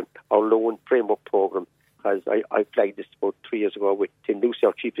under our loan framework programme, because I flagged this about 3 years ago with Tim Lucy,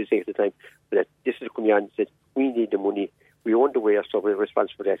 our chief executive at the time, that this is coming on and said, we need the money. We own the weir, so we're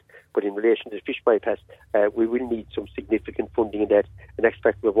responsible for that. But in relation to the fish bypass, we will need some significant funding in that, and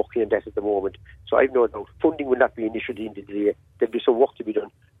expect we're working on that at the moment. So I've no doubt funding will not be an issue at the end of the day. There'll be some work to be done,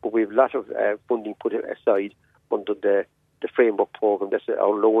 but we have a lot of funding put aside under the framework programme. That's our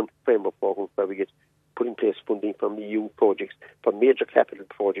loan framework programme, where we get put in place funding from EU projects, from major capital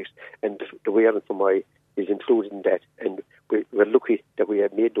projects, and the weir and Fermoy is included in that. And we're lucky that we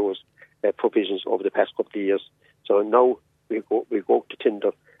have made those provisions over the past couple of years. So now we go to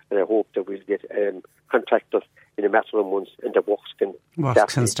tender, and I hope that we'll get contractors in a matter of months, and the works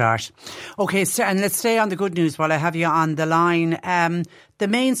can start. OK, and let's stay on the good news while I have you on the line. The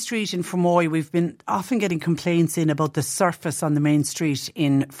main street in Fermoy, we've been often getting complaints in about the surface on the main street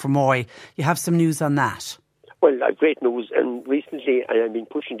in Fermoy. You have some news on that? Well, great news, and recently I've been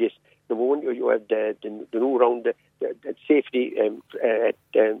pushing this. Number one, you have the new round the safety at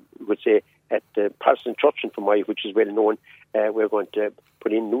the Protestant Church in Fermoy, which is well known. We're going to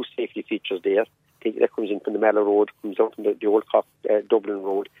put in new safety features there. That comes in from the Mallow Road, comes out from the old Cork Dublin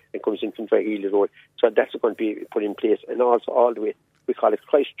Road, and comes in from Fairhealy Road. So that's going to be put in place. And also all the way, we call it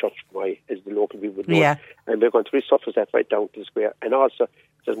Christchurch Fermoy, as the local people would know. Yeah. And we're going to resurface that right down to the square. And also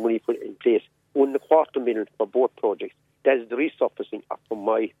there's money put in place, $1.25 million for both projects. That is the resurfacing of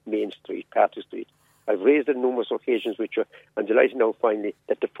Fermoy Main Street, Carter Street. I've raised it on numerous occasions with you. I'm delighted now finally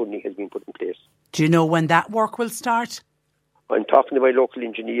that the funding has been put in place. Do you know when that work will start? I'm talking to my local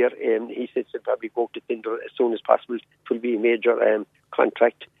engineer, he says to probably go to tender as soon as possible. It will be a major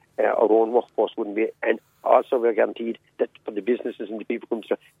contract. Our own workforce wouldn't be, and also we're guaranteed that for the businesses and the people who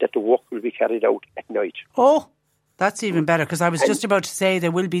come that the work will be carried out at night. Oh, that's even better, because I was just about to say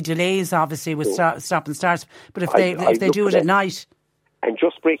there will be delays, obviously, with stop and starts, but if they do it at night. And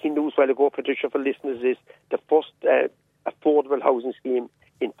just breaking news while ago, Patricia, for listeners, is the first affordable housing scheme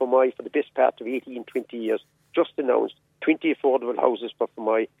in Fermoy for the best part of 18, 20 years, just announced. 20 affordable houses for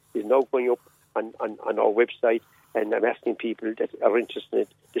Fermoy is now going up on our website, and I'm asking people that are interested in it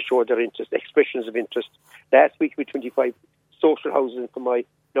to show their interest, expressions of interest. Last week we had 25 social houses in Fermoy.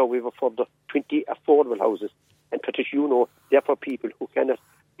 Now we have a further 20 affordable houses. And Patricia, you know, they're for people who cannot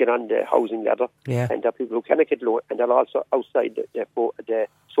get on the housing ladder, and they're people who cannot get low, and they're also outside the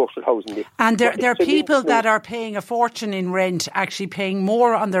social housing list. And there are people that are paying a fortune in rent, actually paying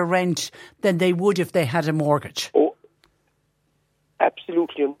more on their rent than they would if they had a mortgage. Oh,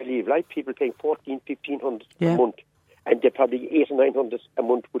 absolutely unbelievable. Like people paying $1,400-1,500 a month, and they're probably $800 or $900 a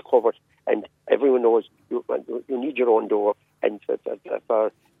month would cover it. And everyone knows you need your own door, and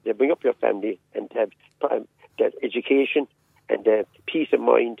for to bring up your family and to have the education and the peace of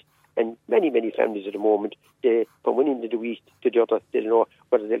mind. And many families at the moment, from one end of the week to the other, they don't know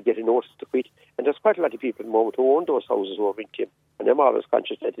whether they'll get a notice to quit. And there's quite a lot of people at the moment who own those houses who are renting, and I'm always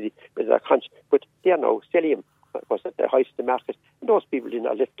conscious that they're conscious, but they are now selling them because at the height of the market, and those people did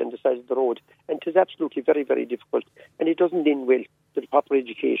not left on the side of the road. And it is absolutely very, very difficult, and it doesn't end well to the proper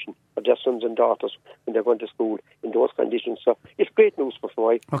education of their sons and daughters when they're going to school in those conditions. So it's great news for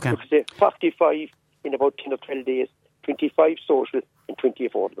Fermoy. Okay. Because they're 45 in about 10 or 12 days, 25 social and 20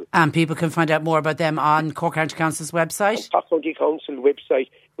 affordable. And people can find out more about them on Cork County Council's website? On Cork County Council website,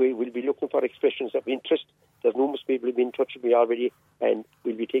 we will be looking for expressions of interest. There's numerous people who've been in touch with me already, and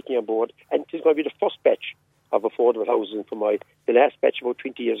we'll be taking on board. And it's going to be the first batch of affordable housing in Fermoy. The last batch, about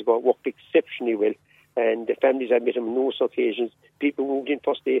 20 years ago, worked exceptionally well. And the families I met on numerous occasions, people who moved in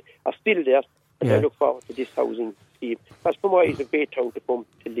first day, are still there. And I look forward to this housing scheme. Because Fermoy is a great town to come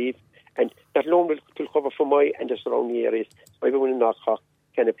to live. And that loan will cover Fermoy and the surrounding areas. So everyone in North Cork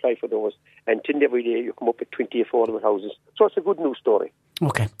can apply for those. And till every day you come up with 20 affordable houses. So it's a good news story.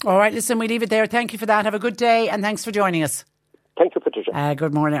 Okay. All right, listen, we leave it there. Thank you for that. Have a good day, and thanks for joining us. Thank you, Patricia.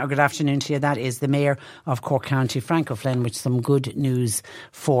 Good morning or good afternoon to you. That is the Mayor of Cork County, Frank O'Flynn, with some good news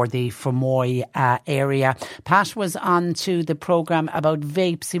for the Fermoy area. Pat was on to the programme about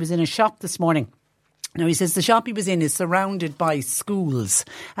vapes. He was in a shop this morning. Now, he says the shop he was in is surrounded by schools,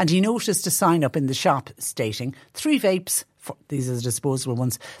 and he noticed a sign up in the shop stating 3 vapes. These are the disposable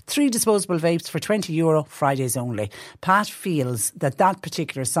ones. 3 disposable vapes for €20, Fridays only. Pat feels that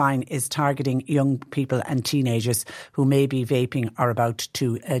particular sign is targeting young people and teenagers who may be vaping or about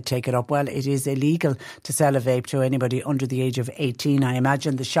to take it up. Well, it is illegal to sell a vape to anybody under the age of 18. I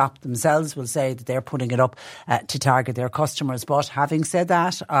imagine the shop themselves will say that they're putting it up to target their customers. But having said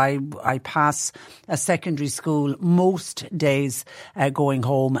that, I pass a secondary school most days going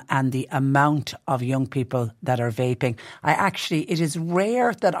home, and the amount of young people that are vaping, it is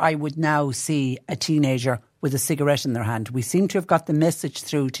rare that I would now see a teenager with a cigarette in their hand. We seem to have got the message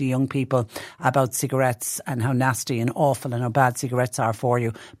through to young people about cigarettes and how nasty and awful and how bad cigarettes are for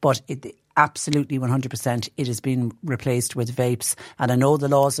you. But absolutely 100% it has been replaced with vapes. And I know the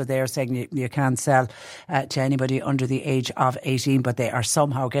laws are there saying you can't sell to anybody under the age of 18, but they are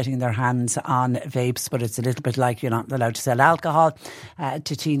somehow getting their hands on vapes. But it's a little bit like you're not allowed to sell alcohol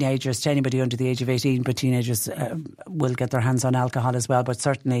to teenagers, to anybody under the age of 18, but teenagers will get their hands on alcohol as well. But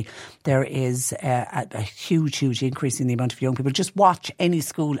certainly there is a huge increase in the amount of young people. Just watch any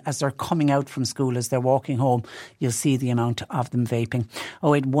school as they're coming out from school, as they're walking home, you'll see the amount of them vaping.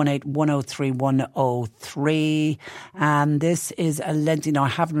 0818 103 103. And this is a lengthy, now I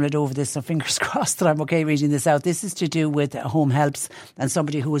haven't read over this, so fingers crossed that I'm okay reading this out. This is to do with home helps and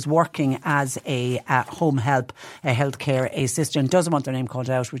somebody who is working as a home help, a healthcare assistant, doesn't want their name called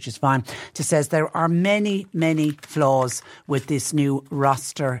out, which is fine. Just says there are many flaws with this new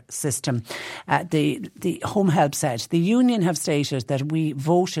roster system. The home help said the union have stated that we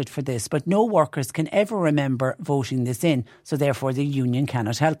voted for this, but no workers can ever remember voting this in, so therefore the union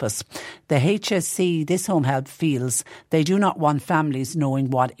cannot help us. The HSC, this home help, feels they do not want families knowing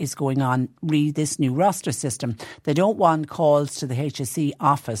what is going on re this new roster system. They don't want calls to the HSC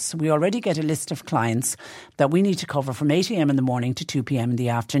office. We already get a list of clients that we need to cover from 8 a.m. in the morning to 2 p.m. in the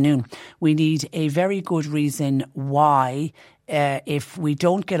afternoon. We need a very good reason why if we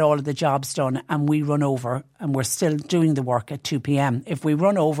don't get all of the jobs done and we run over and we're still doing the work at 2 p.m, if we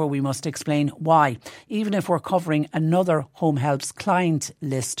run over, we must explain why. Even if we're covering another Home Help's client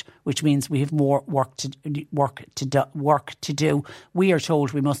list, which means we have more work to do, we are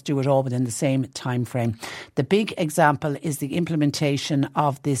told we must do it all within the same time frame. The big example is the implementation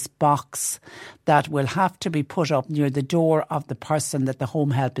of this box that will have to be put up near the door of the person that the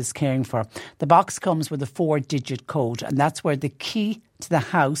Home Help is caring for. The box comes with a 4-digit code, and that's where the key to the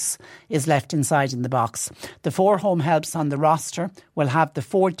house is left inside in the box. The 4 Home Helps on the roster will have the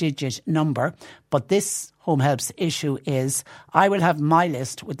 4-digit number, but this Home Help's issue is I will have my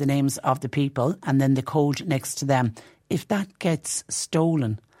list with the names of the people and then the code next to them. If that gets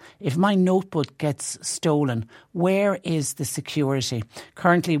stolen, if my notebook gets stolen, where is the security?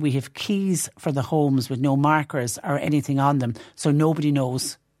 Currently, we have keys for the homes with no markers or anything on them, so nobody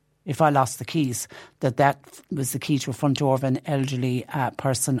knows if I lost the keys, that was the key to a front door of an elderly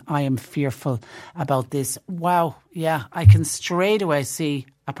person. I am fearful about this. Wow, yeah, I can straight away see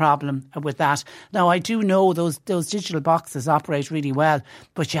a problem with that. Now, I do know those digital boxes operate really well,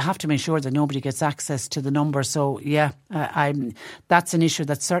 but you have to make sure that nobody gets access to the number. So, yeah, that's an issue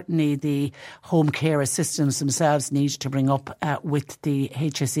that certainly the home care assistants themselves need to bring up with the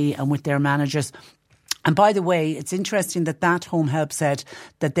HSE and with their managers. And by the way, it's interesting that Home Help said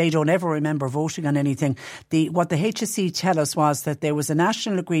that they don't ever remember voting on anything. What the HSE tell us was that there was a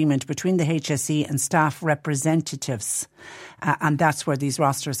national agreement between the HSE and staff representatives. And that's where these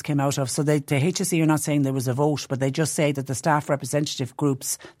rosters came out of. So the HSE are not saying there was a vote, but they just say that the staff representative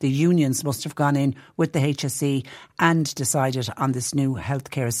groups, the unions, must have gone in with the HSE and decided on this new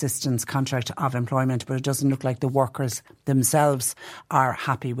healthcare assistance contract of employment. But it doesn't look like the workers themselves are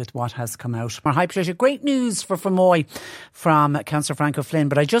happy with what has come out. Hi, Patricia. Great news for Fermoy from Councillor Frank O'Flynn,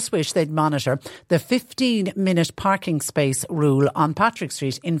 but I just wish they'd monitor the 15-minute parking space rule on Patrick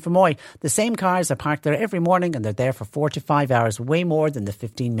Street in Fermoy. The same cars are parked there every morning and they're there for 4 to 5 hours, way more than the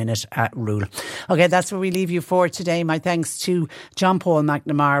 15-minute rule. OK, that's where we leave you for today. My thanks to John Paul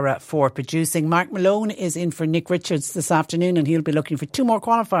McNamara for producing. Mark Malone is in for Nick Richards this afternoon and he'll be looking for 2 more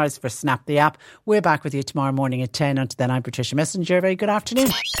qualifiers for Snap the App. We're back with you tomorrow morning at 10. Until then, I'm Patricia Messenger. Very good afternoon.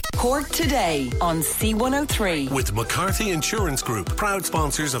 Cork Today on C103. With McCarthy Insurance Group, proud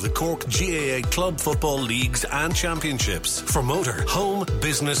sponsors of the Cork GAA Club Football Leagues and Championships. For motor, home,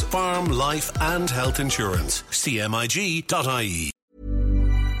 business, farm, life and health insurance. CMIG.ie.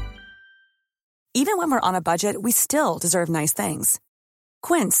 Even when we're on a budget, we still deserve nice things.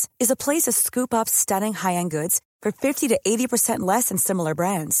 Quince is a place to scoop up stunning high-end goods for 50 to 80% less than similar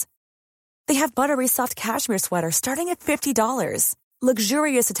brands. They have buttery soft cashmere sweaters starting at $50,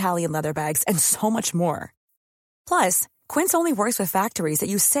 luxurious Italian leather bags, and so much more. Plus, Quince only works with factories that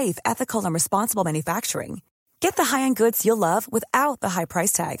use safe, ethical, and responsible manufacturing. Get the high-end goods you'll love without the high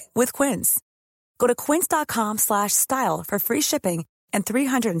price tag with Quince. Go to quince.com/style for free shipping and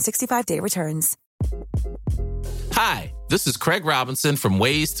 365-day returns. Hi, this is Craig Robinson from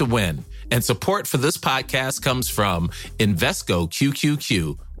Ways to Win, and support for this podcast comes from Invesco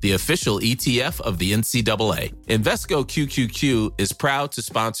QQQ, the official ETF of the NCAA. Invesco QQQ is proud to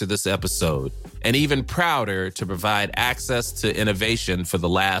sponsor this episode, and even prouder to provide access to innovation for the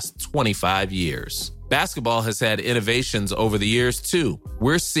last 25 years. Basketball has had innovations over the years, too.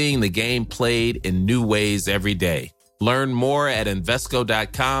 We're seeing the game played in new ways every day. Learn more at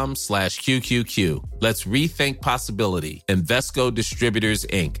Invesco.com/QQQ. Let's rethink possibility. Invesco Distributors,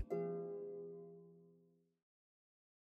 Inc.